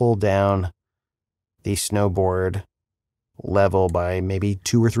just pull down the snowboard level by maybe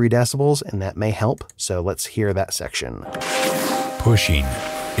 2 or 3 decibels, and that may help. So let's hear that section. Pushing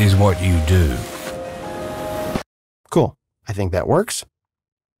is what you do. Cool. I think that works.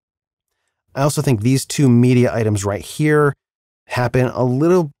 I also think these 2 media items right here happen a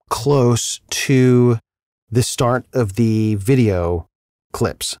little close to the start of the video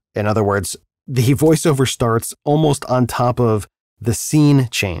clips. In other words, the voiceover starts almost on top of the scene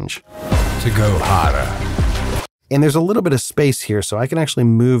change. To go harder. And there's a little bit of space here, so I can actually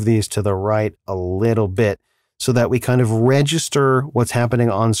move these to the right a little bit so that we kind of register what's happening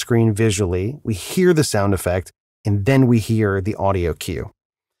on screen visually. We hear the sound effect, and then we hear the audio cue.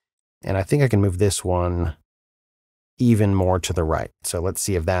 And I think I can move this one even more to the right. So let's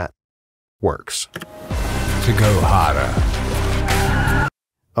see if that works. To go harder.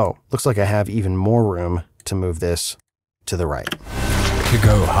 Oh, looks like I have even more room to move this to the right. To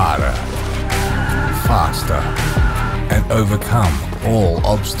go harder, faster, and overcome all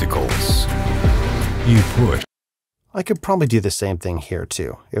obstacles. You push. I could probably do the same thing here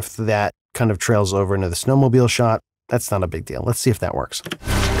too. If that kind of trails over into the snowmobile shot, that's not a big deal. Let's see if that works.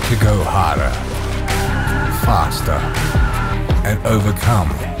 To go harder, faster, and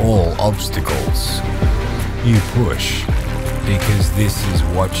overcome all obstacles. You push because this is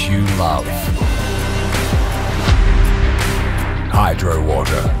what you love.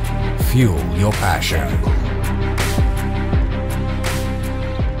 Hydrowater, fuel your passion.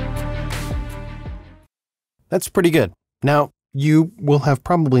 That's pretty good. Now, you will have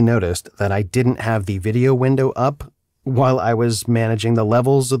probably noticed that I didn't have the video window up while I was managing the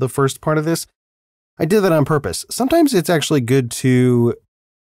levels of the first part of this. I did that on purpose. Sometimes it's actually good to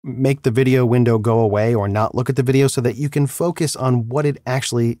make the video window go away or not look at the video so that you can focus on what it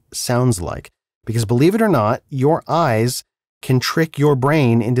actually sounds like. Because believe it or not, your eyes can trick your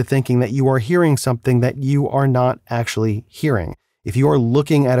brain into thinking that you are hearing something that you are not actually hearing. If you are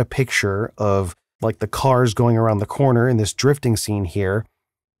looking at a picture of like the cars going around the corner in this drifting scene here,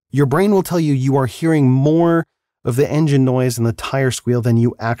 your brain will tell you you are hearing more of the engine noise and the tire squeal than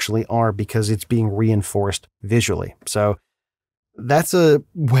you actually are because it's being reinforced visually. So that's a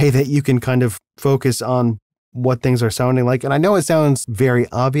way that you can kind of focus on what things are sounding like. And I know it sounds very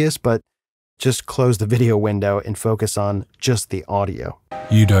obvious, but just close the video window and focus on just the audio.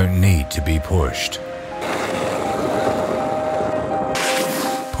 You don't need to be pushed.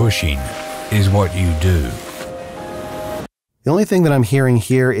 Pushing is what you do. The only thing that I'm hearing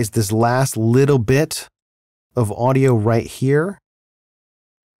here is this last little bit of audio right here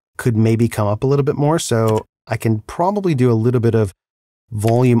could maybe come up a little bit more. So I can probably do a little bit of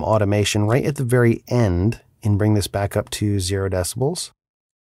volume automation right at the very end and bring this back up to 0 decibels,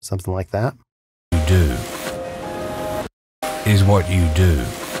 something like that. You do is what you do.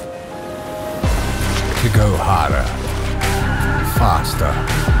 To go harder, faster,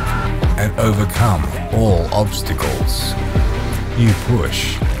 and overcome all obstacles. You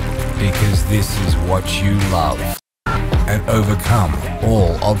push because this is what you love, and overcome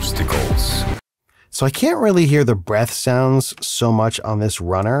all obstacles. So I can't really hear the breath sounds so much on this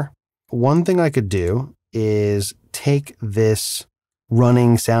runner. One thing I could do is take this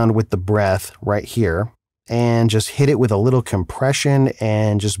running sound with the breath right here and just hit it with a little compression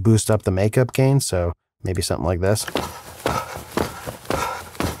and just boost up the makeup gain. So maybe something like this.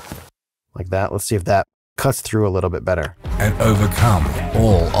 Like that. Let's see if that cuts through a little bit better. And overcome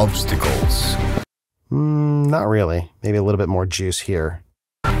all obstacles. Not really. Maybe a little bit more juice here.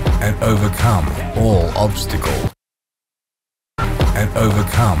 And overcome all obstacles. And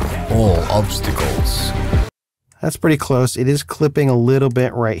overcome all obstacles. That's pretty close. It is clipping a little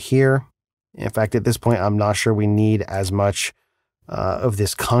bit right here. In fact, at this point, I'm not sure we need as much of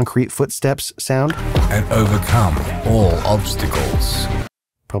this concrete footsteps sound. And overcome all obstacles.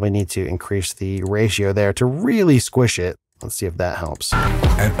 Probably need to increase the ratio there to really squish it. Let's see if that helps.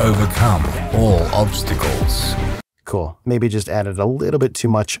 And overcome all obstacles. Cool. Maybe just added a little bit too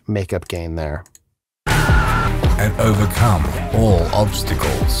much makeup gain there. And overcome all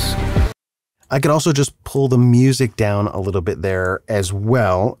obstacles. I could also just pull the music down a little bit there as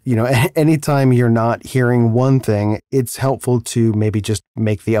well. You know, anytime you're not hearing one thing, it's helpful to maybe just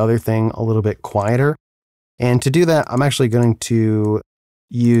make the other thing a little bit quieter. And to do that, I'm actually going to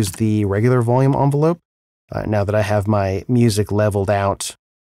use the regular volume envelope. Now that I have my music leveled out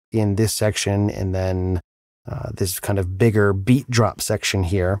in this section and then this kind of bigger beat drop section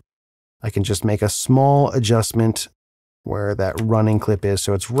here, I can just make a small adjustment where that running clip is.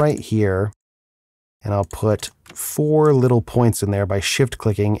 So it's right here. And I'll put 4 little points in there by shift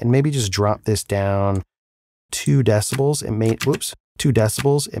clicking and maybe just drop this down 2 decibels. 2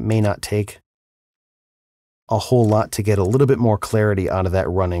 decibels. It may not take a whole lot to get a little bit more clarity out of that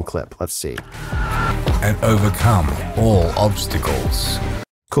running clip. Let's see. And overcome all obstacles.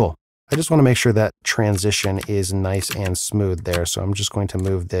 Cool. I just want to make sure that transition is nice and smooth there. So I'm just going to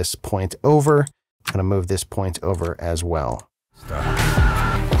move this point over. I'm going to move this point over as well.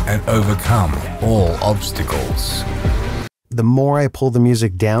 And overcome all obstacles. The more I pull the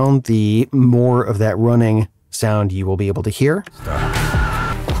music down, the more of that running sound you will be able to hear.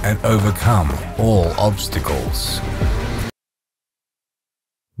 And overcome all obstacles.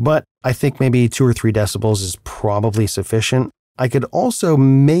 But I think maybe 2 or 3 decibels is probably sufficient. I could also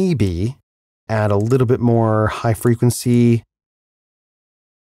maybe add a little bit more high frequency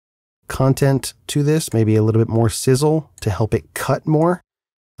content to this, maybe a little bit more sizzle to help it cut more.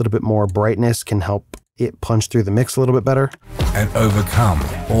 A little bit more brightness can help it punch through the mix a little bit better. And overcome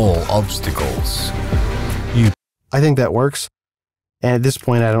all obstacles. I think that works. And at this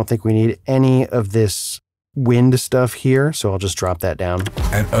point, I don't think we need any of this wind stuff here, so I'll just drop that down.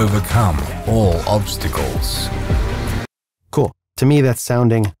 And overcome all obstacles. Cool. To me, that's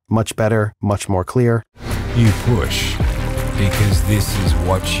sounding much better, much more clear. You push because this is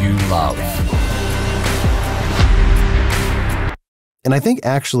what you love. And I think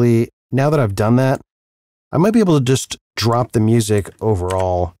actually, now that I've done that, I might be able to just drop the music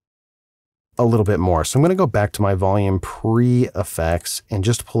overall a little bit more. So I'm going to go back to my volume pre-effects and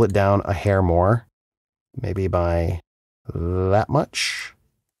just pull it down a hair more, maybe by that much.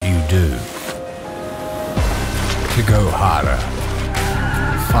 You do. To go harder,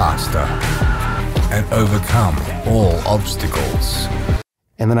 faster, and overcome all obstacles.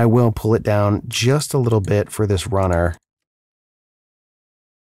 And then I will pull it down just a little bit for this runner.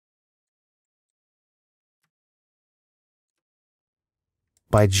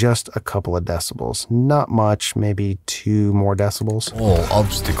 By just a couple of decibels. Not much, maybe 2 more decibels. All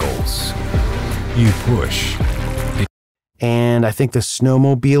obstacles. You push. And I think the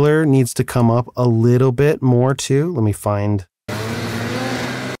Snowmobiler needs to come up a little bit more too. Let me find.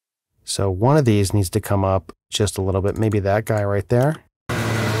 So one of these needs to come up just a little bit. Maybe that guy right there.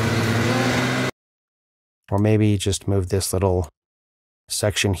 Or maybe just move this little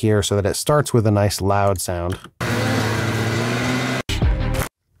section here so that it starts with a nice loud sound.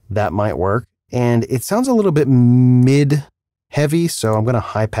 That might work. And it sounds a little bit mid-heavy, so I'm going to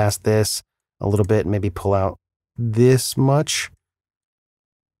high pass this a little bit and maybe pull out this much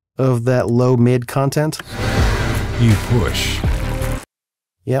of that low-mid content. You push.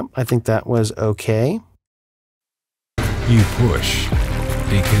 Yep, I think that was okay. You push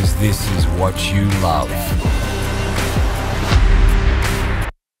because this is what you love.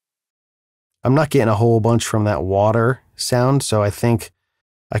 I'm not getting a whole bunch from that water sound, so I think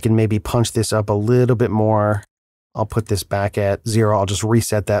I can maybe punch this up a little bit more. I'll put this back at 0. I'll just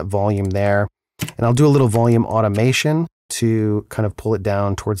reset that volume there. And I'll do a little volume automation to kind of pull it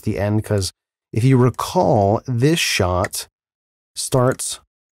down towards the end, because if you recall, this shot starts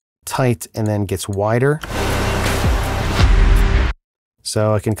tight and then gets wider.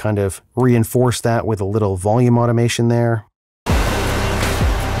 So I can kind of reinforce that with a little volume automation there.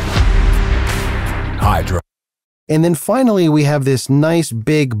 Hydro. And then finally, we have this nice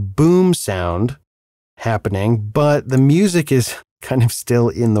big boom sound happening, but the music is kind of still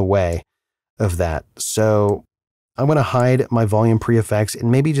in the way of that. So I'm going to hide my volume pre-effects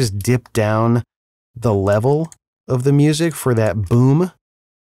and maybe just dip down the level of the music for that boom,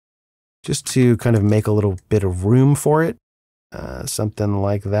 just to kind of make a little bit of room for it. Something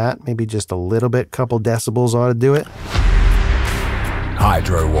like that. Maybe just a little bit, couple decibels ought to do it.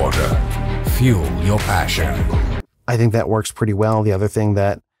 Hydrowater, fuel your passion. I think that works pretty well. The other thing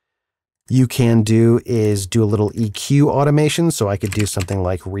that you can do is do a little EQ automation. So I could do something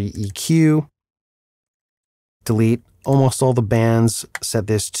like re-EQ, delete almost all the bands, set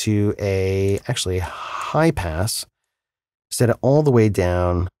this to actually high pass, set it all the way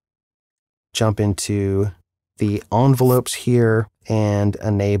down, jump into the envelopes here and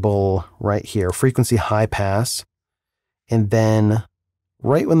enable right here, frequency high pass. And then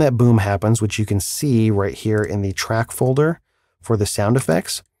right when that boom happens, which you can see right here in the track folder for the sound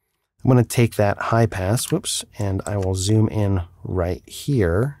effects, I'm going to take that high pass, whoops, and I will zoom in right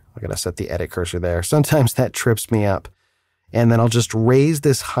here. I got to set the edit cursor there. Sometimes that trips me up. And then I'll just raise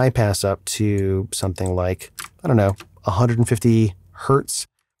this high pass up to something like, I don't know, 150 Hertz.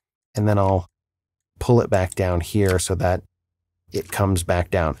 And then I'll pull it back down here so that it comes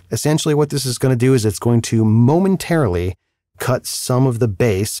back down. Essentially what this is going to do is it's going to momentarily cut some of the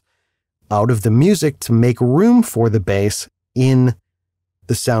bass out of the music to make room for the bass in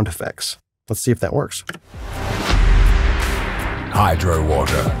the sound effects. Let's see if that works.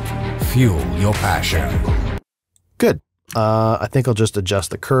 Hydrowater, fuel your passion. Good. I think I'll just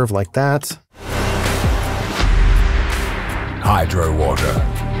adjust the curve like that.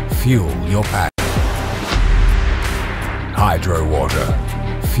 Hydrowater, fuel your passion.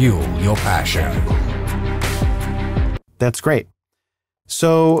 Hydrowater, fuel your passion. That's great.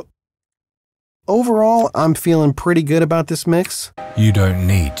 So overall, I'm feeling pretty good about this mix. You don't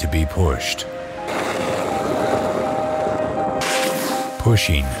need to be pushed.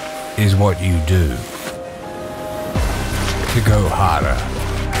 Pushing is what you do. To go harder,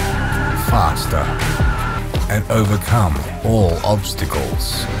 faster, and overcome all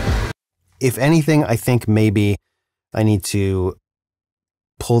obstacles. If anything, I think maybe I need to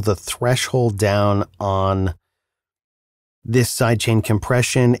pull the threshold down on this sidechain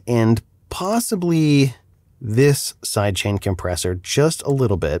compression and possibly this sidechain compressor just a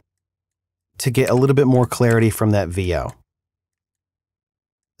little bit to get a little bit more clarity from that VO.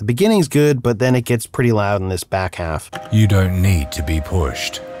 The beginning's good, but then it gets pretty loud in this back half. You don't need to be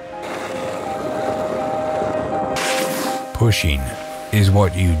pushed. Pushing is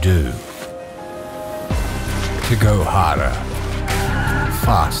what you do. To go harder,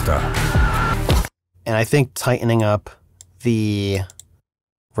 faster. And I think tightening up the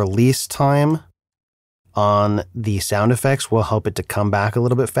release time on the sound effects will help it to come back a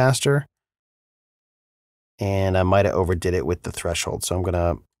little bit faster. And I might have overdid it with the threshold, so I'm going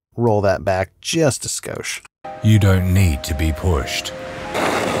to roll that back just a skosh. You don't need to be pushed.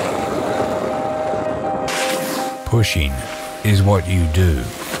 Pushing is what you do.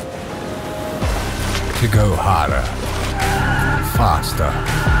 To go harder, faster,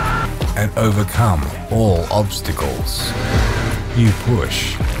 and overcome all obstacles. You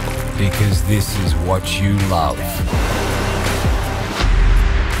push because this is what you love.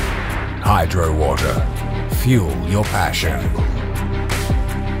 Hydrowater, fuel your passion.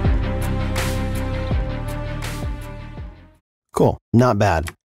 Cool, not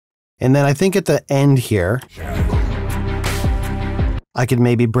bad. And then I think at the end here, I could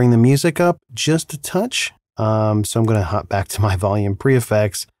maybe bring the music up just a touch. So I'm going to hop back to my volume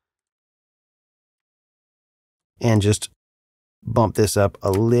pre-effects and just bump this up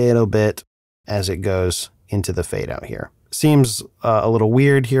a little bit as it goes into the fade out here. Seems a little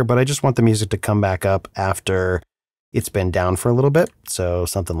weird here, but I just want the music to come back up after it's been down for a little bit. So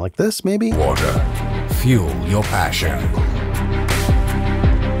something like this, maybe. Water, fuel your passion.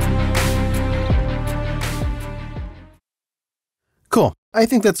 Cool. I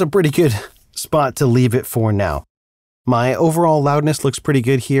think that's a pretty good spot to leave it for now. My overall loudness looks pretty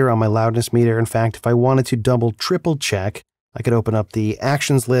good here on my loudness meter. In fact, if I wanted to double, triple check, I could open up the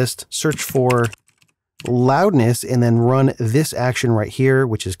actions list, search for loudness, and then run this action right here,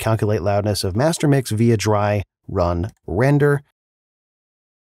 which is calculate loudness of master mix via dry run render.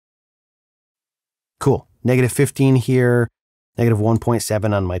 Cool. -15 here,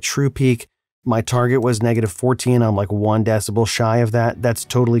 -1.7 on my true peak. My target was -14. I'm like 1 decibel shy of that. That's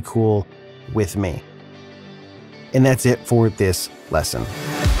totally cool with me. And that's it for this lesson.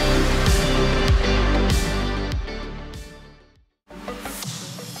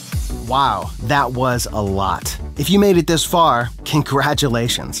 Wow, that was a lot. If you made it this far,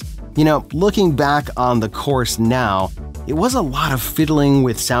 congratulations. You know, looking back on the course now, it was a lot of fiddling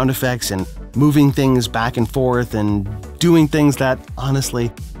with sound effects and moving things back and forth and doing things that, honestly,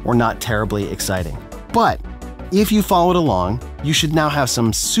 were not terribly exciting. But if you followed along, you should now have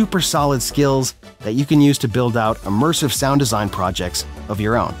some super solid skills that you can use to build out immersive sound design projects of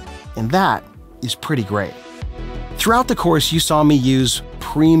your own. And that is pretty great. Throughout the course, you saw me use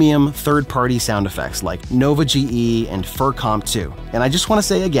premium third-party sound effects like Nova GE and FurComp 2. And I just want to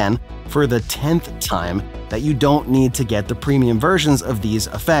say again, for the 10th time, that you don't need to get the premium versions of these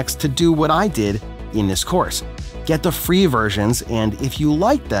effects to do what I did in this course. Get the free versions, and if you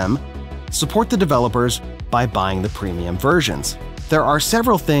like them, support the developers by buying the premium versions. There are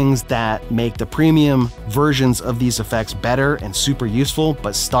several things that make the premium versions of these effects better and super useful,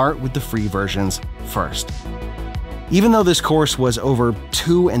 but start with the free versions first. Even though this course was over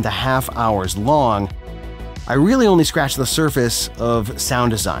 2.5 hours long, I really only scratched the surface of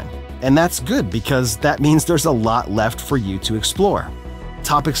sound design. And that's good because that means there's a lot left for you to explore.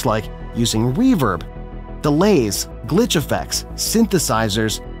 Topics like using reverb, delays, glitch effects,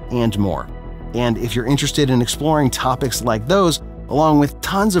 synthesizers, and more. And if you're interested in exploring topics like those, along with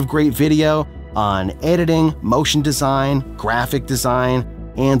tons of great video on editing, motion design, graphic design,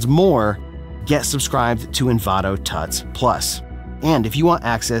 and more, get subscribed to Envato Tuts Plus. And if you want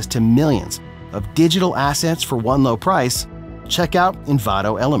access to millions of digital assets for one low price, check out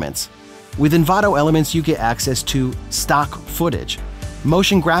Envato Elements. With Envato Elements, you get access to stock footage,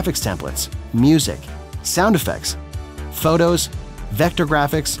 motion graphics templates, music, sound effects, photos, vector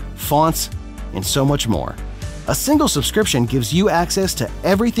graphics, fonts, and so much more. A single subscription gives you access to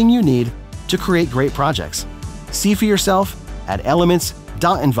everything you need to create great projects. See for yourself at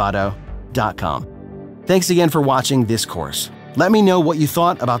elements.envato.com. Thanks again for watching this course. Let me know what you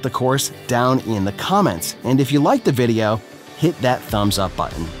thought about the course down in the comments, and if you liked the video, hit that thumbs up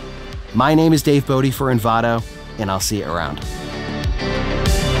button. My name is Bode for Envato, and I'll see you around.